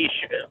say he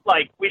should,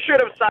 we should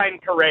have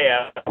signed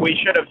Correa. We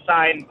should have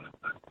signed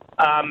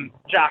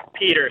Jock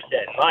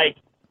Peterson.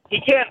 He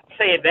can't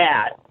say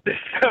that,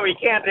 so he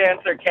can't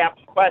answer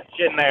Cap's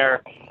question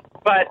there.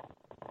 But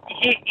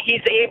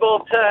he's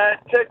able to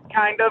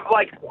kind of,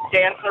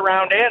 dance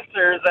around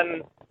answers,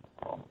 and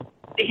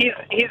he's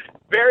a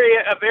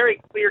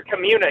very clear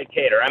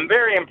communicator. I'm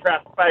very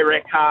impressed by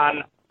Rick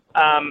Hahn.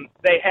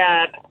 They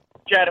had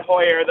Jed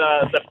Hoyer,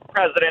 the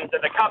president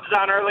of the Cubs,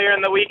 on earlier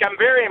in the week. I'm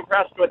very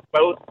impressed with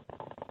both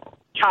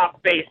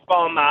top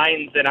baseball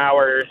minds in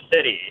our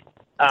city.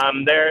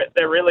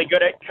 They're really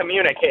good at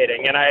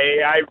communicating, and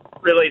I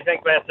really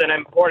think that's an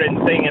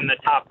important thing in the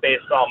top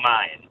baseball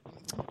mind.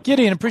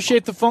 Gideon,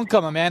 appreciate the phone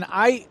call, man.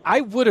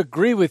 I would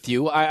agree with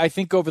you. I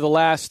think over the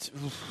last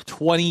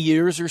 20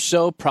 years or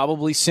so,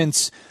 probably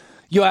since,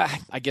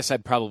 I guess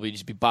I'd probably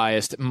just be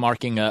biased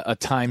marking a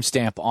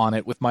timestamp on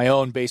it with my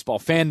own baseball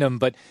fandom,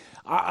 but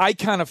I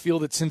kind of feel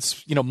that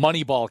since,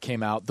 Moneyball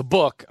came out, the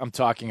book I'm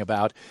talking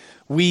about,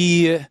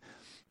 we,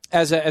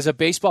 as a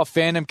baseball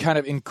fandom, kind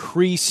of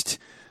increased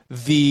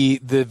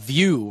the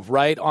view,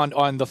 right,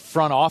 on the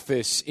front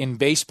office in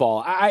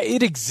baseball.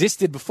 It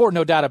existed before,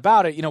 no doubt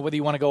about it. Whether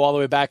you want to go all the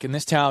way back in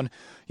this town,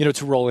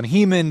 to Roland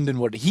Hemond and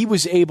what he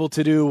was able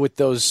to do with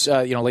those,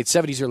 late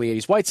 70s, early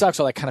 80s White Sox,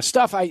 all that kind of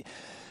stuff.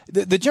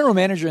 The general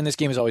manager in this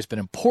game has always been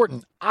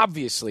important,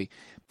 obviously.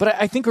 But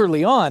I think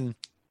early on,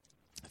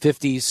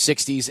 50s,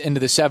 60s,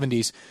 into the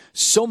 70s,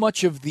 so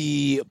much of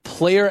the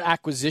player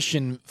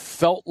acquisition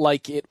felt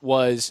like it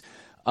was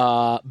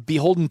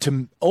beholden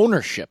to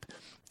ownership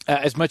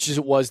as much as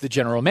it was the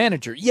general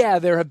manager. Yeah,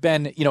 there have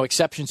been,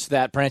 exceptions to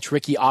that, Branch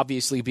Rickey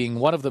obviously being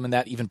one of them, and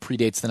that even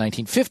predates the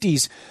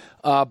 1950s.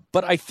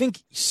 But I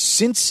think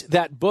since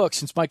that book,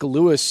 since Michael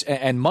Lewis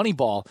and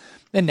Moneyball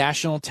and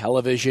national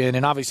television,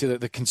 and obviously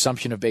the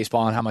consumption of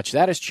baseball and how much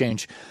that has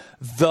changed,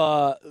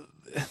 the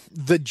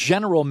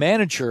general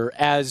manager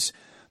as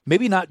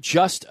maybe not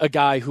just a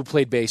guy who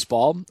played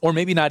baseball, or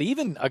maybe not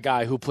even a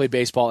guy who played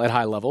baseball at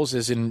high levels,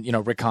 as in,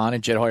 Rick Hahn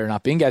and Jed Hoyer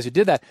not being guys who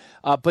did that,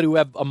 but who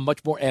have a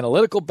much more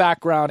analytical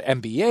background,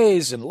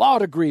 MBAs and law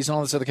degrees and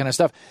all this other kind of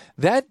stuff.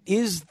 That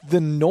is the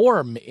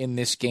norm in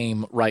this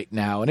game right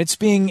now, and it's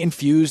being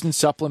infused and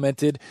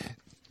supplemented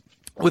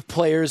with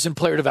players and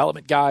player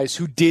development guys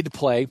who did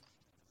play.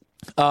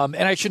 And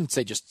I shouldn't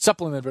say just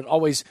supplement, but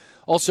always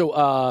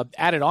also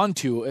added on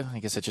to. I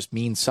guess that just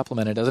means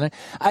supplemented, doesn't it?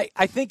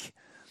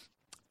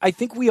 I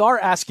think we are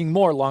asking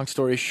more, long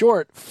story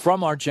short,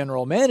 from our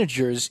general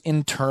managers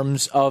in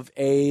terms of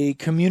a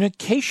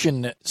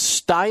communication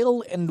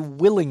style and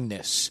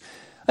willingness.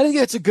 I think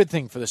that's a good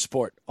thing for the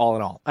sport, all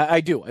in all. I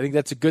do. I think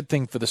that's a good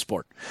thing for the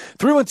sport.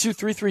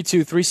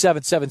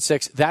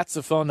 312-332-3776. That's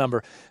the phone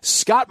number.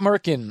 Scott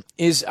Merkin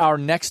is our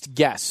next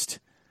guest,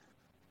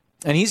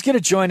 and he's going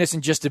to join us in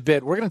just a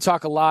bit. We're going to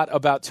talk a lot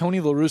about Tony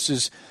La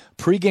Russa's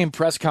pregame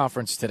press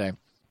conference today.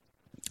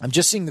 I'm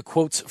just seeing the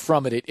quotes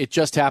from it. It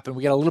just happened.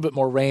 We got a little bit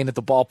more rain at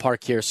the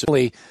ballpark here. So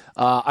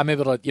I'm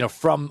able to,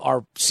 from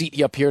our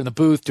seat up here in the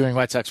booth during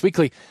White Sox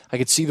Weekly, I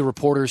could see the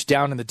reporters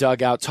down in the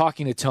dugout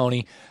talking to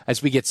Tony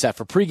as we get set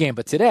for pregame.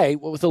 But today,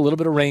 with a little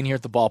bit of rain here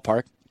at the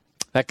ballpark,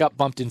 that got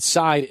bumped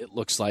inside, it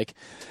looks like.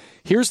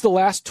 Here's the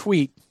last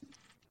tweet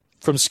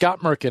from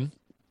Scott Merkin,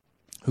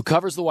 who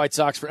covers the White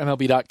Sox for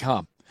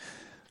MLB.com.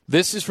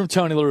 This is from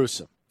Tony La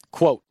Russa.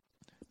 Quote,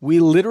 "We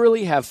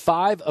literally have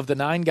 5 of the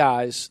 9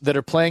 guys that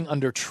are playing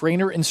under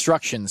trainer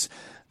instructions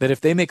that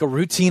if they make a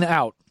routine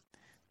out,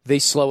 they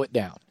slow it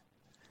down."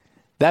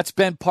 That's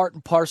been part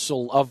and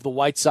parcel of the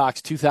White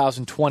Sox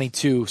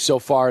 2022 so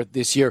far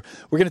this year.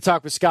 We're going to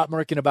talk with Scott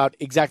Merkin about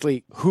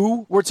exactly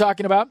who we're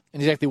talking about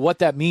and exactly what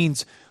that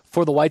means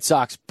for the White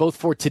Sox, both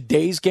for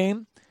today's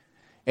game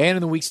and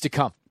in the weeks to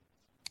come.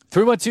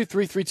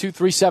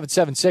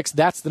 312-332-3776.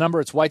 That's the number.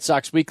 It's White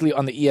Sox Weekly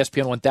on the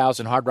ESPN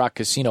 1000 Hard Rock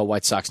Casino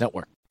White Sox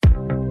Network.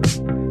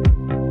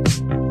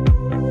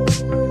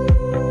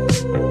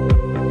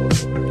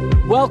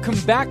 Welcome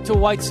back to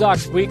White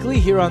Sox Weekly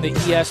here on the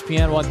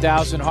ESPN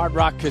 1000 Hard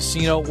Rock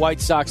Casino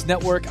White Sox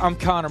Network. I'm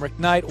Connor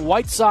McKnight.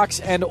 White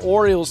Sox and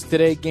Orioles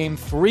today, game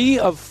 3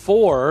 of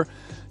 4.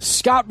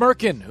 Scott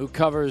Merkin, who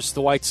covers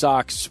the White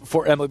Sox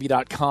for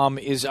MLB.com,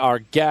 is our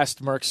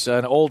guest. Merk's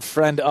an old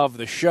friend of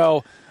the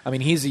show. I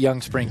mean, he's a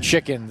young spring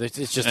chicken.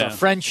 It's just our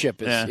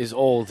friendship is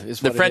old.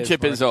 The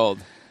friendship is old.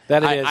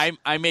 That it is.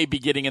 I may be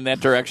getting in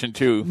that direction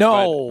too.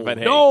 No, but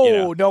hey,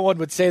 no one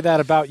would say that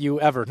about you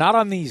ever. Not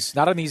on these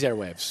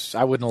airwaves.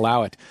 I wouldn't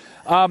allow it.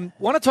 Want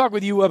to talk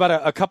with you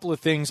about a couple of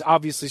things,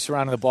 obviously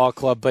surrounding the ball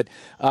club. But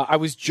I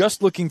was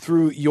just looking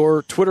through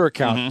your Twitter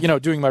account,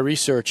 doing my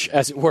research,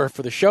 as it were,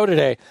 for the show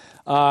today.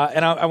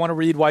 And I want to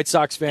read White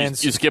Sox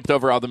fans. You skipped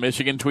over all the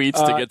Michigan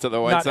tweets to get to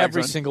the White Sox. Not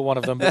every single one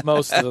of them, but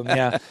most of them.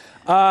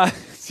 Yeah.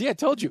 See, I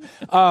told you.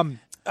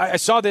 I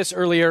saw this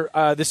earlier.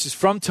 This is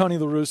from Tony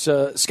La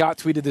Russa. Scott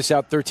tweeted this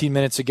out 13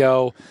 minutes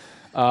ago.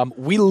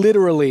 We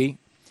literally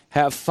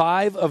have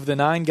 5 of the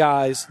 9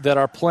 guys that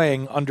are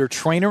playing under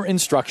trainer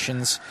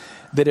instructions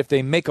that if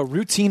they make a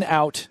routine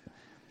out,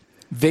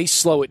 they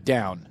slow it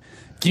down.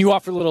 Can you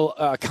offer a little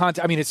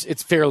context? I mean,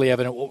 it's fairly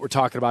evident what we're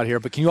talking about here,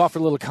 but can you offer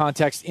a little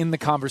context in the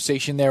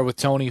conversation there with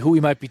Tony, who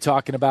we might be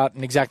talking about,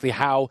 and exactly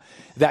how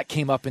that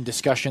came up in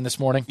discussion this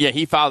morning? Yeah,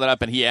 he followed it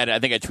up, and he added, I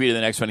think I tweeted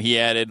the next one, he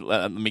added,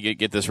 let me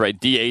get this right,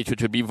 DH,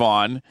 which would be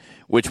Vaughn,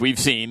 which we've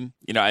seen.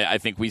 I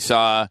think we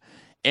saw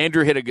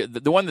Andrew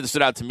hit the one that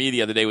stood out to me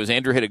the other day was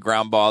Andrew hit a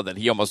ground ball that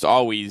he almost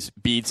always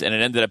beats, and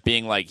it ended up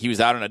being like he was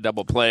out on a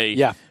double play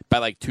by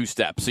like 2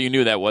 steps. So you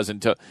knew that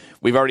wasn't.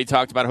 We've already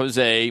talked about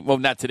Jose. Well,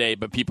 not today,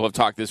 but people have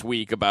talked this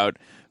week about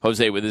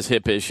Jose with his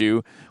hip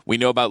issue. We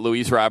know about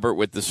Luis Robert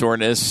with the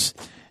soreness,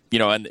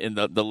 and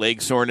the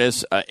leg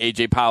soreness.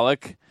 A.J.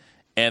 Pollock.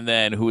 And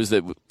then who is the?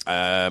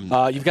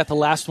 You've got the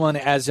last one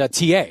as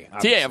T.A.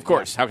 T.A., of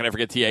course. How can I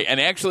forget T.A.? And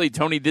actually,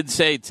 Tony did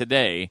say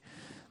today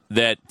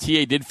that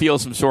T.A. did feel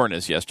some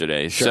soreness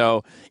yesterday. Sure.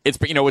 So it's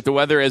with the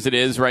weather as it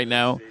is right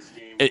now,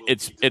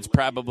 it's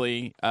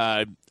probably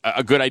a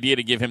good idea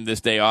to give him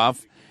this day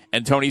off.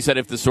 And Tony said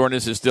if the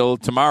soreness is still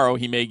tomorrow,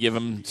 he may give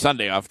him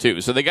Sunday off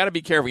too. So they got to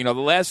be careful. The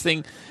last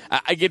thing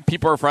I get,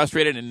 people are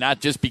frustrated, and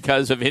not just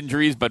because of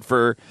injuries, but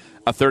for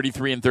a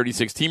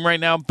 33-36 team right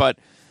now. But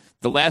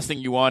the last thing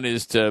you want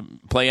is to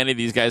play any of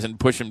these guys and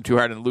push them too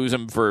hard and lose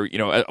them for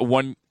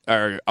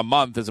a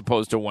month as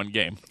opposed to one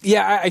game.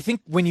 Yeah, I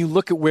think when you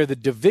look at where the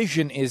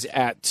division is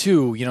at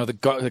too,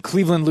 the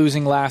Cleveland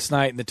losing last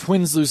night and the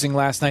Twins losing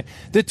last night.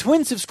 The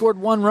Twins have scored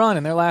 1 run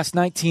in their last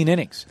 19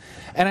 innings,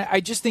 and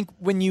I just think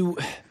when you.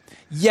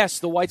 Yes,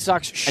 the White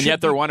Sox should and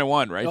yet they're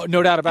 1-1, right?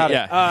 No doubt about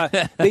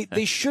it.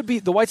 They should be.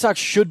 The White Sox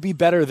should be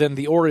better than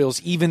the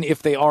Orioles, even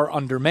if they are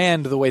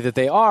undermanned the way that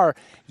they are.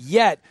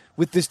 Yet,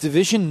 with this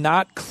division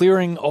not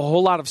clearing a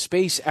whole lot of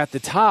space at the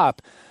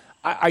top,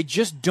 I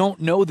just don't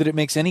know that it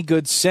makes any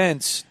good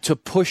sense to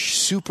push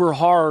super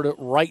hard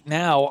right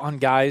now on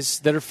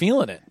guys that are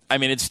feeling it. I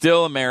mean, it's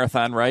still a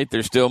marathon, right?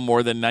 There's still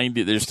more than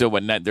 90. There's still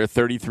they're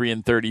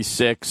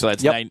 33-36, so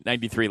that's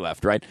 93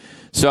 left, right?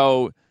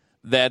 So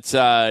that's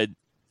a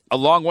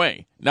long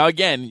way. Now,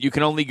 again, you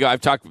can only go. I've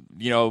talked,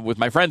 with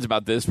my friends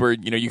about this, where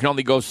you can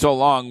only go so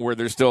long where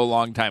there's still a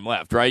long time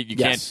left, right? You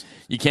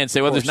can't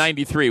say, well, there's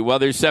 93, well,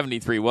 there's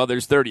 73, well,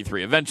 there's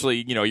 33.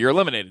 Eventually, you're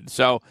eliminated.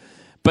 So,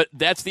 but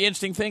that's the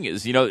interesting thing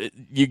is,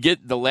 you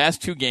get the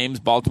last 2 games.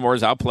 Baltimore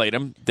has outplayed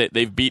them.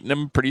 They've beaten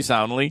them pretty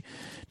soundly.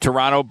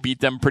 Toronto beat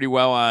them pretty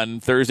well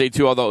on Thursday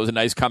too, although it was a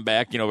nice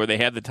comeback. Where they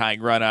had the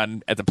tying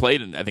run at the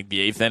plate in I think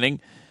the 8th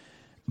inning.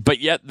 But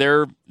yet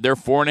they're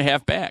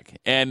 4.5 back.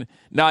 And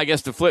now I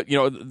guess the flip,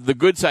 the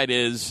good side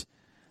is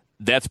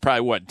that's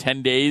probably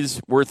 10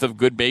 days worth of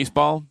good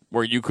baseball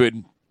where you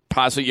could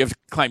possibly, you have to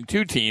climb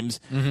 2 teams,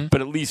 but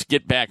at least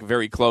get back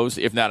very close,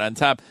 if not on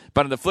top.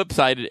 But on the flip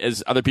side,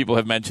 as other people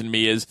have mentioned to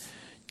me, is,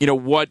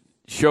 what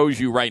shows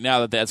you right now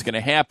that that's going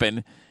to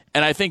happen.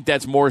 And I think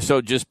that's more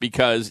so just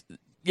because,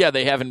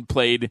 they haven't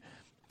played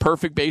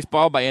perfect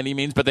baseball by any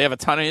means, but they have a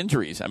ton of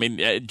injuries. I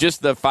mean,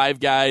 just the 5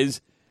 guys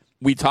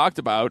we talked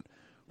about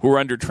who are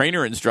under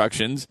trainer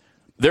instructions,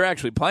 they're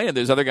actually playing.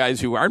 There's other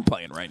guys who aren't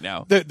playing right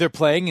now. They're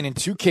playing, and in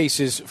 2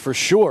 cases for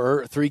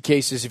sure, 3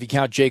 cases if you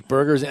count Jake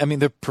Burgers. I mean,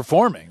 they're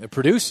performing. They're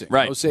producing.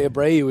 Right. Jose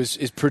Abreu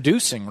is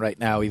producing right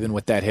now, even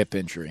with that hip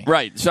injury.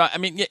 Right. So, I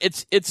mean,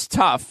 it's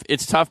tough.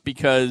 It's tough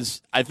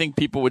because I think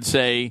people would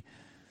say,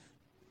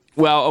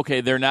 well, okay,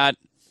 they're not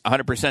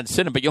 100%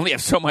 sitting, but you only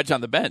have so much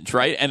on the bench,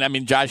 right? And, I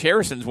mean, Josh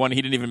Harrison's one he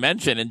didn't even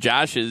mention, and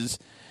Josh is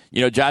 –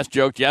 Josh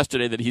joked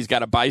yesterday that he's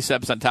got a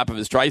biceps on top of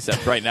his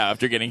triceps right now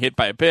after getting hit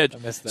by a pitch.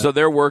 So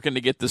they're working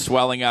to get the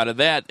swelling out of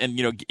that. And,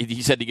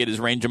 he said to get his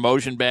range of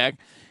motion back.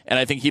 And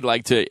I think he'd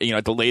like to,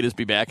 at the latest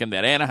be back in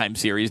that Anaheim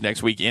series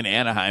next week in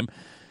Anaheim.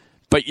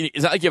 But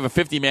it's not like you have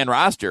a 50-man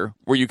roster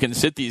where you can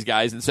sit these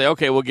guys and say,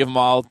 okay, we'll give them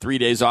all 3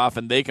 days off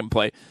and they can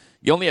play.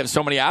 You only have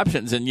so many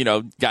options. And,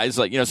 guys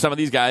like, some of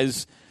these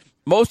guys,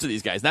 most of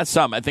these guys, not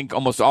some, I think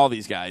almost all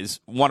these guys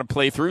want to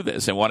play through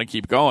this and want to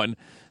keep going.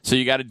 So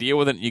you got to deal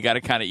with it. And you got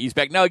to kind of ease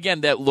back. Now,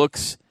 again, that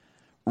looks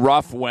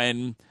rough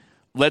when,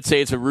 let's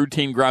say, it's a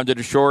routine grounded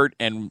to short,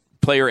 and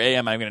player A,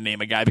 I'm not going to name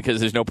a guy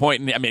because there's no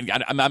point.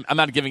 I'm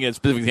not giving it a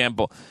specific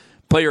example.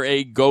 Player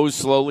A goes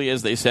slowly,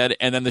 as they said,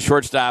 and then the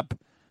shortstop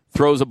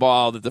throws a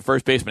ball that the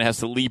first baseman has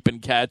to leap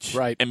and catch.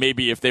 Right. And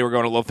maybe if they were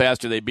going a little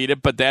faster, they beat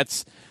it. But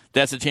that's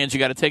a chance you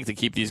got to take to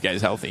keep these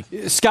guys healthy.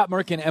 Scott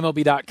Merkin,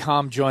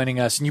 MLB.com, joining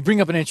us. And you bring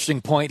up an interesting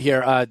point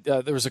here.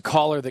 There was a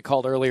caller that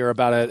called earlier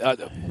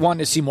about wanting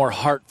to see more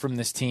heart from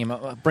this team.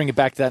 I'll bring it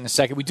back to that in a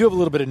second. We do have a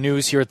little bit of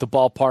news here at the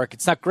ballpark.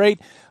 It's not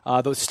great.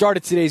 The start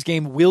of today's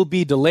game will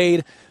be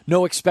delayed.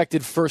 No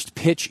expected first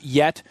pitch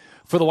yet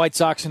for the White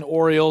Sox and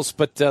Orioles,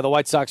 but the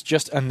White Sox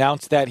just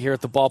announced that here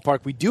at the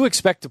ballpark. We do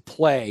expect to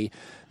play.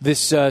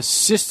 This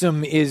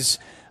system is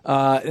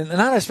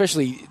not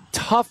especially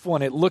tough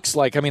one, it looks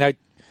like. I mean,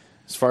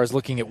 as far as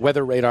looking at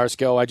weather radars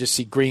go, I just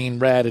see green,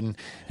 red, and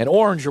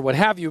orange or what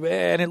have you,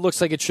 and it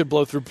looks like it should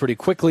blow through pretty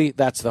quickly.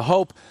 That's the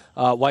hope.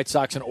 White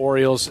Sox and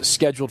Orioles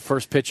scheduled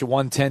first pitch at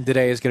 1:10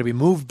 today is going to be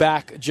moved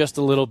back just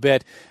a little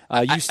bit.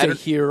 You stay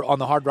here on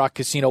the Hard Rock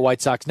Casino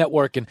White Sox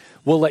Network, and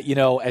we'll let you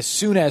know as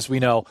soon as we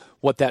know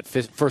what that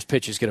first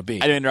pitch is going to be.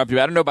 I didn't interrupt you.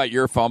 I don't know about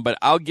your phone, but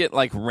I'll get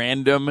like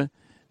random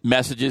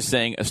messages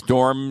saying a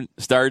storm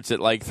starts at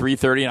like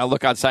 3:30, and I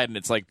look outside and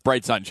it's like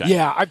bright sunshine.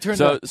 Yeah, I've turned.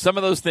 So some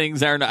of those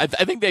things are. I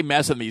think they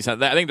mess with me. I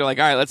think they're like,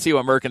 all right, let's see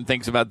what Merkin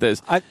thinks about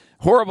this.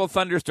 Horrible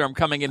thunderstorm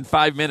coming in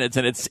 5 minutes,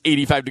 and it's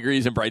 85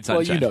 degrees and bright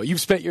sunshine. Well,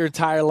 you've spent your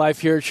entire life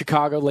here at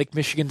Chicago. Lake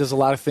Michigan does a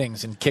lot of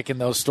things and kicking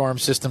those storm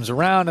systems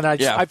around, and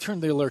I've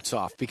turned the alerts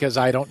off because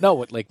I don't know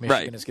what Lake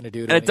Michigan is going to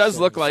do. And it does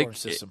look like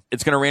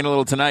it's going to rain a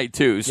little tonight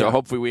too. So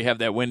hopefully we have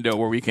that window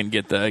where we can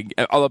get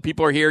although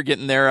people are here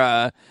getting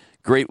their.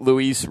 Great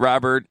Luis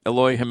Robert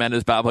Eloy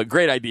Jimenez bobblehead.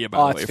 Great idea, by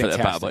the way, for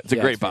that bobblehead. It's a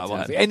great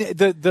bobblehead. And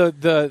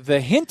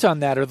the hint on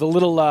that, or the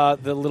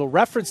little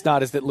reference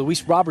nod, is that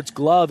Luis Robert's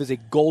glove is a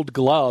gold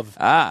glove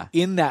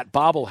in that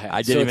bobblehead.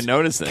 I didn't even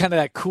notice that. Kind of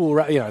that cool.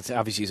 It's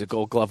obviously he's a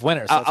Gold Glove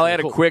winner. So I'll add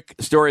a quick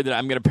story that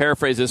I'm going to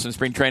paraphrase this in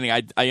spring training.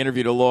 I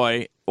interviewed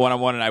Eloy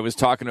one-on-one, and I was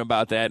talking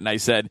about that, and I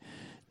said,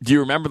 do you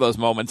remember those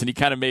moments? And he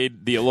kind of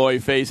made the Eloy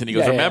face, and he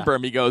goes, Yeah, remember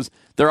him? He goes,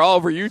 they're all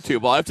over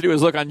YouTube. All I have to do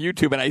is look on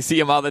YouTube, and I see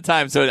him all the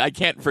time, so I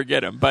can't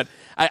forget him. But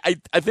I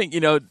think,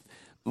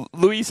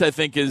 Luis, I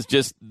think, is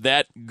just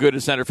that good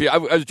a center field. I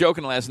was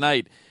joking last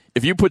night.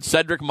 If you put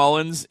Cedric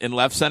Mullins in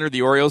left center,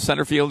 the Orioles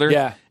center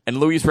fielder, and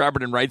Luis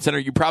Robert in right center,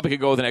 you probably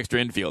could go with an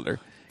extra infielder.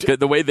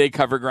 The way they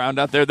cover ground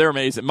out there, they're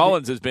amazing.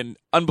 Mullins has been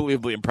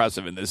unbelievably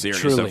impressive in this series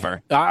so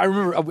far. I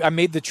remember I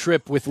made the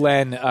trip with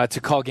Len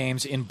to call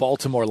games in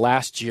Baltimore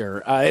last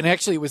year. And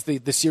actually, it was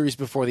the series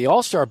before the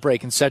All-Star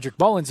break, and Cedric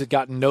Mullins had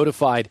gotten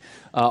notified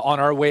on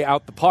our way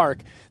out the park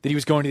that he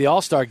was going to the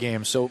All-Star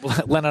game. So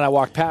Len and I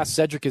walked past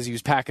Cedric as he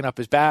was packing up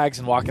his bags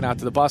and walking out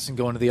to the bus and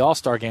going to the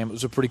All-Star game. It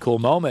was a pretty cool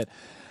moment.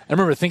 I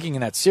remember thinking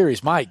in that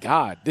series, my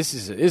God, this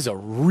is a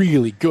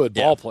really good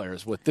ball player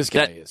is what this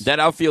guy is.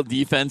 That outfield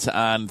defense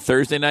on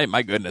Thursday night,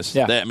 my goodness.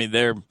 Yeah.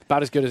 They're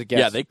about as good as it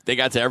gets. Yeah, they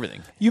got to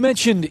everything. You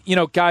mentioned,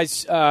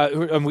 guys,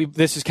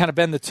 this has kind of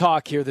been the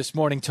talk here this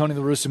morning. Tony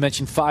La Russa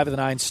mentioned 5 of the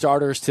 9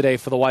 starters today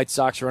for the White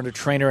Sox are under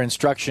trainer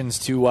instructions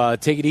to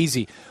take it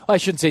easy. Well, I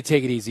shouldn't say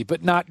take it easy,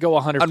 but not go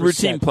 100%. On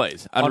routine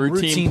plays. On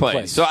routine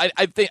plays. So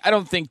I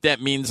don't think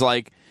that means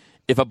like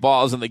if a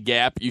ball's in the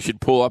gap, you should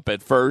pull up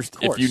at first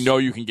if you know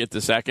you can get to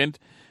second.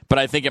 But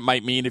I think it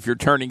might mean if you're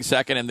turning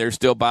second and there's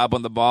still Bob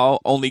on the ball,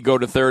 only go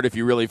to third if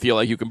you really feel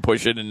like you can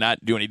push it and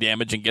not do any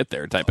damage and get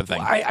there type of thing.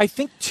 I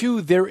think,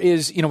 too, there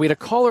is, we had a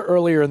caller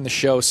earlier in the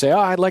show say,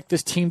 I'd like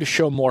this team to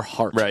show more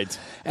heart. Right.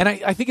 And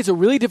I think it's a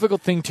really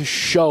difficult thing to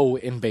show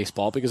in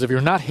baseball because if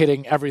you're not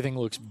hitting, everything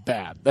looks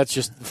bad. That's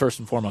just first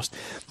and foremost.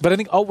 But I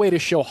think a way to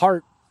show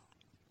heart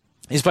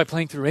is by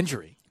playing through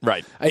injury.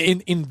 Right.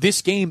 In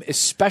this game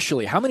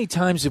especially, how many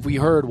times have we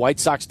heard White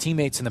Sox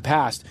teammates in the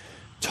past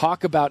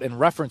talk about and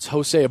reference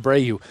Jose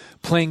Abreu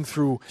playing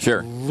through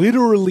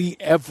literally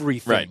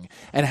everything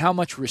and how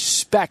much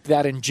respect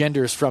that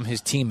engenders from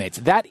his teammates?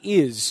 That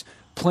is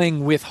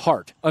playing with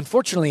heart.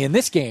 Unfortunately, in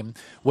this game,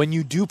 when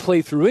you do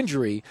play through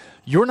injury,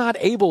 you're not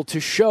able to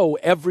show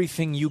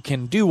everything you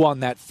can do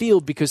on that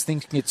field because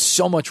things can get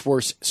so much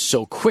worse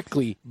so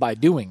quickly by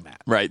doing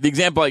that. Right. The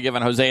example I give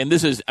on Jose, and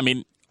this is,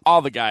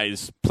 all the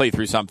guys play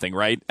through something,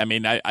 right?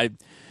 I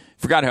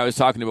forgot how I was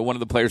talking to, but one of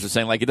the players was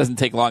saying, like, it doesn't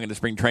take long into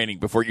spring training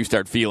before you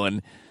start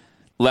feeling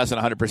less than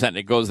 100%, and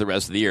it goes the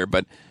rest of the year.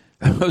 But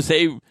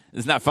Jose,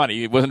 it's not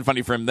funny. It wasn't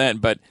funny for him then,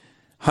 but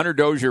Hunter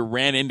Dozier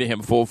ran into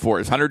him full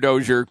force. Hunter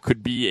Dozier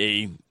could be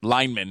a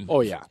lineman. Oh,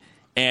 yeah.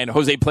 And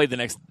Jose played the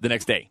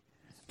next day.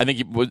 I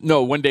think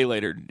one day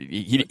later.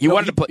 He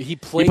wanted to play. He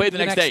played the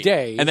next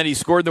day, and then he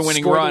scored the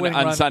winning run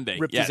on Sunday.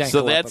 Yeah,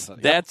 so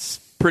that's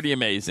pretty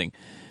amazing.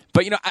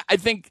 But, I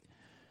think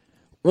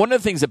one of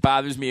the things that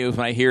bothers me is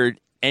when I hear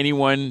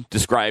anyone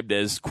described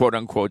as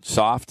quote-unquote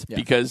soft,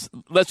 because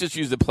let's just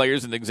use the players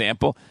as an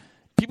example.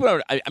 People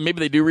don't, maybe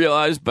they do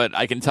realize, but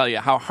I can tell you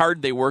how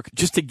hard they work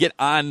just to get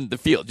on the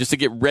field, just to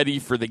get ready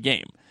for the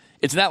game.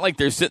 It's not like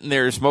they're sitting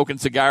there smoking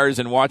cigars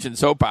and watching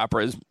soap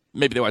operas.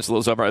 Maybe they watch a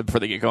little soap opera before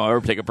they get going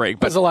or take a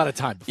break. But there's a lot of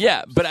time.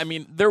 Yeah, but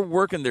they're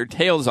working their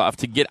tails off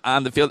to get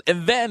on the field,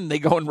 and then they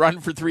go and run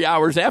for 3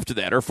 hours after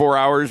that, or 4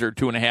 hours, or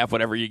 2.5,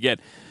 whatever you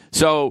get.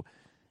 So,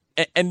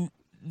 and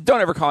don't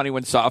ever call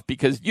anyone soft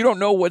because you don't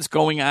know what's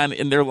going on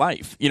in their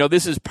life.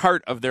 This is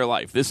part of their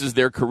life. This is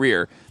their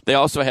career. They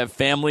also have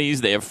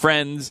families. They have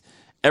friends,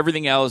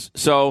 everything else.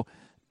 So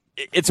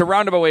it's a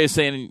roundabout way of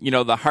saying,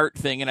 the heart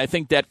thing, and I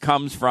think that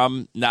comes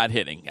from not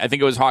hitting. I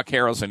think it was Hawk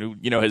Harrelson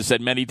who, has said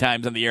many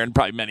times on the air, and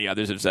probably many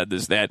others have said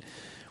this, that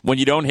when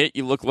you don't hit,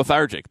 you look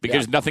lethargic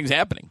because nothing's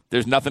happening.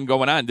 There's nothing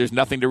going on. There's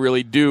nothing to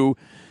really do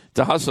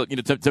to hustle,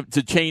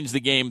 to change the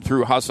game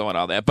through hustle and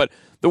all that. But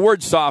the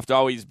word soft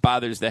always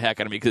bothers the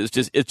heck out of me because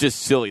it's just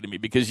silly to me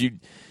because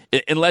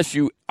unless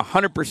you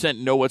 100%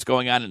 know what's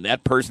going on in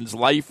that person's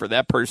life or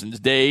that person's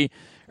day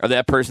or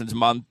that person's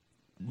month,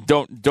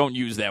 don't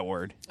use that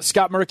word.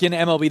 Scott Merkin,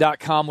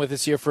 MLB.com, with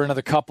us here for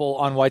another couple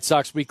on White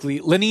Sox Weekly.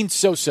 Lenyn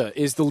Sosa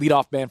is the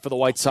leadoff man for the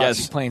White Sox. Yes.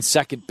 He's playing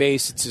second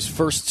base. It's his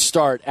first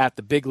start at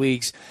the big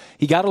leagues.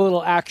 He got a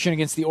little action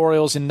against the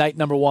Orioles in night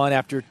number 1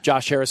 after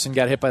Josh Harrison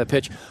got hit by the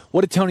pitch.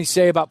 What did Tony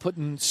say about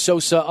putting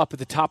Sosa up at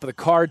the top of the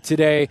card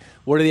today?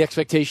 What are the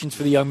expectations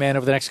for the young man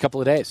over the next couple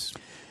of days?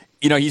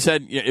 He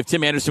said if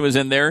Tim Anderson was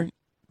in there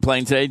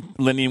playing today,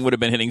 Lenyn would have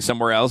been hitting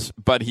somewhere else,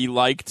 but he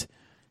liked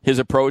his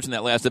approach in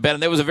that last at bat,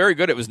 and that was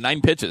it was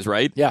 9 pitches,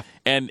 right? Yeah.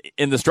 And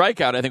in the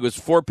strikeout, I think it was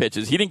 4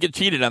 pitches. He didn't get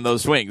cheated on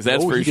those swings,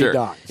 that's for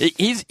sure.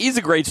 He's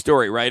a great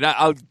story, right?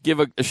 I'll give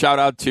a shout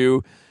out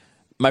to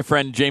my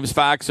friend James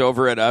Fox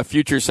over at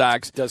Future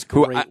Sox. Does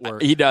great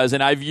work. He does,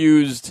 and I've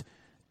used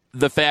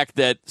the fact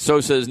that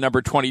Sosa is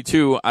number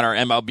 22 on our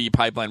MLB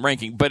pipeline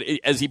ranking, but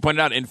as he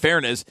pointed out, in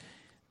fairness,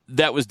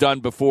 that was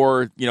done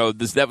before,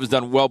 that was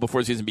done well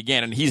before the season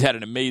began, and he's had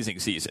an amazing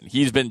season.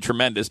 He's been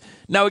tremendous.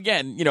 Now,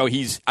 again,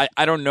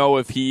 I don't know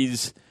if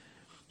he's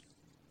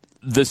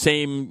the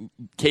same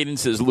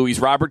cadence as Luis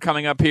Robert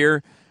coming up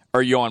here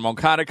or Yohan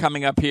Moncada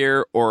coming up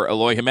here or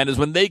Eloy Jimenez.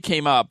 When they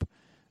came up,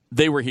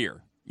 they were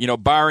here.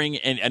 Barring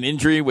an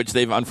injury, which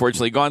they've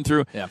unfortunately gone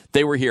through,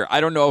 they were here.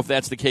 I don't know if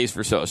that's the case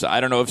for Sosa.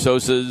 I don't know if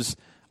Sosa's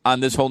on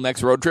this whole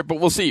next road trip, but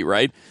we'll see,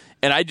 right?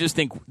 And I just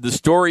think the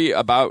story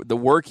about the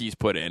work he's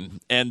put in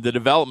and the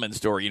development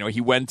story,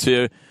 he went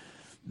to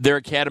their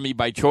academy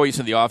by choice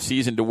in the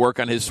offseason to work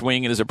on his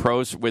swing and his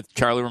approach with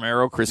Charlie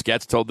Romero. Chris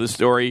Getz told this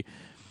story,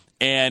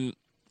 and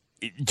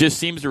it just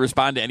seems to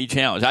respond to any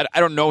challenge. I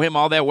don't know him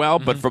all that well,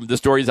 but from the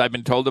stories I've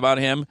been told about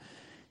him,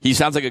 he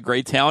sounds like a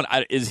great talent.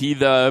 Is he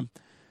the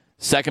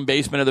second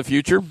baseman of the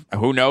future?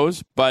 Who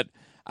knows? But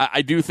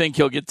I do think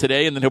he'll get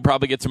today, and then he'll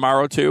probably get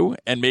tomorrow too,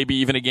 and maybe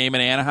even a game in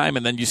Anaheim,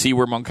 and then you see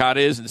where Moncada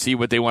is and see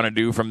what they want to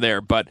do from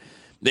there. But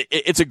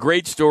it's a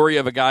great story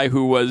of a guy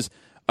who was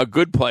a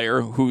good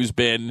player who's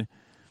been,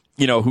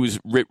 who's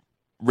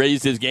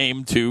raised his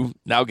game to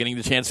now getting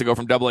the chance to go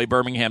from AA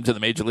Birmingham to the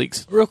major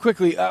leagues. Real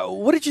quickly,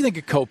 what did you think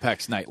of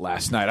Kopech's night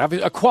last night?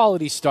 A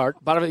quality start,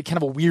 but kind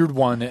of a weird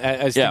one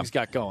as things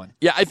got going.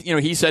 Yeah,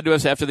 he said to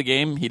us after the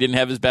game he didn't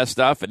have his best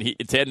stuff, and he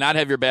said not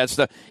have your bad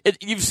stuff.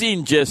 You've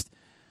seen just,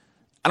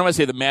 I don't want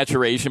to say the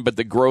maturation, but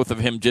the growth of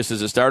him just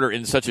as a starter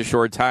in such a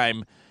short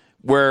time,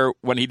 where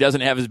when he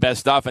doesn't have his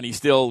best stuff and he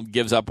still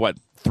gives up,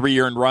 3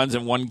 earned runs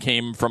and one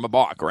came from a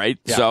balk, right?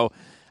 Yeah. So,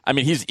 I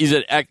mean, he's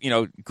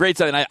a great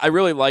side, and I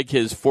really like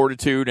his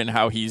fortitude and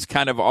how he's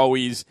kind of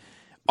always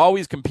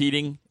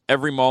competing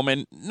every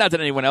moment. Not that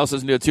anyone else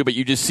doesn't do it too, but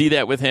you just see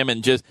that with him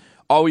and just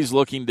always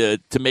looking to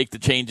make the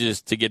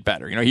changes to get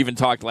better. He even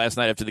talked last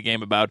night after the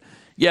game about,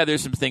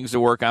 there's some things to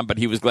work on, but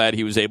he was glad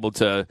he was able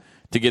to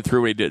get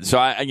through what he did.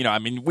 So,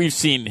 we've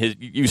seen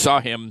you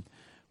saw him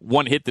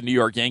one hit the New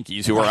York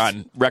Yankees, who are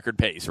on record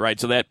pace, right?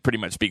 So that pretty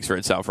much speaks for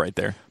itself right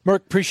there. Merck,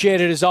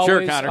 appreciate it as always.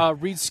 Sure, Connor.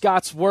 Read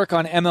Scott's work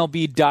on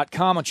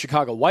MLB.com, on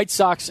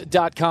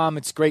ChicagoWhiteSox.com.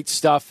 It's great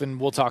stuff,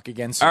 and we'll talk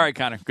again soon. All right,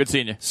 Connor. Good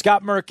seeing you.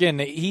 Scott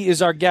Merkin, he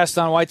is our guest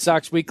on White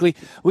Sox Weekly.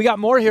 We got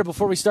more here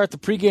before we start the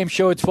pregame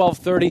show at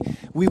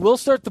 12:30. We will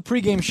start the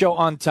pregame show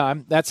on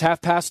time.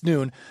 That's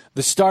noon.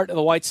 The start of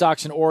the White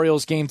Sox and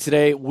Orioles game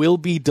today will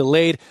be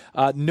delayed.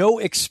 No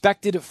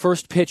expected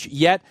first pitch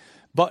yet,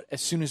 but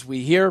as soon as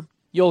we hear,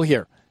 you'll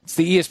hear. It's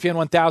the ESPN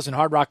 1000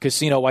 Hard Rock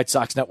Casino White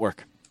Sox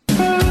Network.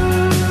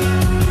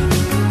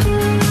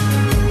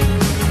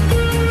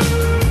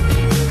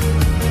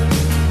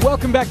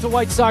 Welcome back to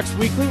White Sox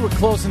Weekly. We're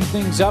closing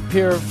things up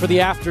here for the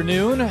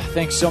afternoon.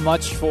 Thanks so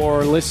much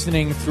for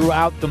listening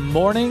throughout the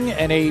morning.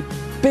 And a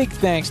big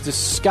thanks to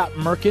Scott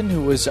Merkin,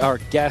 who was our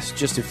guest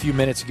just a few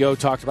minutes ago.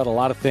 Talked about a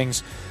lot of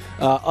things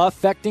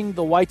affecting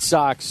the White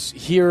Sox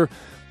here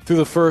through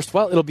the first.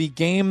 Well, it'll be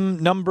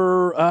game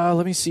number,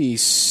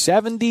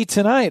 70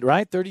 tonight,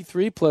 right?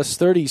 33 plus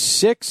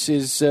 36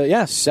 is,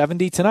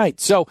 70 tonight.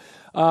 So,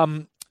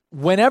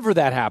 whenever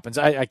that happens,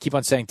 I keep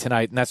on saying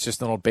tonight, and that's just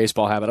an old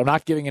baseball habit. I'm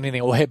not giving anything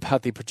away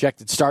about the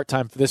projected start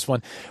time for this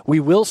one. We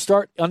will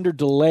start under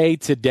delay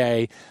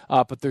today,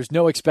 but there's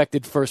no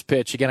expected first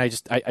pitch. Again,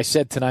 I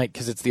said tonight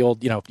because it's the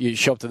old, you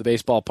show up to the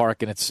baseball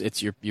park and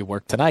it's your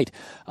work tonight.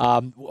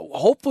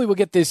 Hopefully we'll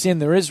get this in.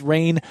 There is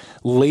rain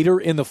later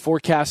in the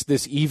forecast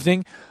this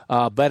evening,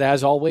 but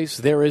as always,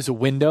 there is a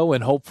window,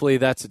 and hopefully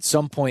that's at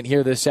some point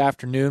here this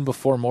afternoon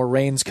before more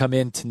rains come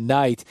in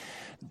tonight.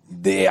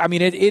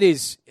 It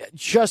is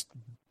just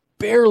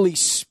barely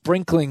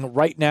sprinkling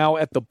right now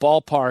at the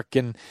ballpark.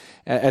 And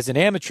as an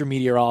amateur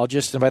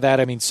meteorologist, and by that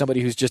I mean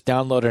somebody who's just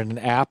downloaded an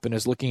app and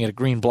is looking at a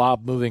green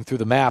blob moving through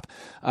the map,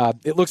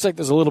 it looks like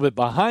there's a little bit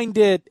behind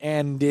it,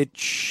 and it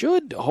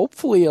should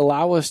hopefully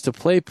allow us to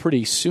play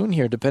pretty soon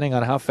here, depending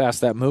on how fast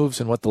that moves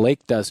and what the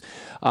lake does.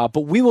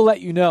 But we will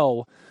let you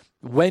know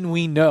when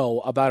we know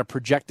about a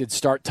projected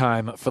start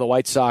time for the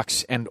White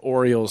Sox and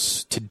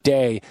Orioles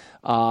today.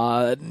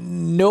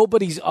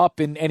 Nobody's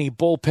up in any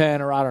bullpen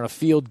or out on a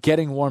field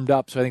getting warmed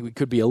up, so I think we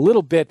could be a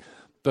little bit,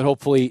 but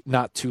hopefully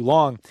not too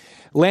long.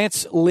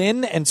 Lance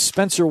Lynn and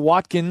Spencer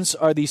Watkins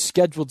are the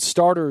scheduled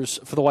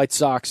starters for the White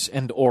Sox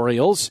and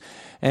Orioles,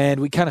 and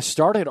we kind of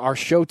started our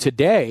show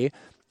today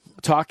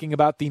talking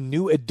about the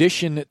new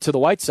addition to the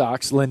White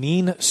Sox,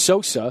 Lenyn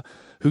Sosa,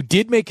 who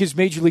did make his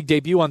Major League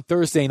debut on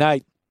Thursday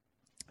night.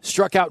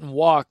 Struck out and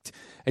walked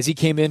as he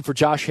came in for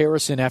Josh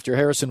Harrison after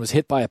Harrison was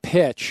hit by a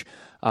pitch.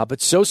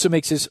 But Sosa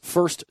makes his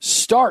first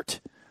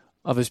start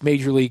of his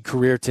Major League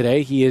career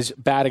today. He is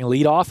batting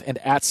leadoff and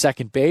at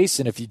second base.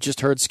 And if you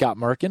just heard Scott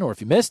Merkin, or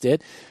if you missed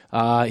it,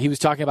 he was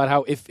talking about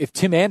how if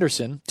Tim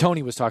Anderson,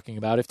 Tony was talking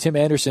about, if Tim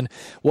Anderson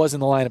was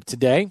in the lineup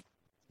today,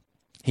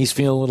 he's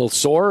feeling a little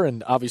sore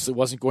and obviously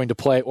wasn't going to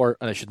play, or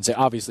I shouldn't say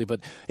obviously,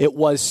 but it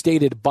was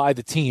stated by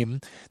the team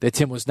that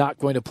Tim was not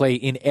going to play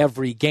in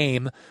every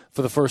game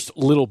for the first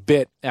little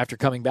bit after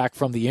coming back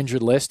from the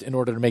injured list in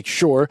order to make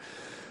sure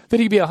that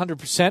he'd be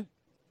 100%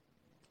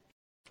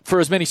 for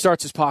as many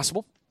starts as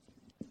possible.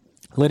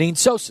 Lenyn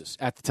Sosa's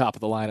at the top of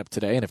the lineup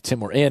today, and if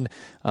Tim were in,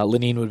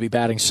 Lenyn would be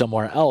batting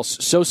somewhere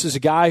else. Sosa's a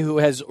guy who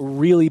has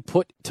really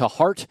put to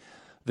heart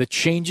the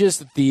changes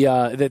that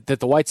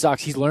the White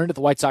Sox, he's learned at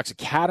the White Sox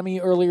Academy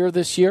earlier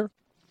this year.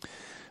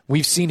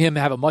 We've seen him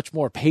have a much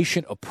more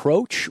patient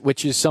approach,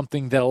 which is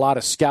something that a lot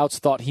of scouts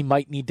thought he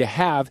might need to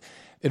have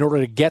in order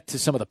to get to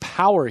some of the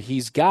power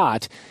he's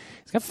got.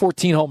 He's got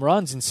 14 home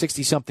runs in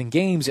 60-something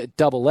games at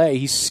AA.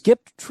 He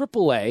skipped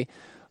AAA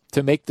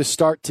to make the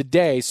start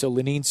today. So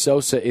Lenyn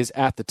Sosa is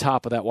at the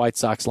top of that White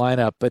Sox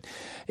lineup. But,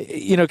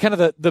 kind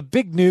of the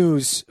big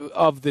news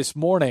of this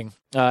morning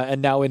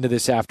and now into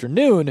this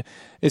afternoon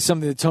is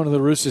something that Tony La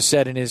Russa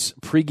said in his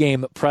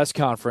pregame press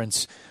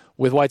conference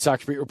with White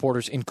Sox beat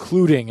reporters,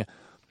 including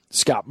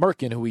Scott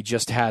Merkin, who we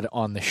just had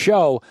on the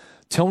show.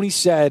 Tony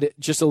said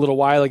just a little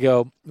while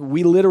ago,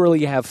 we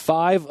literally have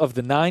 5 of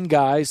the 9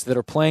 guys that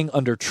are playing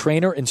under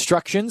trainer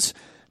instructions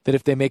that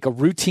if they make a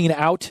routine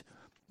out,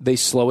 they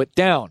slow it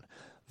down.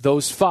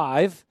 Those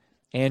 5,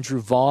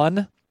 Andrew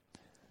Vaughn,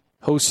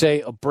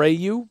 Jose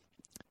Abreu,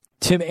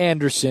 Tim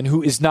Anderson,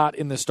 who is not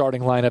in the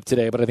starting lineup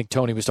today, but I think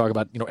Tony was talking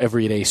about,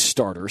 everyday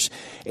starters.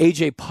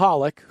 A.J.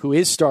 Pollock, who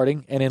is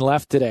starting and in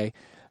left today,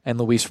 and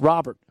Luis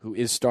Robert, who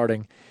is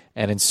starting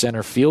and in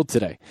center field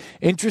today.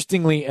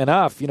 Interestingly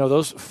enough,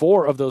 those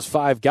 4 of those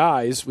 5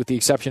 guys, with the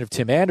exception of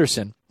Tim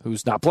Anderson,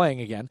 who's not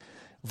playing again,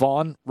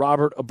 Vaughn,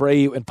 Robert,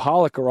 Abreu, and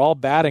Pollock are all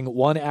batting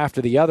one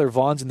after the other.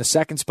 Vaughn's in the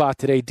second spot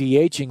today,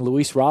 DHing.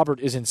 Luis Robert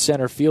is in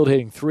center field,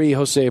 hitting 3.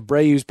 Jose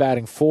Abreu's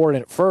batting 4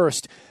 and at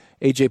first.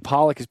 A.J.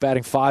 Pollock is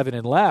batting 5 and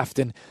in left.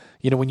 And,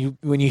 when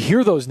you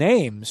hear those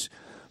names,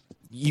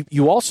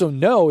 you also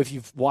know, if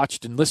you've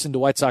watched and listened to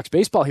White Sox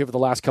baseball here for the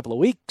last couple of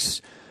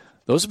weeks,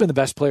 those have been the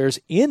best players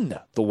in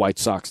the White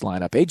Sox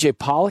lineup. A.J.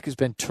 Pollock has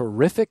been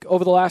terrific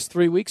over the last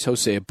 3 weeks.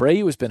 Jose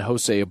Abreu has been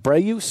Jose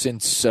Abreu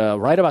since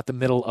right about the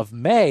middle of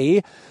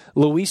May.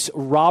 Luis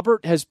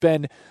Robert has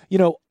been,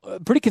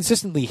 pretty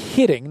consistently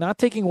hitting, not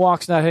taking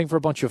walks, not hitting for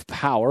a bunch of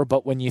power.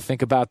 But when you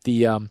think about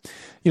the,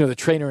 the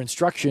trainer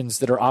instructions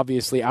that are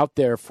obviously out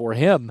there for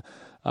him,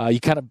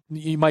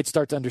 you might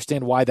start to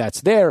understand why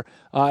that's there.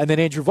 And then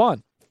Andrew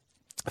Vaughn,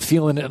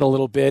 feeling it a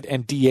little bit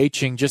and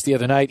DHing just the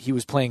other night. He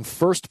was playing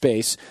first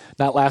base,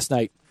 not last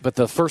night, but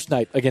the first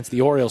night against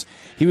the Orioles.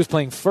 He was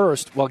playing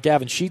first while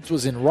Gavin Sheets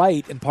was in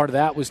right, and part of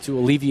that was to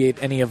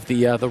alleviate any of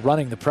the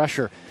running, the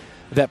pressure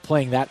that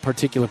playing that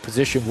particular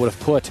position would have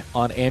put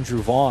on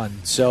Andrew Vaughn.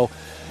 So,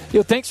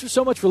 thanks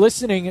so much for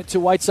listening to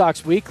White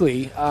Sox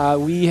Weekly.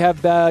 We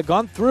have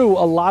gone through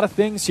a lot of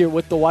things here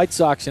with the White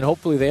Sox, and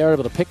hopefully they are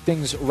able to pick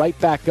things right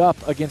back up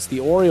against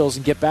the Orioles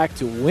and get back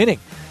to winning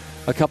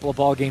a couple of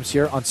ball games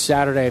here on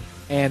Saturday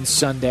and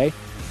Sunday.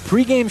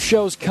 Pre-game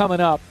shows coming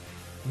up.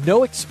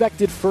 No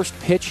expected first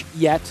pitch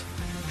yet.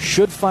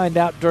 Should find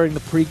out during the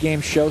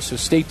pre-game show, so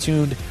stay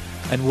tuned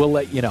and we'll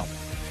let you know.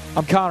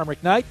 I'm Connor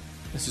McKnight.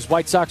 This is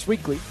White Sox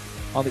Weekly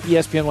on the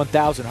ESPN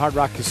 1000 Hard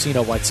Rock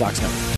Casino White Sox Network.